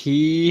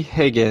T.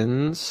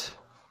 Higgins.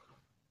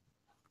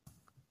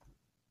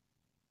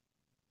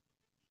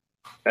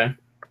 Okay.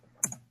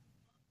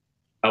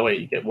 Oh,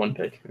 wait, you get 1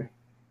 pick.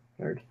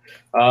 Third.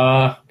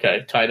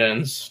 Okay, tight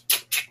ends.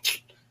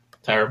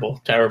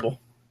 Terrible.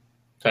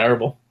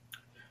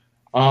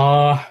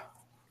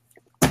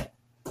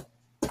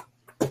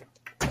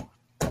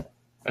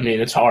 I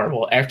mean, it's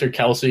horrible. After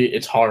Kelce,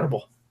 it's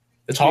horrible.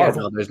 It's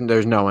horrible. Yeah, no,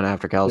 there's no one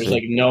after Kelce. There's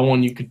like no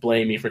one you could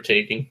blame me for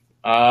taking.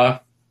 The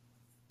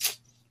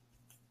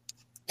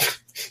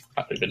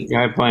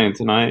guy playing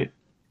tonight.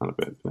 Not a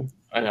bad play.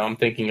 I know I'm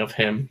thinking of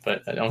him,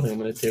 but I don't think I'm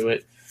going to do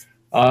it.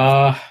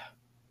 Uh,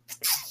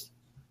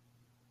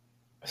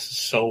 this is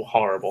so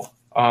horrible.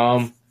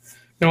 You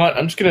know what?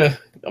 I'm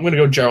gonna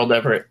go Gerald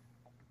Everett.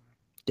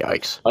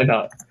 Yikes. Why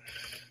not?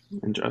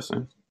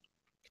 Interesting.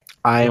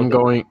 I am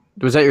going.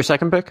 Was that your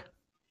second pick?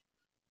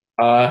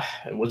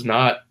 It was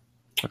not.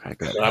 Okay,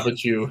 good. So how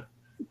about you?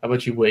 How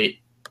about you wait?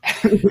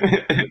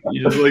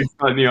 You just like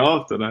cutting you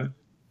off today.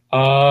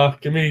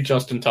 Give me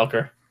Justin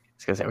Tucker. I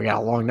was gonna say we got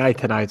a long night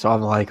tonight, so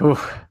I'm like, ooh.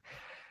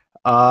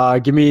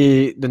 Give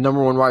me the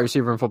number one wide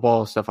receiver in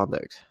football, Stephon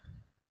Diggs.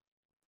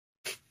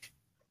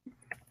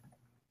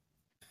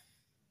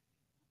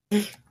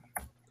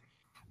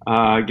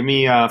 Give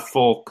me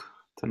Folk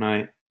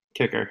tonight,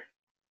 kicker.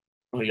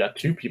 We got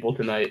two people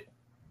tonight.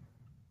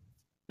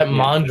 That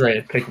Mondre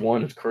at pick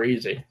 1 is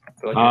crazy. I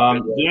feel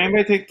like Did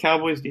anybody take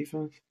Cowboys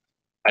defense?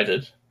 I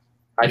did.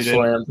 I You did?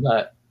 slammed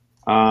that.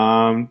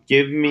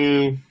 Give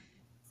me.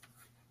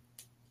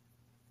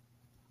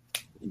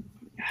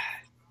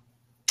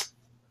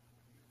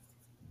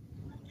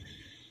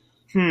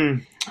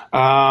 Fucking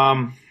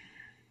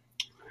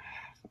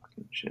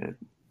shit.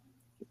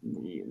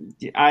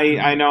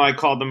 I know I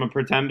called them a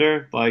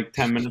pretender like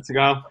 10 minutes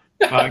ago.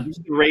 The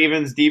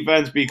Ravens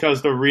defense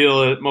because the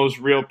most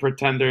real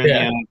pretender in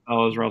the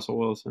NFL is Russell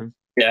Wilson.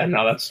 Yeah,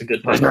 no, that's a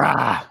good pick.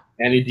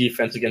 Any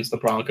defense against the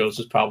Broncos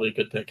is probably a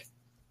good pick.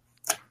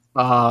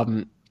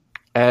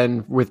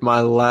 And with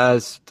my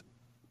last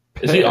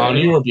pick, Is he on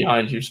you or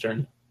behind you,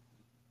 Stern?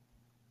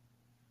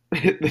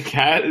 The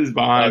cat is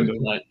behind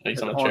him.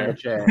 He's on a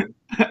chair.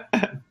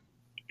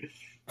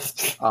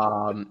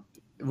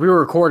 We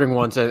were recording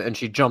once, and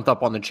she jumped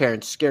up on the chair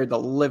and scared the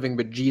living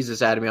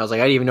bejesus out of me. I was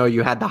like, I didn't even know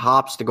you had the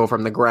hops to go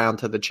from the ground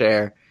to the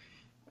chair.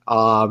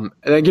 And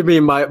then give me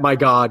my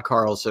God,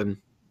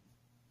 Carlson.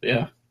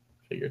 Yeah,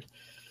 figured.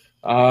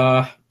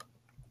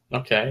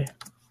 Okay.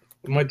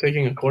 Am I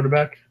taking a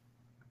quarterback?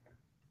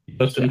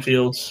 Justin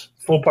Fields,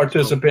 full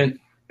participant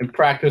in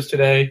practice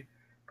today.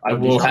 I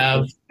will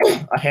have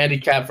a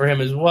handicap for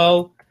him as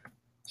well.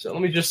 So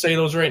let me just say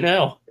those right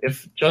now.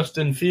 If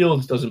Justin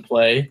Fields doesn't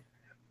play,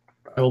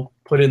 I will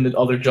put in the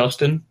other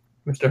Justin,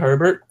 Mr.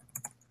 Herbert.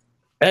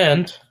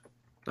 And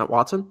Not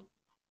Watson?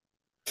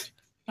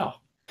 no.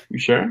 You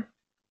sure?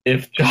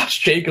 If Josh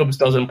Jacobs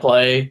doesn't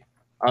play,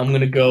 I'm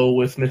going to go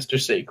with Mr.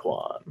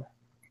 Saquon.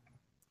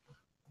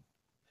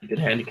 Good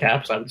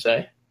handicaps, I would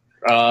say.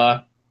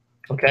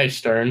 Okay,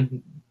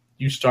 Stern,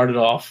 you started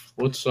off.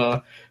 What's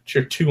your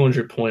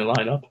 200-point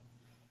lineup?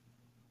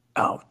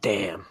 Oh,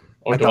 damn.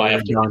 Or do I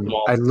have to read them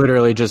all? I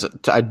literally just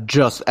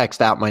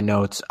X'd out my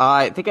notes.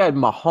 I think I had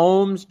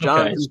Mahomes,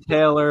 Jonathan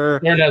Taylor.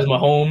 Stern has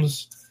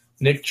Mahomes,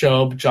 Nick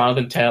Chubb,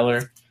 Jonathan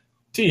Taylor,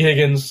 T.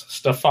 Higgins,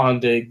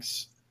 Stephon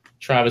Diggs,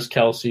 Travis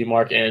Kelce,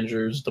 Mark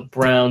Andrews, the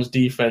Browns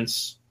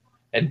defense,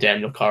 and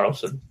Daniel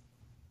Carlson.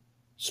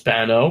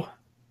 Spano.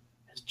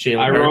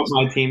 I wrote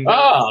my team down.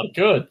 Ah,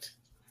 good.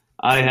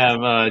 I have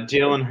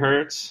Jalen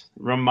Hurts,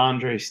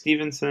 Ramondre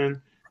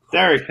Stevenson,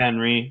 Derrick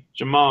Henry,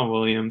 Jamal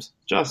Williams,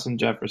 Justin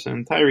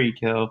Jefferson, Tyreek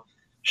Hill,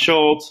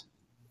 Schultz,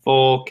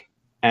 Folk,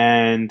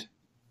 and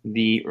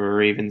the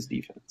Ravens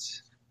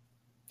defense.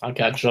 I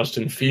got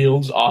Justin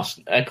Fields,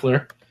 Austin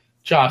Eckler,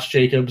 Josh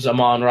Jacobs,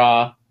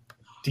 Amon-Ra,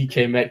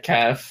 DK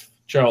Metcalf,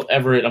 Gerald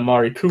Everett,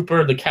 Amari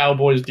Cooper, the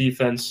Cowboys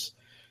defense,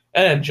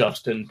 and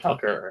Justin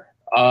Tucker.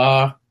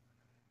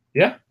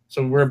 Yeah,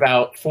 so we're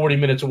about 40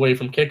 minutes away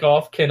from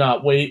kickoff.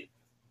 Cannot wait.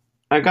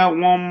 I got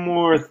one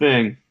more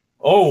thing.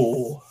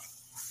 Oh.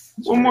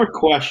 One more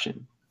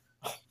question.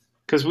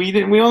 Because we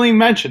only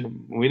mentioned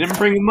him. We didn't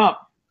bring him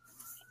up.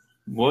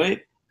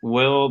 What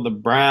will the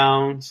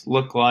Browns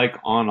look like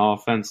on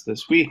offense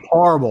this week?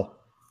 Horrible.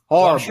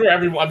 Well,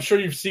 I'm sure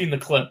you've seen the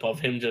clip of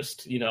him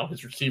just,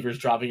 his receivers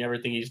dropping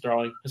everything he's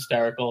throwing.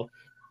 Hysterical.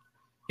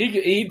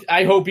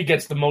 I hope he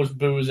gets the most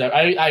boos.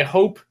 I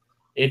hope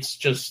it's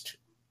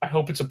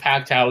a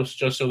packed house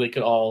just so they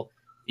could all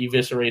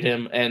eviscerate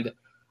him. And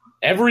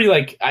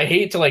I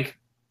hate to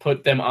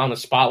put them on the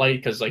spotlight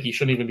because he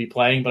shouldn't even be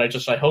playing,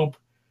 but I hope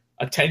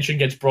attention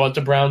gets brought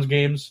to Browns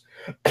games,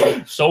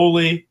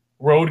 solely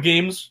road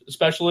games,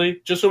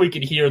 especially, just so we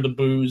can hear the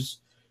boos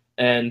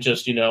and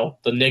just, the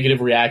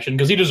negative reaction,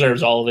 because he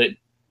deserves all of it.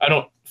 I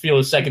don't feel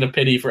a second of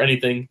pity for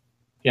anything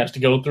he has to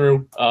go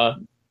through.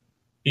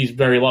 He's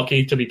very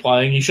lucky to be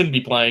playing. He shouldn't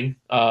be playing.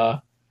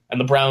 And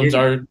the Browns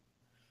are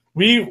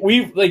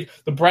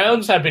the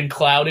Browns have been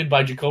clouded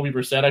by Jacoby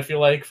Brissett, I feel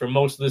like, for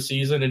most of the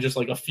season, and just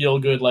a feel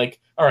good,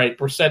 all right,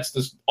 Brissett's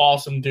this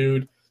awesome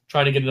dude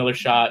trying to get another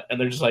shot, and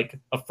they're just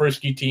a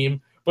frisky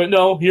team. But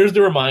no, here's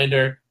the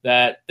reminder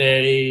that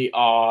they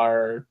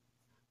are,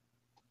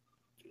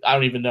 I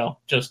don't even know,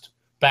 just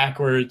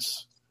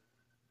backwards,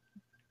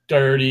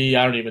 dirty,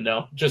 I don't even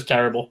know, just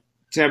terrible.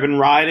 See, I've been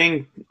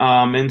riding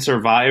in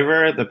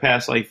Survivor the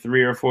past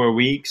 3 or 4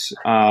 weeks,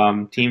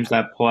 teams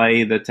that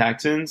play the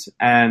Texans,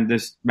 and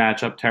this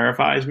matchup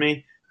terrifies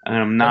me, and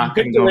I'm not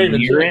going to go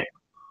near it.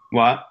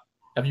 What?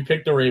 Have you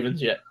picked the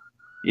Ravens yet?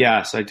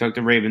 Yes, I took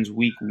the Ravens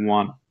week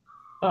 1.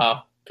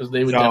 Oh, because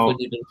they would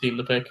definitely be the team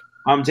to pick.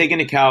 I'm taking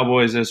the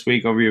Cowboys this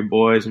week over your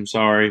boys. I'm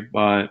sorry,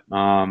 but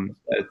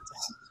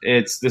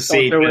It's the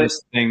Don't do it.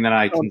 safest thing that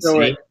I can Don't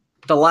do see. it.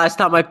 The last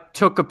time I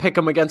took a pick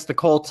 'em against the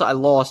Colts, I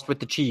lost with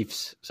the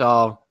Chiefs.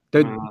 So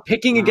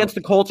picking against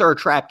the Colts are a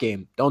trap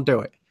game. Don't do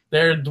it.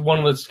 They're one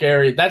of the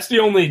scary. That's the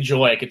only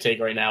joy I could take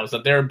right now is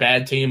that they're a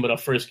bad team, but a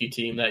frisky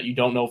team that you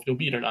don't know if you'll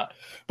beat or not.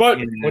 But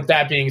with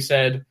that being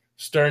said,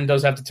 Stern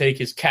does have to take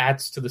his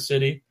cats to the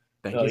city.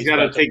 He's got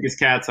to take his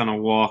cats on a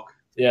walk.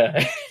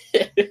 Yeah.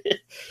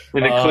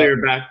 In a clear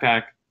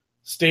backpack.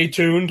 Stay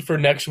tuned for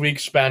next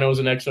week's Spanos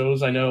and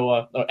XOs. I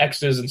know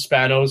X's and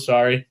Spanos.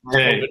 Sorry,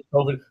 hey.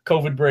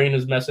 COVID brain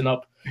is messing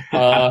up.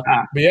 But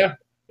yeah,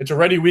 it's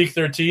already week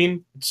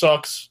 13. It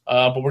sucks,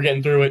 but we're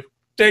getting through it.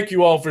 Thank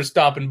you all for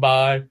stopping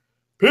by.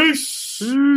 Peace.